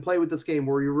mode you can play with this game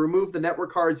where you remove the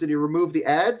network cards and you remove the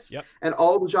ads, and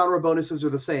all the genre bonuses are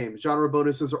the same. Genre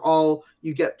bonuses are all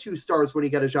you get 2 stars when you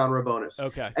get a genre bonus.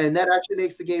 Okay, and that actually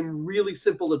makes the game really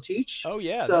simple to teach. Oh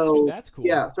yeah, so that's cool.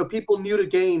 Yeah, so people new to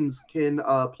games can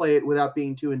play it without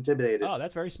being too intimidated. Oh,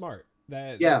 that's very smart.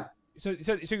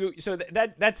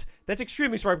 That's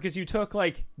extremely smart, because you took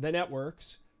like the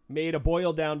networks, made a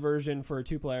boiled down version for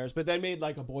 2 players, but then made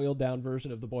like a boiled down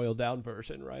version of the boiled down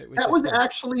version, right? That was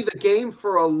actually the game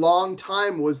for a long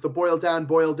time, was the boiled down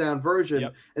version.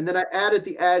 Yep. And then I added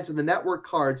the ads and the network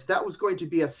cards. That was going to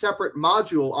be a separate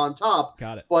module on top.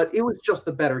 Got it. But it was just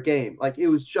the better game. Like, it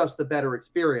was just the better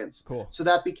experience. Cool. So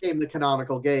that became the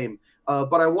canonical game.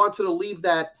 But I wanted to leave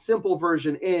that simple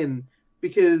version in,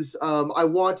 because I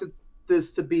wanted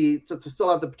this to still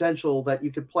have the potential that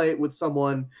you could play it with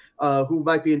someone who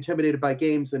might be intimidated by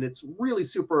games, and it's really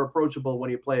super approachable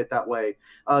when you play it that way.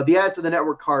 The ads and the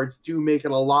network cards do make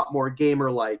it a lot more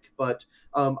gamer-like, but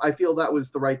I feel that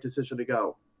was the right decision to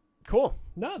go. Cool.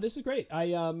 No, this is great.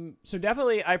 So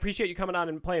definitely, I appreciate you coming on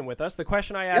and playing with us. The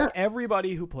question I ask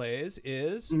everybody who plays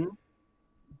is,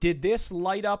 did this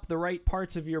light up the right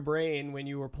parts of your brain when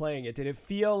you were playing it? Did it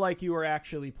feel like you were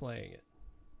actually playing it?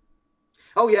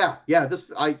 Oh yeah.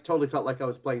 I totally felt like I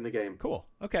was playing the game. Cool.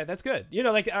 Okay, that's good.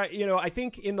 I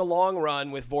think in the long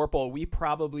run with Vorpal, we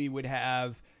probably would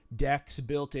have decks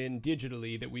built in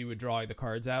digitally that we would draw the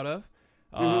cards out of,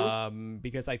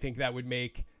 because I think that would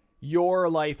make your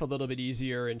life a little bit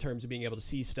easier in terms of being able to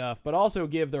see stuff, but also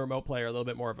give the remote player a little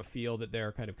bit more of a feel that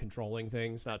they're kind of controlling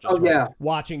things, not just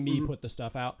watching me put the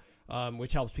stuff out,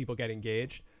 which helps people get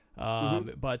engaged.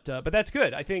 But that's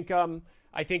good. I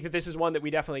think that this is one that we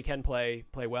definitely can play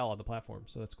well on the platform.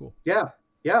 So that's cool. Yeah.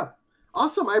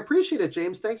 Awesome. I appreciate it,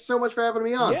 James. Thanks so much for having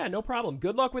me on. Yeah, no problem.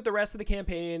 Good luck with the rest of the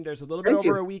campaign. There's a little bit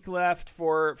over a week left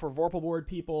for Vorpal board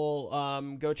people.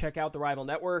 Go check out the Rival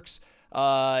Networks.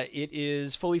 It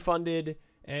is fully funded,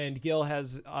 and Gil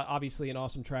has obviously an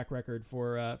awesome track record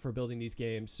for building these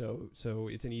games. So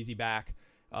it's an easy back.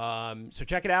 So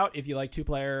check it out if you like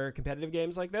 2-player competitive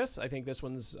games like this. I think this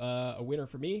one's a winner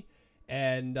for me.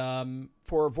 And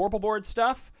for Vorpal board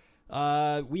stuff,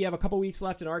 we have a couple weeks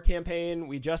left in our campaign.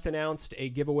 We just announced a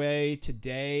giveaway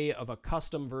today of a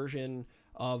custom version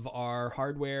of our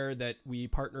hardware that we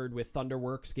partnered with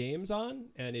Thunderworks Games on,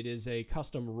 and it is a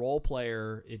custom role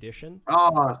player edition.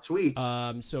 Oh, sweet.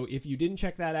 So if you didn't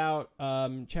check that out,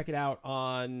 check it out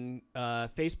on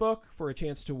Facebook for a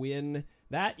chance to win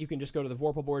that. You can just go to the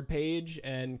Vorpal board page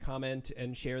and comment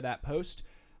and share that post.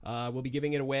 We'll be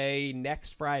giving it away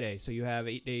next Friday, so you have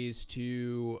 8 days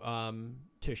to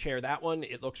share that one.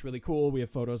 It looks really cool. We have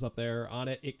photos up there on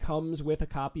it. It comes with a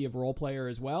copy of Role Player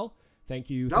as well.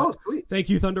 Thank you. Oh, sweet. Thank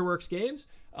you, Thunderworks Games.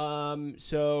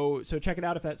 So check it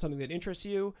out if that's something that interests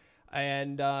you.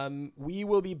 And we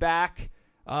will be back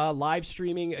live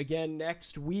streaming again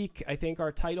next week. I think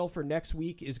our title for next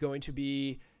week is going to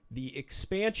be the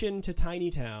expansion to Tiny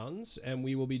Towns, and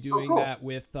we will be doing that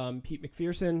with Pete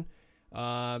McPherson.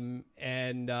 That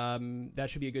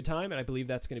should be a good time, and I believe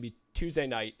that's going to be Tuesday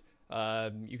night.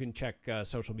 You can check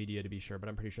social media to be sure, but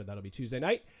I'm pretty sure that'll be Tuesday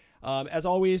night. As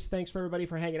always, thanks for everybody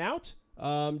for hanging out.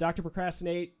 Dr.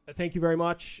 Procrastinate, thank you very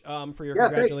much for your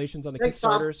congratulations on the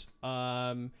Kickstarters.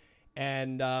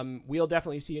 We'll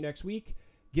definitely see you next week.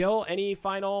 Gil, any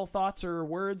final thoughts or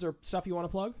words or stuff you want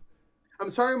to plug? I'm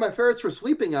sorry my ferrets were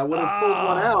sleeping. I would have pulled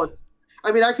one out.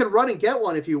 I mean, I could run and get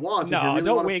one if you want. No,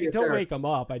 really don't wake them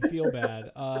up. I'd feel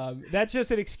bad. That's just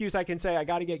an excuse I can say. I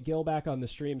got to get Gil back on the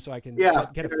stream so I can get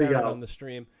a ferret on the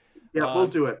stream. Yeah, we'll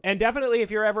do it. And definitely, if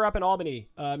you're ever up in Albany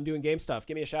doing game stuff,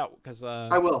 give me a shout, because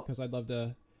I will. Because I'd love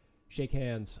to shake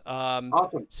hands.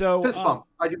 Awesome. So fist bump.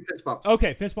 I do fist bumps.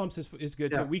 Okay, fist bumps is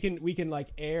good too. We can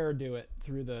like do it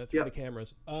through the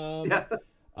cameras.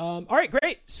 All right,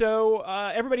 great. So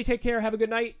everybody, take care. Have a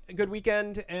good night, a good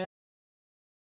weekend, and